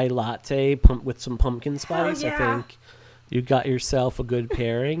chai latte with some pumpkin spice. Yeah. I think you got yourself a good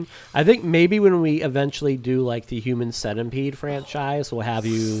pairing. I think maybe when we eventually do like the Human Centipede franchise, we'll have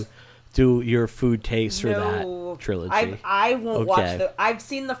you do your food taste for that trilogy. I won't watch I've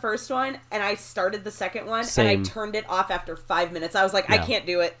seen the first one and I started the second one and I turned it off after 5 minutes. I was like, I can't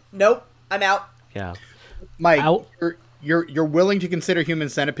do it. Nope, I'm out. Yeah, Mike, you're willing to consider Human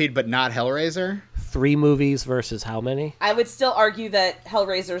Centipede, but not Hellraiser? 3 movies versus how many? I would still argue that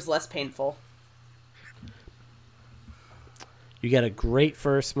Hellraiser's less painful. You get a great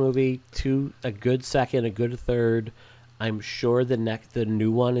first movie, a good second, a good third. I'm sure the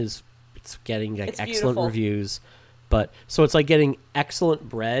new one it's getting like excellent reviews. But so it's like getting excellent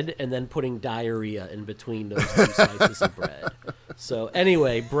bread and then putting diarrhea in between those 2 slices of bread. So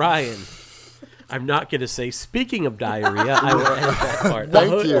anyway, Brian, I'm not going to say, speaking of diarrhea, I will edit that part.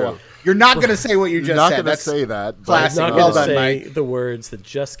 Thank you. You're not going to say what you just not said. Not going to say that. Classic. I'm not well going to done, say Mike. the words that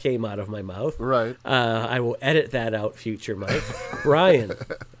just came out of my mouth. Right. I will edit that out, future Mike. Brian,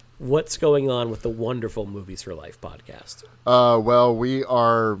 what's going on with the wonderful Movies for Life podcast? Well, we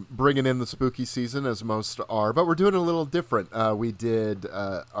are bringing in the spooky season, as most are, but we're doing it a little different. We did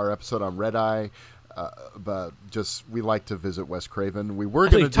our episode on Red Eye, but we like to visit Wes Craven. We were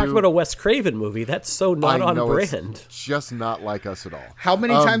going to talk about a Wes Craven movie. That's so not on brand. It's just not like us at all. How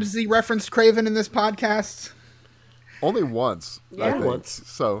many times has he referenced Craven in this podcast? Only once. Yeah, I think. once.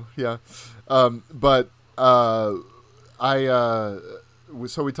 So, yeah.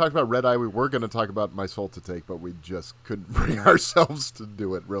 So we talked about Red Eye. We were going to talk about My Soul to Take, but we just couldn't bring ourselves to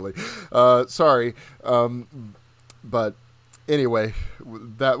do it, really. Sorry. But anyway,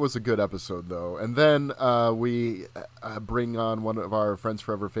 that was a good episode, though. And then we bring on one of our Friends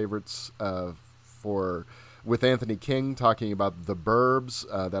Forever favorites with Anthony King talking about The Burbs.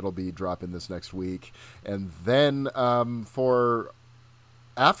 That'll be dropping this next week. And then after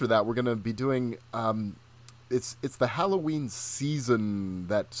that, we're going to be doing... It's the Halloween season,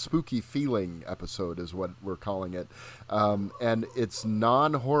 that spooky feeling episode is what we're calling it. And it's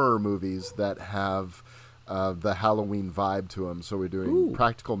non-horror movies that have the Halloween vibe to them. So we're doing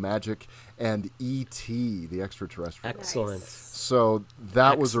Practical Magic and E.T., the extraterrestrial. Excellent. So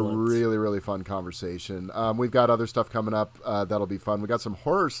that was a really, really fun conversation. We've got other stuff coming up that'll be fun. We got some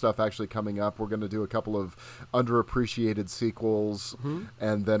horror stuff actually coming up. We're going to do a couple of underappreciated sequels,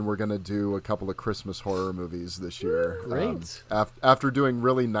 and then we're going to do a couple of Christmas horror movies this year. Great. After doing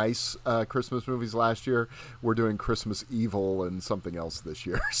really nice Christmas movies last year, we're doing Christmas Evil and something else this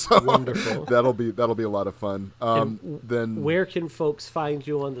year. So wonderful. That'll be a lot of fun. Then where can folks find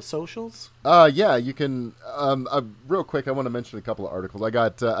you on the socials? Yeah, you can. Real quick, I want to mention a couple of articles.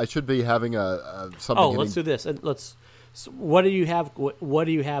 I should be having something. Oh, let's do this, and So what do you have? What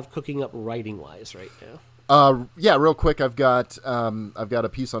do you have cooking up writing wise right now? Yeah, real quick, I've got a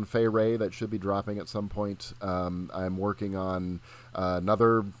piece on Fay Wray that should be dropping at some point. I'm working on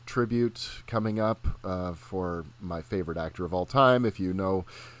another tribute coming up for my favorite actor of all time. If you know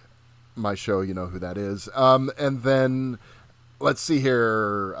my show, you know who that is. And then let's see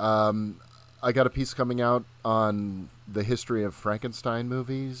here. I got a piece coming out on the history of Frankenstein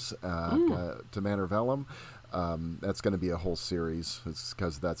movies. I've got To Manor Vellum. That's going to be a whole series. It's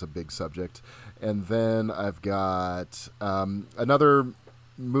because that's a big subject. And then I've got another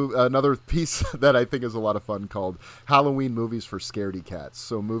piece that I think is a lot of fun called Halloween Movies for Scaredy Cats.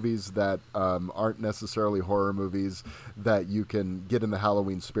 So movies that aren't necessarily horror movies that you can get in the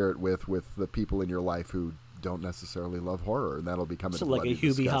Halloween spirit with the people in your life who don't necessarily love horror, and that'll be coming. So like a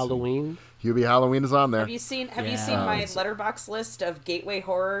Hubie Halloween. Hubie Halloween is on there. Have you seen my letterbox list of gateway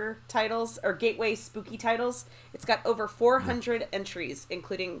horror titles or gateway spooky titles? It's got over 400 entries,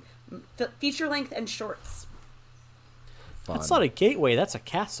 including feature length and shorts. Fun. That's not a gateway. That's a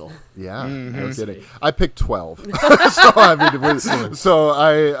castle. Yeah, no kidding. I picked 12. So I mean,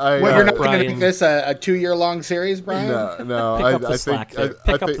 you're not going to make this a 2-year-long series, Brian? No. Pick up the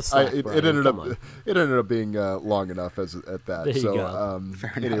slack. It ended up being long enough at that. There you go.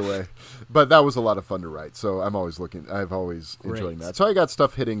 Anyway, but that was a lot of fun to write. So I've always enjoying that. So I got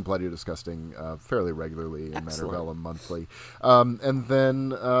stuff hitting Bloody or Disgusting fairly regularly in Manor Vellum monthly, and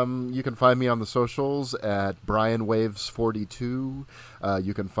then you can find me on the socials at Brian Waves 42.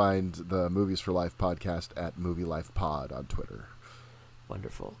 You can find the Movies for Life podcast at Movie Life Pod on Twitter.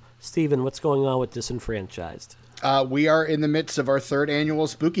 Wonderful. Steven, what's going on with Disenfranchised? We are in the midst of our 3rd annual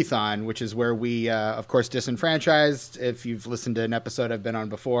Spooky-thon, which is where we, of course, Disenfranchised. If you've listened to an episode I've been on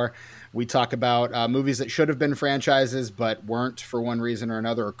before, we talk about movies that should have been franchises but weren't for one reason or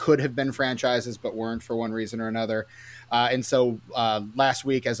another, or could have been franchises but weren't for one reason or another. And so last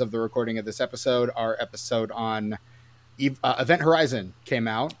week, as of the recording of this episode, our episode on Event Horizon came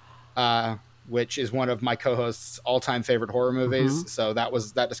out, which is one of my co-hosts' all-time favorite horror movies. Mm-hmm. So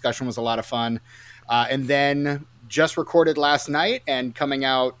that discussion was a lot of fun. And then just recorded last night and coming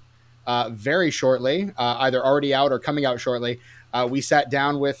out very shortly, either already out or coming out shortly, we sat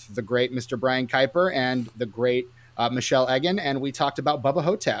down with the great Mr. Brian Kuiper and the great Michelle Egan, and we talked about Bubba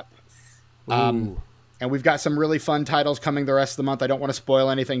Hotep. And we've got some really fun titles coming the rest of the month. I don't want to spoil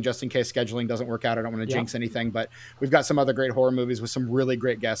anything just in case scheduling doesn't work out. I don't want to jinx anything, but we've got some other great horror movies with some really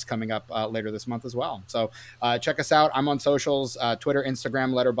great guests coming up later this month as well. So check us out. I'm on socials, Twitter,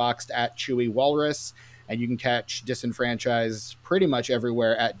 Instagram, Letterboxd at Chewy Walrus, and you can catch Disenfranchised pretty much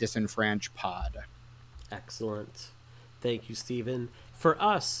everywhere at Disenfranch Pod. Excellent. Thank you, Steven. For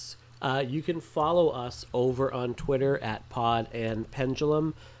us, you can follow us over on Twitter at Pod and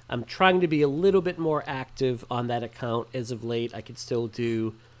Pendulum. I'm trying to be a little bit more active on that account as of late. I could still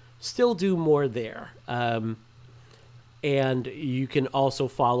do more there. And you can also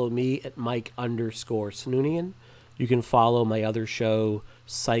follow me at Mike_Snoonian. You can follow my other show,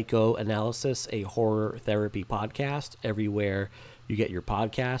 Psychoanalysis, a horror therapy podcast, everywhere you get your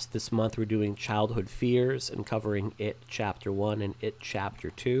podcast. This month we're doing Childhood Fears and covering It Chapter 1 and It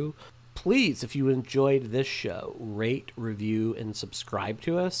Chapter 2. Please, if you enjoyed this show, rate, review, and subscribe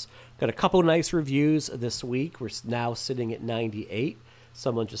to us. Got a couple nice reviews this week. We're now sitting at 98.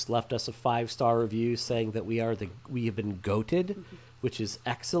 Someone just left us a 5-star review saying that we have been goated, which is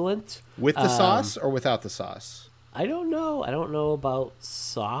excellent. With the sauce or without the sauce? I don't know. I don't know about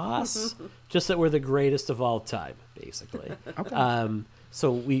sauce. Just that we're the greatest of all time, basically. Okay.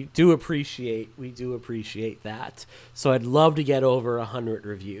 So we do appreciate that. So I'd love to get over 100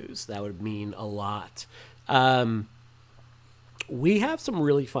 reviews. That would mean a lot. We have some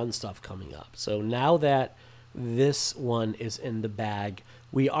really fun stuff coming up. So now that this one is in the bag,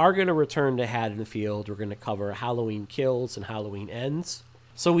 we are going to return to Haddonfield. We're going to cover Halloween Kills and Halloween Ends.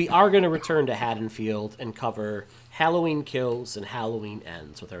 So we are going to return to Haddonfield and cover Halloween Kills and Halloween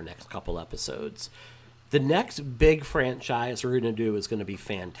Ends with our next couple episodes. The next big franchise we're going to do is going to be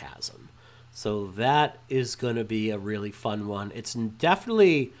Phantasm. So that is going to be a really fun one. It's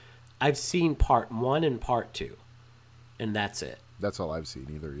definitely, I've seen part 1 and part 2, and that's it. That's all I've seen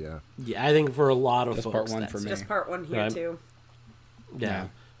either, yeah. Yeah, I think for a lot of Just folks, part 1 that's for it. me. Just part 1 here, Right. too. Yeah.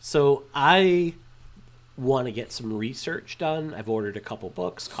 So I want to get some research done. I've ordered a couple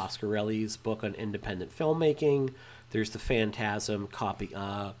books. Coscarelli's book on independent filmmaking. There's the Phantasm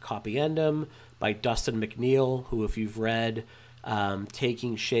Copyendum by Dustin McNeil, who, if you've read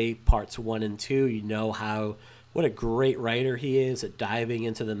Taking Shape Parts 1 and 2, you know what a great writer he is at diving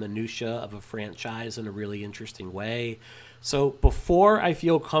into the minutia of a franchise in a really interesting way. So before I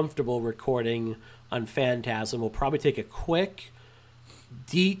feel comfortable recording on Phantasm, we'll probably take a quick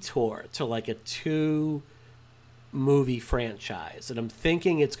detour to like a 2-movie franchise. And I'm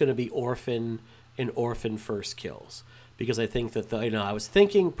thinking it's going to be Orphan and Orphan First Kills. Because I think that, I was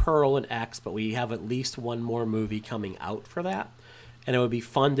thinking Pearl and X, but we have at least one more movie coming out for that. And it would be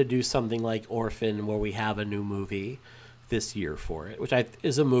fun to do something like Orphan, where we have a new movie this year for it, which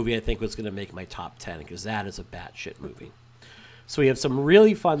is a movie I think was going to make my top 10, because that is a batshit movie. So we have some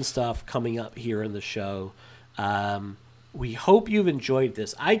really fun stuff coming up here in the show. We hope you've enjoyed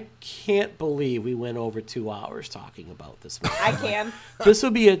this. I can't believe we went over 2 hours talking about this movie. I can. This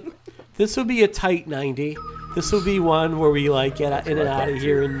will be a tight 90. This will be one where we get in and out of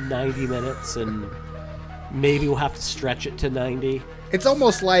here in 90 minutes, and maybe we'll have to stretch it to 90. It's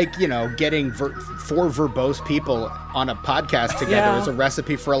almost like, getting 4 verbose people on a podcast together is a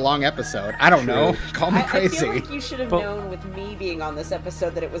recipe for a long episode. I don't know. Call me crazy. I feel like you should have known with me being on this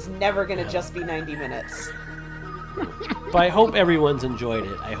episode that it was never going to just be 90 minutes. But I hope everyone's enjoyed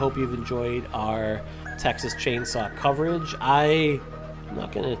it. I hope you've enjoyed our Texas Chainsaw coverage.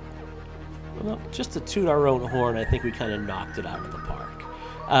 Just to toot our own horn, I think we kind of knocked it out of the park.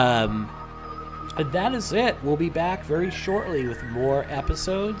 And that is it. We'll be back very shortly with more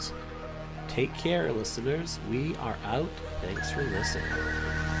episodes. Take care, listeners. We are out. Thanks for listening.